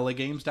like hella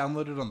games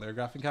downloaded on their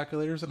graphing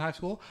calculators in high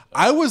school.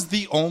 I was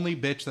the only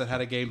bitch that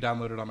had a game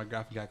downloaded on my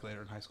graphing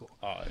calculator in high school.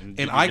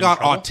 And I got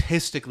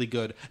autistically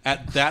good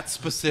at that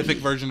specific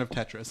version of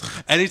Tetris.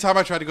 Anytime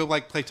I tried to go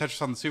like play Tetris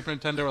on the Super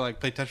Nintendo or like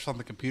play Tetris on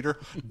the computer,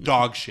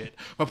 dog shit.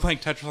 But playing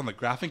Tetris on the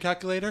graphing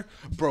calculator,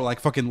 bro, like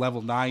fucking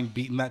level 9,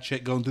 beating that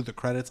shit, going through the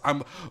credits.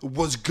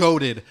 Was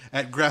goated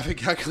at graphic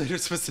calculator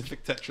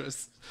specific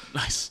Tetris.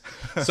 Nice.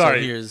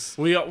 Sorry,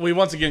 So we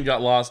once again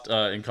got lost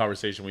in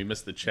conversation. We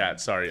missed the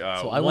chat. Sorry.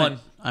 So I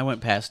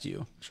went past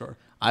you. Sure.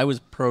 I was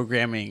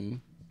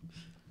programming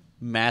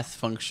math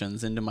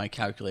functions into my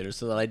calculator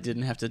so that I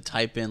didn't have to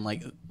type in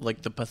like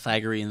the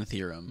Pythagorean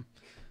theorem.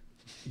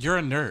 You're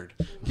a nerd.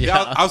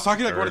 Yeah. I was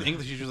talking to like one of the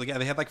English teachers. Like, yeah,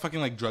 they had like fucking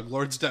like drug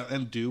lords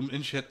and Doom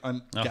and shit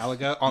on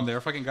Galaga on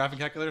their fucking graphing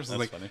calculators. I was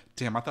like, funny.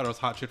 damn, I thought I was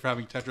hot shit for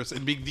having Tetris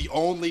and being the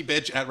only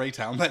bitch at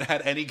Raytown that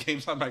had any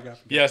games on my graphing.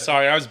 Yeah,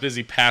 sorry, I was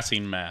busy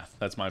passing math.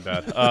 That's my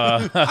bad.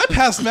 I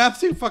passed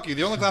math too. Fuck you.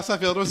 The only class I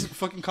failed was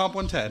fucking Comp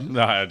 110.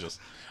 No,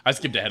 I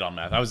skipped ahead on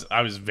math. I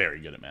was very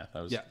good at math.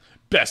 I was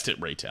best at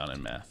Raytown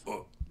in math. My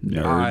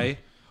thing,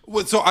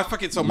 right, so 8th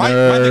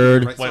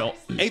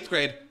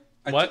grade.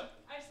 What?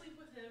 I sleep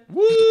with him.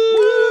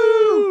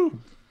 Woo!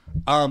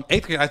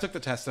 8th grade, I took the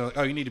test. They're like,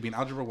 oh, you need to be in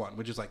Algebra 1,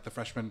 which is like the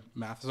freshman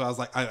math. So I was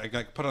like, I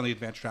got put on the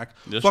advanced track.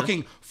 Yes,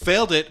 fucking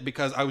failed it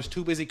because I was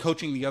too busy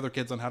coaching the other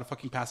kids on how to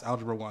fucking pass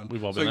Algebra 1.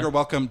 We've all so been you're there.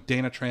 welcome,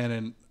 Dana Tran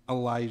and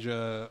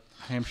Elijah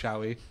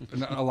Hamshawi,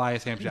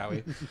 Elias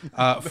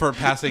Hamshawi, for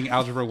passing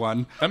Algebra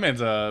 1. That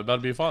man's about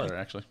to be a father,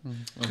 actually.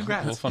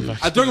 Congrats. Well, fun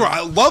fact.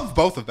 I love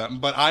both of them,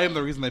 but I am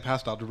the reason they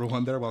passed Algebra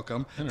 1. They're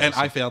welcome. And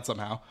I failed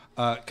somehow.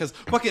 Because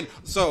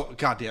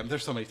goddamn,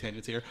 there's so many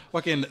tangents here.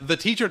 Fucking, the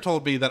teacher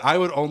told me that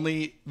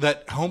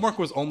that homework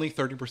was only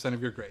 30%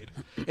 of your grade.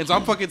 And so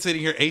I'm fucking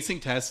sitting here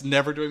acing tests,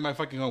 never doing my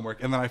fucking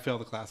homework, and then I fail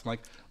the class. I'm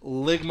like,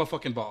 ligma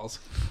fucking balls.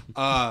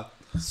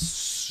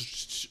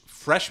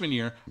 Freshman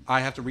year,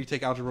 I have to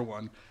retake Algebra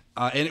 1.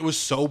 And it was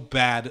so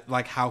bad,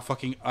 like how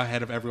fucking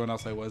ahead of everyone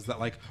else I was, that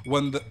like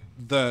when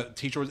the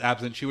teacher was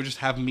absent, she would just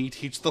have me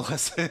teach the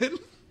lesson.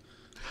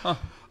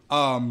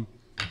 And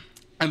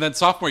then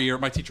sophomore year,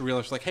 my teacher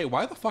realized, like, hey,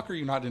 why the fuck are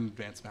you not in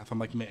advanced math? I'm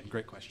like, man,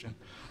 great question.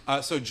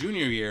 So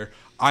junior year,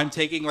 I'm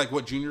taking like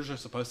what juniors are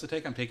supposed to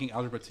take. I'm taking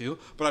Algebra 2,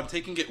 but I'm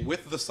taking it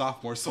with the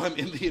sophomore, so I'm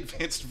in the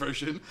advanced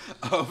version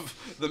of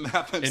the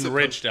math.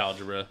 Enriched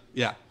algebra.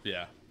 Yeah.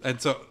 Yeah. And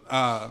so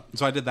I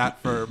did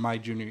that for my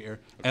junior year.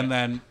 Okay. And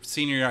then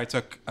senior year, I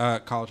took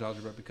college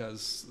algebra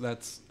because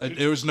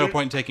there was no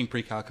point in taking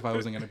pre-calc if I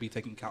wasn't going to be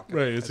taking calc.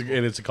 Right,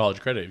 it's a college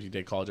credit if you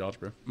take college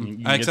algebra. You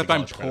Except get the I'm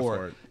college credit poor.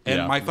 for it. And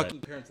Yeah, my right. fucking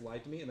parents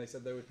lied to me, and they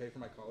said they would pay for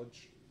my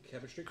college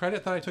chemistry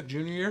credit that I took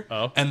junior year.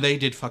 Oh. And they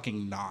did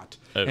fucking not.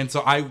 Oh. And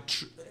so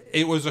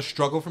it was a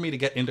struggle for me to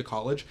get into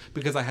college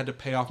because I had to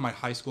pay off my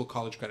high school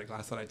college credit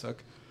class that I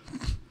took.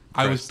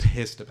 I was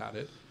pissed about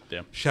it.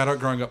 Damn. Shout out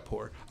growing up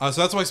poor. So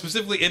that's why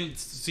specifically in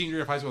senior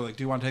year of high school, like,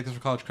 do you want to take this for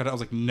college credit? I was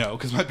like, no,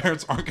 because my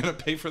parents aren't going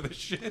to pay for this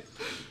shit.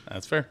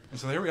 That's fair. And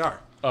so there we are.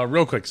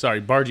 Real quick,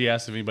 sorry. Bargy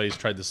asked if anybody's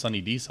tried the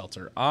Sunny D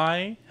seltzer.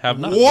 I have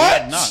not. What? We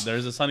have not.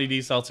 There's a Sunny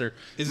D seltzer.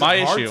 Is My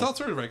it hard issue,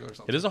 seltzer or regular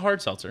seltzer? It is a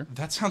hard seltzer.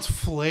 That sounds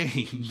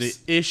flames. The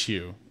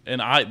issue,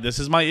 and this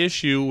is my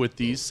issue with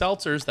these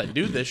seltzers that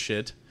do this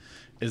shit,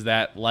 is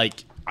that,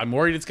 like, I'm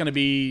worried it's going to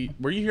be...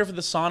 Were you here for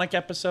the Sonic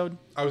episode?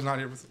 I was not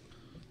here for the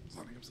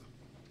Sonic episode.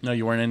 No,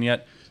 you weren't in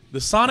yet.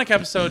 The Sonic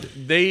episode,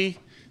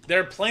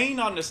 they're playing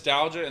on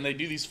nostalgia and they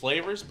do these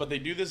flavors, but they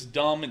do this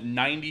dumb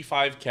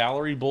 95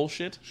 calorie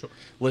bullshit. Sure.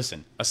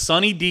 Listen,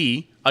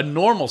 a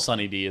normal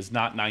Sunny D is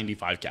not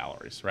 95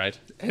 calories, right?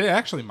 It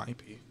actually might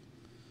be.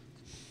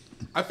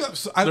 I feel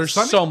There's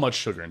so much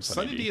sugar in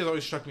Sunny D. has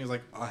always struck me as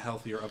like a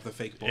healthier of the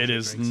fake bullshit It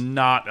is drinks.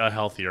 not a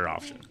healthier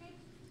option.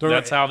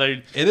 That's how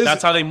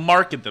they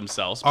market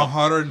themselves.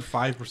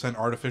 105%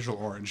 artificial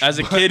orange. As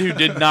a kid who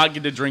did not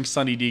get to drink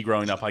Sunny D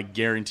growing up, I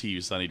guarantee you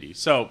Sunny D.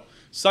 So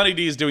Sunny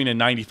D is doing a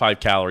 95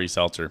 calorie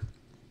seltzer.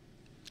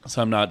 So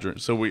I'm not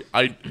drinking. So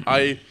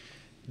I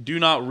do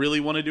not really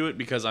want to do it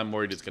because I'm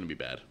worried it's going to be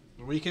bad.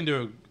 We can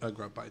do a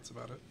Grub Bites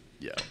about it.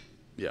 Yeah.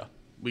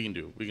 We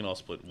can all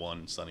split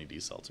one Sunny D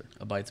seltzer.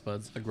 A Bites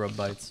Buds, a Grub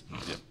Bites.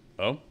 Yeah.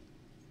 Oh.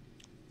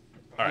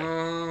 All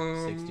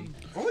right. 60.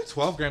 Only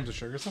 12 grams of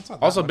sugar. So that's not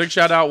that Also, much. big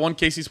shout out one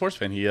KC sports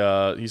fan. He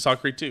saw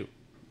Creed 2.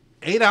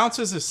 8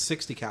 ounces is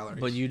 60 calories.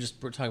 But you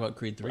just were talking about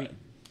Creed 3. Right.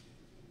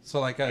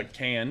 So like A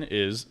can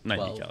is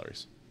 90 12.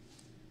 calories.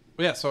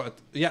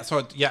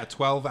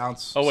 12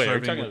 ounce. Oh wait, are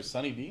you serving talking with- about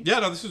Sunny D? Yeah,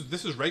 no,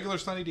 this is regular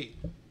Sunny D.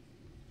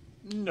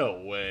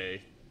 No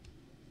way.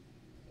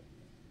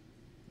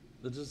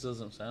 That just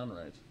doesn't sound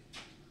right.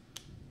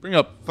 Bring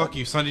up. Fuck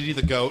you, Sunny D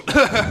the goat.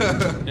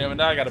 Yeah, but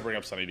now I got to bring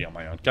up Sunny D on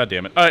my own. God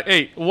damn it. All right,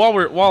 hey,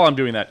 while I'm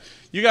doing that,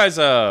 you guys,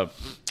 how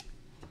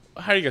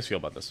do you guys feel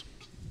about this?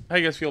 How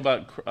you guys feel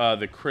about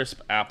the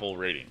crisp apple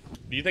rating?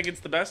 Do you think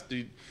it's the best?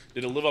 Did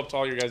it live up to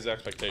all your guys'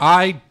 expectations?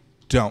 I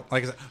don't.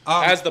 Like I said,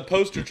 as the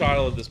poster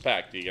child of this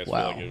pack, do you guys feel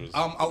like it was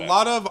a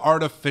lot of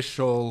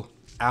artificial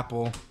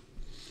apple.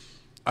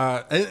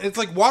 It's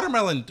like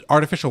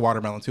artificial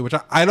watermelon too, which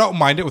I don't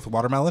mind it with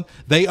watermelon.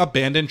 They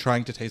abandoned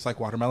trying to taste like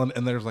watermelon,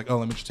 and there's like, oh,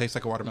 let me just taste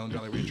like a watermelon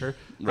Jolly Rancher.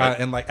 Right.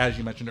 And like as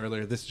you mentioned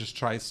earlier, this just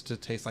tries to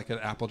taste like an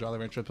apple Jolly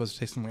Rancher, as opposed to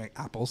tasting like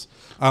apples.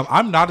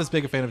 I'm not as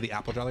big a fan of the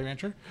apple Jolly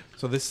Rancher,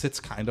 so this sits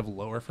kind of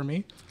lower for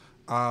me.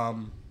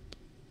 God,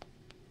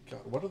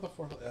 what are the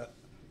four?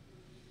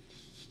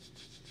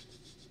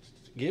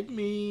 Give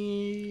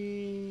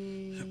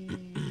me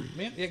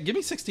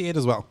 68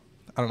 as well.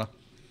 I don't know.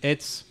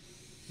 It's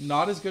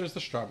not as good as the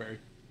strawberry,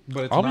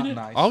 but it's not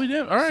nice. I'll be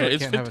damned. All right, So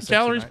it's 50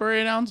 calories per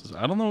 8 ounces.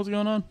 I don't know what's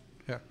going on.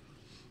 Yeah.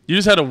 You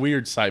just had a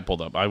weird site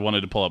pulled up. I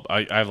wanted to pull up.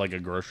 I have like a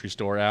grocery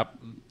store app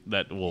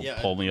that will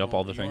pull me up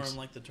all the things. You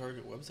were on like the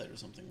Target website or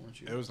something,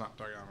 weren't you? It was not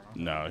Target. I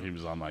don't know. No, he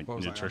was on like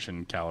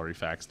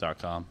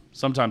nutritioncaloriefacts.com.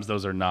 Sometimes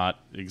those are not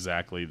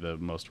exactly the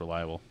most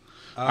reliable.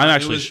 I'm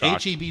actually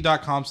shocked.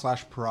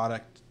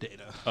 HEB.com/product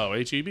data. Oh,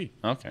 HEB.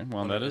 Okay,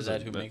 well that is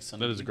that who makes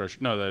that is a grocery.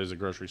 No, that is a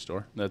grocery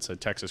store. That's a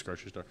Texas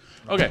grocery store.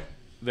 Okay,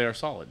 they are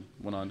solid.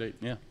 Went on date.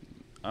 Yeah,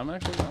 I'm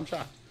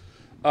shocked.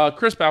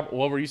 Crisp apple.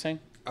 What were you saying?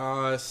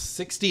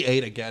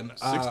 68 again.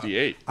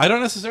 68. I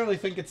don't necessarily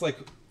think it's like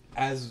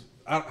as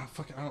I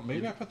don't.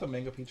 Maybe I put the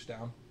mango peach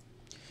down.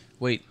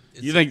 Wait,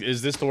 you think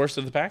is this the worst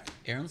of the pack?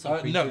 Aaron saw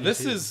Creed no, 32.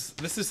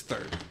 this is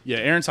third. Yeah,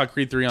 Aaron saw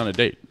Creed 3 on a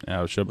date.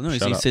 No,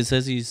 he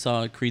says he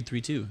saw Creed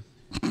 32.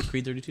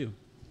 Creed 32.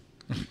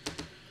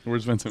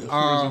 Where's Vincent?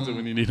 Where's Vincent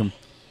when you need him?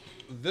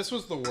 This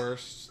was the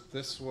worst.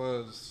 This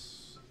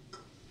is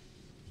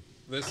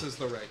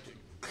the ranking.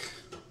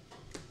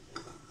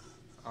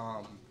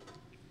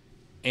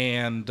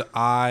 And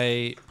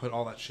I put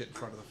all that shit in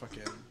front of the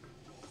fucking.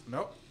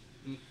 Nope.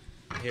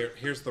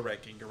 Here's the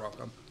ranking. You're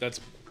welcome. That's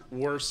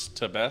worst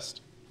to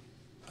best.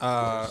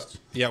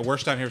 Yeah,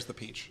 worst down here's the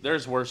peach.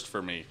 There's worst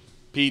for me.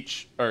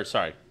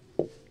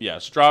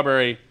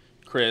 Strawberry,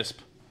 crisp,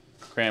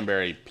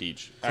 cranberry,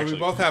 peach. So we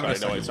both have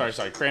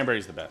sorry.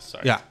 Cranberry's the best.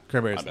 Sorry. Yeah,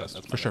 cranberry's the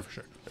best. For sure.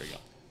 There you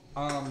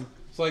go.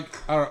 So like,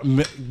 I don't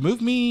know,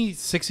 move me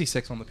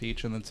 66 on the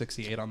peach and then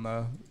 68 on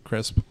the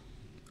crisp.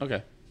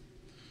 Okay.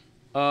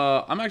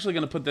 I'm actually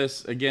going to put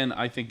this, again,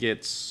 I think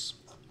it's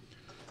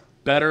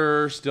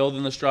better still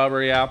than the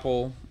strawberry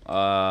apple,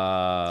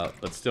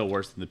 but still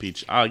worse than the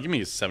peach. Give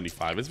me a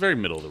 75. It's very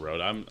middle of the road.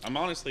 I'm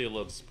honestly a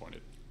little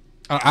disappointed.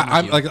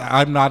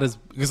 I'm not as,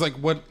 because like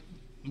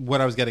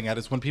what I was getting at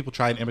is when people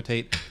try and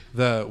imitate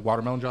the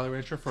watermelon Jolly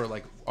Rancher for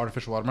like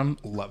artificial watermelon,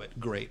 love it,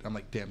 great. I'm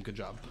like, damn, good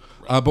job.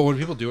 Right. But when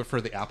people do it for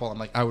the apple, I'm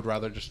like, I would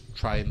rather just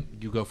try and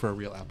you go for a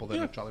real apple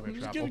than a Jolly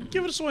Rancher apple.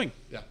 Give it a swing.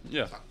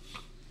 Yeah.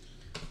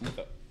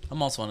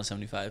 I'm also on a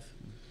 75.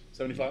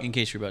 75? In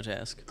case you're about to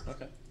ask.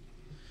 Okay.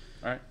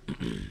 All right.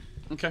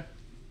 Okay.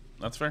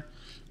 That's fair.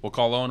 We'll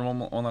call Owen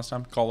one last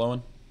time. Call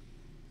Owen.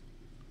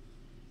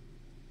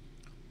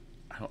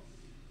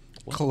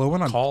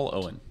 Call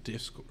Owen.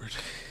 Discord.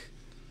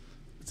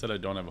 It said I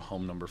don't have a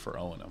home number for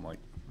Owen. I'm like,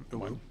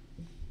 what?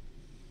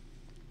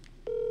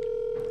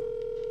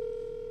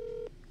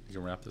 You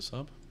can wrap this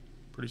up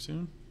pretty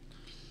soon.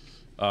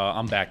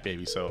 I'm back,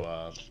 baby.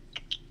 So,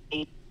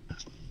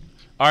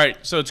 all right.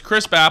 So it's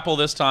crisp apple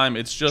this time.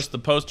 It's just the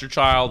poster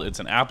child. It's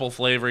an apple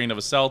flavoring of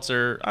a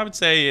seltzer. I would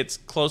say it's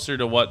closer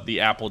to what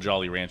the apple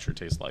Jolly Rancher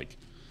tastes like.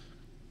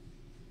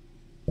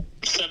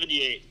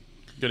 78.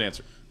 Good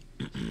answer.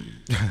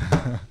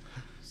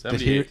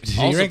 78. Did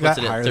he also rank puts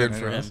that it higher at third than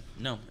for anyone him. else?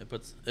 No, it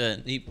puts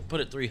he put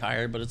it 3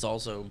 higher, but it's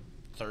also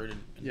third.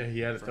 Yeah, he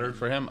had a third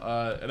for him.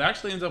 It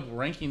actually ends up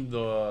ranking the.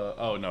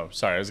 Oh no,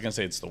 sorry, I was gonna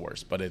say it's the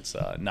worst, but it's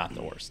not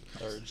the worst.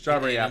 Third.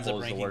 Strawberry It ends apple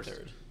up is the ranking worst.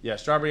 third. Yeah,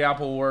 strawberry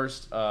apple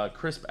worst.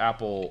 Crisp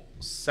apple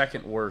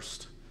second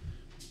worst.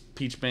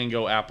 Peach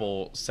mango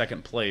apple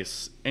second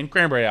place, and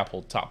cranberry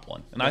apple top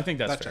one. And I think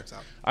that's fair. Checks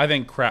out. I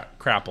think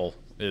crapple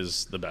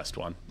is the best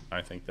one.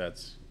 I think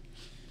that's.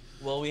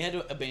 Well, we had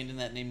to abandon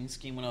that naming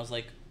scheme when I was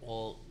like,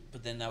 well,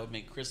 but then that would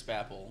make crisp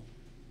apple.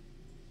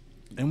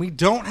 And we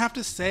don't have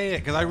to say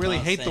it because I really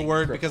not hate the saying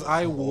word cripple. because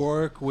I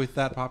work with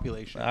that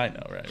population. I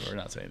know, right? We're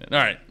not saying it. All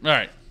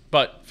right.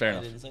 But fair I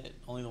enough. didn't say it.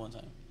 Only the one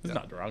time. It's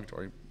not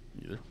derogatory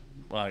either.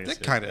 Well, I guess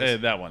It kinda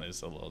is. that one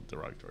is a little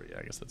derogatory. Yeah,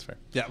 I guess that's fair.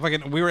 Yeah,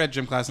 fucking. We were at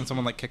gym class and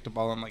someone like kicked a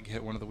ball and like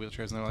hit one of the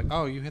wheelchairs and they were like,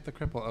 "Oh, you hit the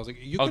cripple." I was like,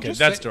 "You could Okay, just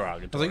that's say,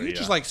 derogatory. I was like, "You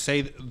just like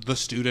say the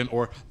student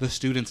or the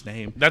student's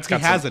name." That's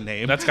got he has some, a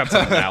name. That's got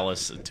some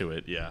malice to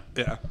it. Yeah.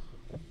 Yeah.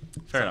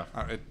 Fair enough.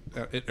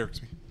 It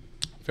irks me.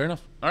 Fair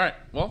enough. All right.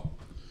 Well,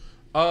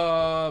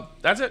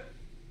 that's it.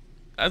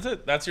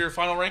 That's your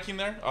final ranking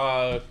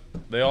there.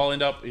 They all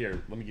end up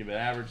here. Let me give an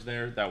average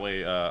there. That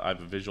way, I have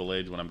a visual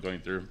aid when I'm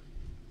going through.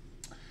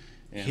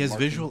 And He has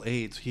marking. visual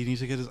aids. He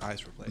needs to get his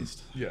eyes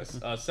replaced. Yes.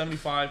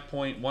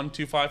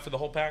 75.125 for the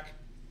whole pack.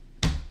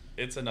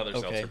 It's another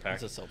seltzer pack.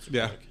 It's a seltzer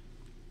Yeah. pack.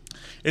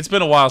 It's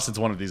been a while since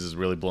one of these has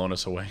really blown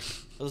us away.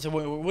 So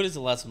what is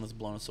the last one that's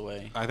blown us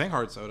away? I think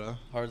hard soda.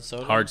 Hard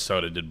soda. Hard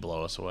soda did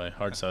blow us away.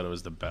 Hard soda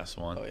was the best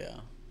one. Oh yeah.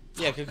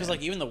 Yeah, because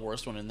like even the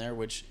worst one in there,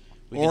 which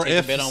we Or can take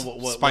if a bet on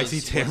what spicy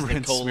was the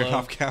tamarind cola.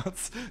 Smirnoff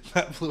counts,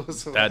 that blew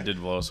us away. That did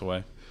blow us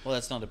away. Well,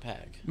 that's not a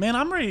pack. Man,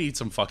 I'm ready to eat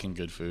some fucking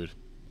good food.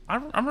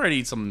 I'm ready to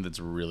eat something that's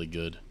really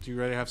good. Do you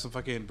ready to have some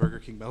fucking Burger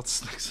King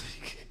melts next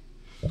week?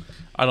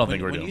 I don't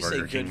think we're When doing you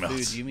Burger say King good melts.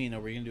 food, do you mean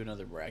are we gonna do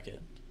another bracket?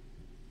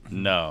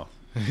 No.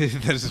 That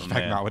is in fact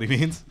man. not what he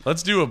means.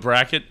 Let's do a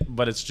bracket,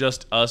 but it's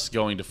just us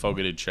going to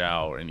Fogo de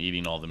Chao and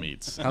eating all the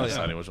meats and Hell yeah.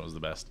 deciding which one's the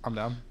best. I'm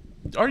down.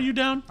 Are you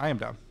down? I am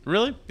down.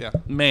 Really? Yeah.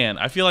 Man,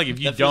 I feel like if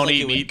you That feels don't like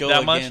eat it would meat go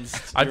that much,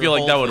 against I your feel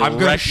like that whole would food. I'm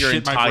gonna wreck your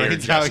shit my entire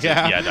brains out,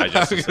 digestive, yeah.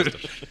 digestive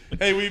system.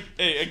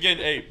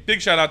 Hey,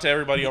 big shout out to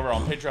everybody over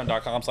on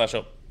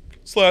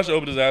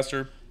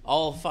patreon.com/OpenDisaster.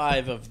 All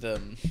 5 of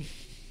them.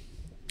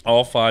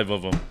 All 5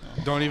 of them.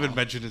 Don't even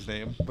mention his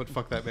name, but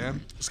fuck that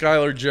man.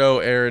 Skylar, Joe,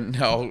 Aaron.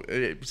 No,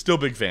 still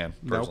big fan,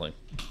 Nope. personally.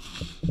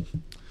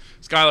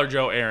 Skylar,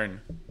 Joe,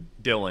 Aaron,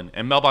 Dylan,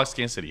 and Mailbox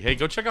Kansas City. Hey,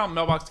 go check out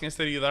Mailbox Kansas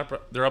City.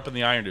 They're up in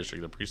the Iron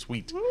District. They're pretty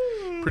sweet.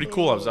 Pretty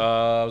cool. I was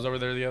over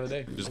there the other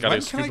day. Just got When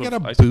a can I scoop get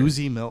of a ice cream.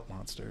 boozy milk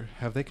monster?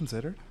 Have they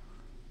considered?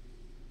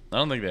 I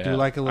don't think they Do have. you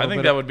like a I little think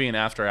bit that of- would be an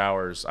after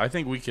hours. I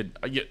think we could.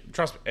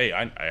 Trust me. Hey,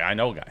 I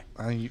know a guy.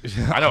 I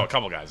I know a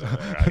couple guys over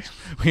there.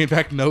 We in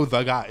fact know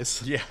the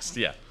guys. Yes,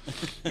 yeah.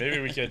 Maybe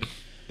we could.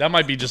 That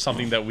might be just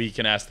something that we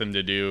can ask them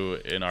to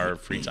do in our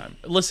free time.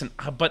 Listen,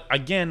 but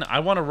again, I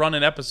want to run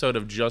an episode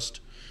of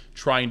just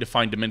trying to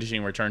find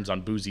diminishing returns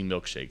on boozy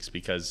milkshakes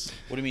because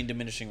What do you mean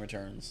diminishing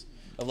returns?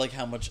 Of like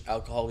how much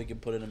alcohol we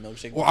could put in a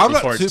milkshake? Well, I'm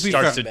not- before to it be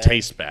starts fair- to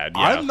taste bad.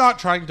 Yeah. I'm not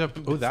trying to.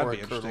 Oh, that'd Before be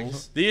it interesting.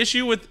 curdles. The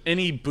issue with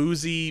any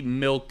boozy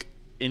milk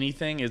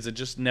anything is it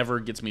just never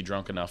gets me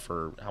drunk enough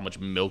for how much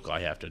milk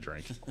I have to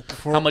drink.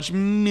 How much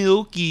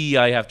milky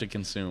I have to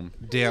consume.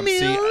 Damn.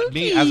 See,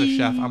 me as a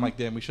chef, I'm like,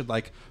 damn, we should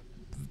like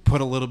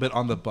put a little bit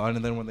on the bun,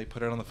 and then when they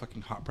put it on the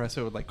fucking hot press,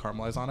 it would like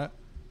caramelize on it.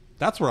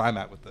 That's where I'm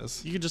at with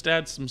this. You could just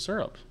add some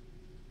syrup.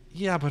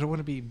 Yeah, but it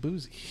wouldn't be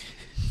boozy.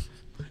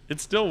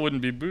 It still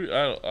wouldn't be boozy.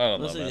 I don't know.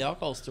 Listen, Man. the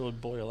alcohol still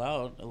would boil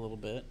out a little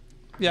bit.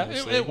 Yeah,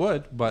 Obviously. it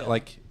would, but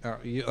like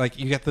you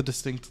get the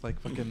distinct like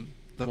fucking.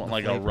 The Want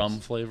like a flavors. rum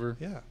flavor?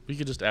 Yeah. We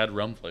could just add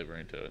rum flavor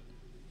into it.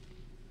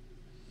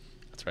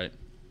 That's right.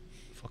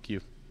 Fuck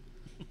you.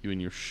 You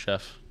and your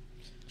chef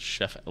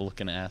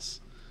looking ass.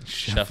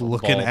 Chef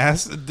looking bald.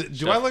 ass.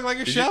 Do I look like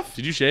a Did chef?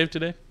 Did you shave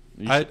today?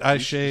 I you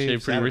shaved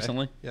pretty Saturday.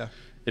 recently. Yeah.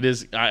 It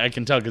is. I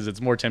can tell because it's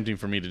more tempting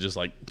for me to just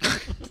like.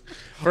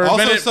 For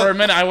Also, a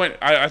minute,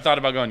 I thought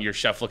about going, "You're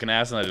chef looking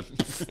ass,"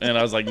 and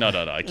I was like, "No,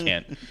 I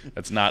can't.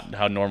 That's not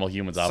how normal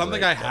humans operate."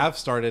 Something I have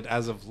started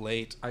as of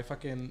late. I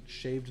fucking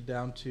shaved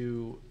down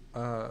to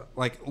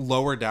like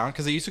lower down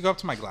because it used to go up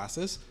to my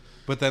glasses,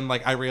 but then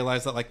like I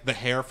realized that like the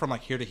hair from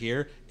like here to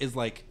here is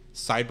like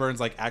sideburns,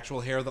 like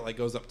actual hair that like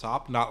goes up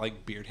top, not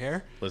like beard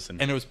hair.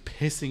 Listen. And it was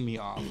pissing me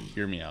off.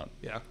 Hear me out.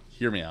 Yeah.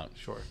 Hear me out.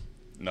 Sure.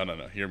 No.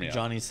 Hear me out.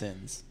 Johnny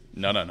sins.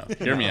 No.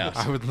 Hear me out.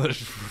 I would literally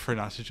prefer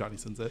not to Johnny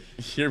Sins it.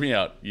 Hear me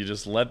out. You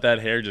just let that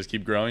hair just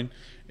keep growing,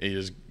 and you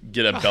just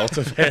get a belt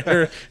of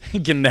hair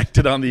and connect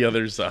it on the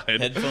other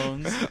side.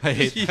 Headphones. I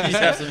hate You that.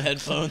 just have some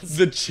headphones.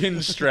 The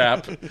chin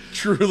strap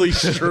truly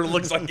sure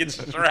looks like it's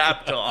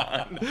strapped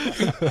on.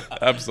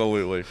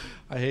 Absolutely.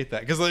 I hate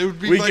that because it would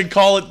be We like could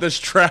call it the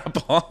strap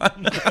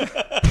on.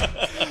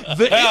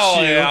 the Hell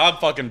issue. yeah, I'm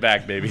fucking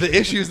back, baby. The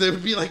issue is they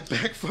would be like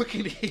back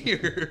fucking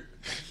here.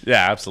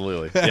 Yeah,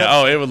 absolutely. Yeah.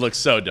 Oh, it would look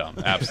so dumb.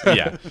 Absolutely.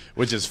 Yeah,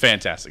 which is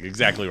fantastic.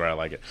 Exactly where I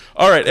like it.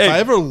 All right. If I Hey,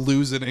 ever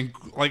lose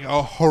like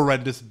a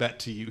horrendous bet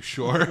to you,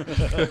 sure.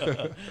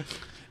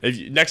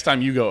 next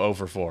time you go 0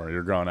 for 4,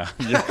 you're growing out.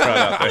 You're growing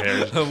out the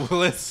hairs.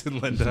 Listen,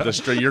 Linda.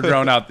 You're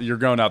growing out. You're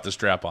growing out the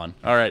strap on.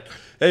 All right.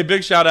 Hey,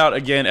 big shout out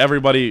again,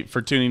 everybody,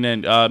 for tuning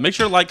in. Make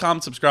sure to like,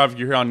 comment, subscribe if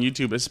you're here on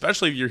YouTube,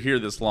 especially if you're here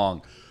this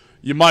long.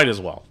 You might as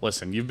well.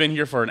 Listen, you've been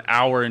here for an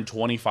hour and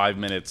 25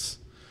 minutes.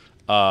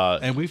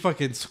 And we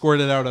fucking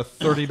squirted out a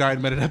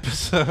 39-minute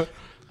episode.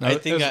 No, I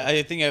think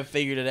I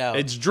figured it out.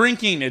 It's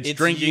drinking. It's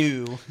drinking.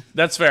 You.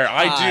 That's fair.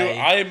 I do.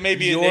 Hi. I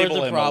maybe You're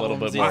enable the him a little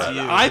bit problems, more. it's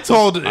you. I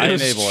told I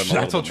enable him a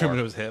I little told bit Truman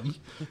more. it was him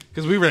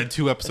because we read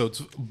 2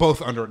 episodes,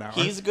 both under an hour.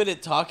 He's good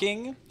at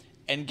talking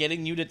and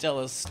getting you to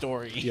tell a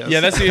story. Yes. Yeah,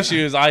 that's the issue.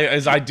 Is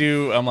I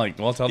do. I'm like,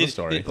 well, tell the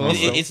story.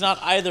 It's not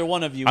either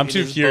one of you. I'm it too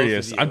is both of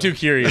curious. you. I'm too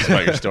curious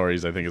about your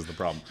stories. I think is the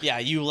problem. Yeah,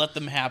 you let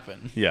them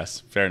happen.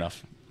 Yes, fair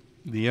enough.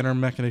 The inner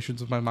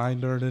machinations of my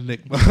mind are an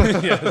enigma.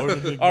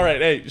 All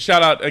right, hey,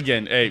 shout out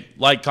again. Hey,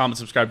 like, comment,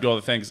 subscribe, do all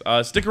the things.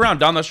 Stick around.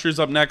 Down the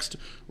Shrews up next.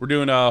 We're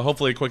doing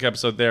hopefully a quick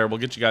episode there. We'll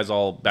get you guys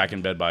all back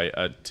in bed by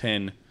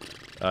 10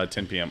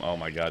 p.m. Oh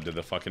my God, did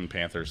the fucking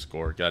Panthers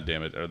score? God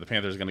damn it. Are the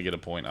Panthers gonna get a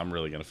point? I'm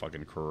really gonna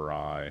fucking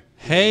cry.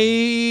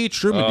 Hey,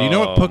 Truman, do you know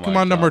what Oh my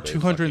Pokemon number God, they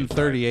fucking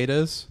 238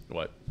 is?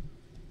 What?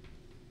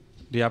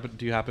 Do you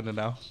happen to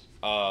know?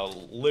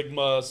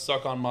 Ligma,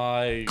 suck on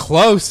my...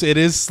 Close. It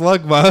is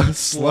Slugma.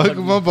 Slug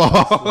my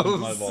balls. Slug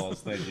my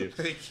balls. Thank you.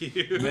 Thank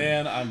you.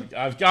 Man,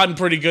 I've gotten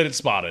pretty good at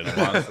spotting.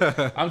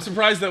 I'm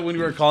surprised that when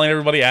we were calling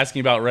everybody asking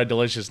about Red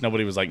Delicious,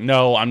 nobody was like,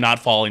 "No, I'm not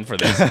falling for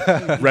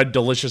this." Red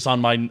Delicious on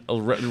my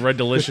Red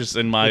Delicious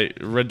and my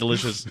Red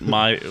Delicious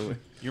my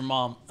Your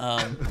mom.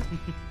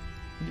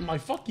 my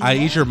fucking. I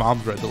mom. eat your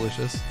mom's Red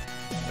Delicious.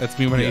 That's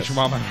me when I Yes. eat your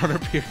mom on her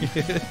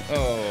period.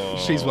 Oh,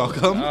 She's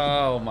welcome.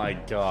 Oh my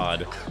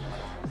god.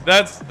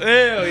 That's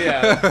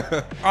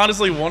yeah.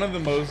 Honestly, one of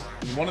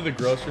the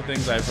grosser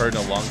things I've heard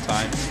in a long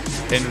time,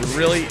 and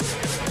really,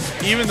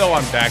 even though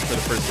I'm back for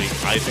the first week,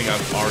 I think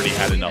I've already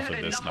had enough of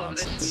this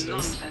nonsense.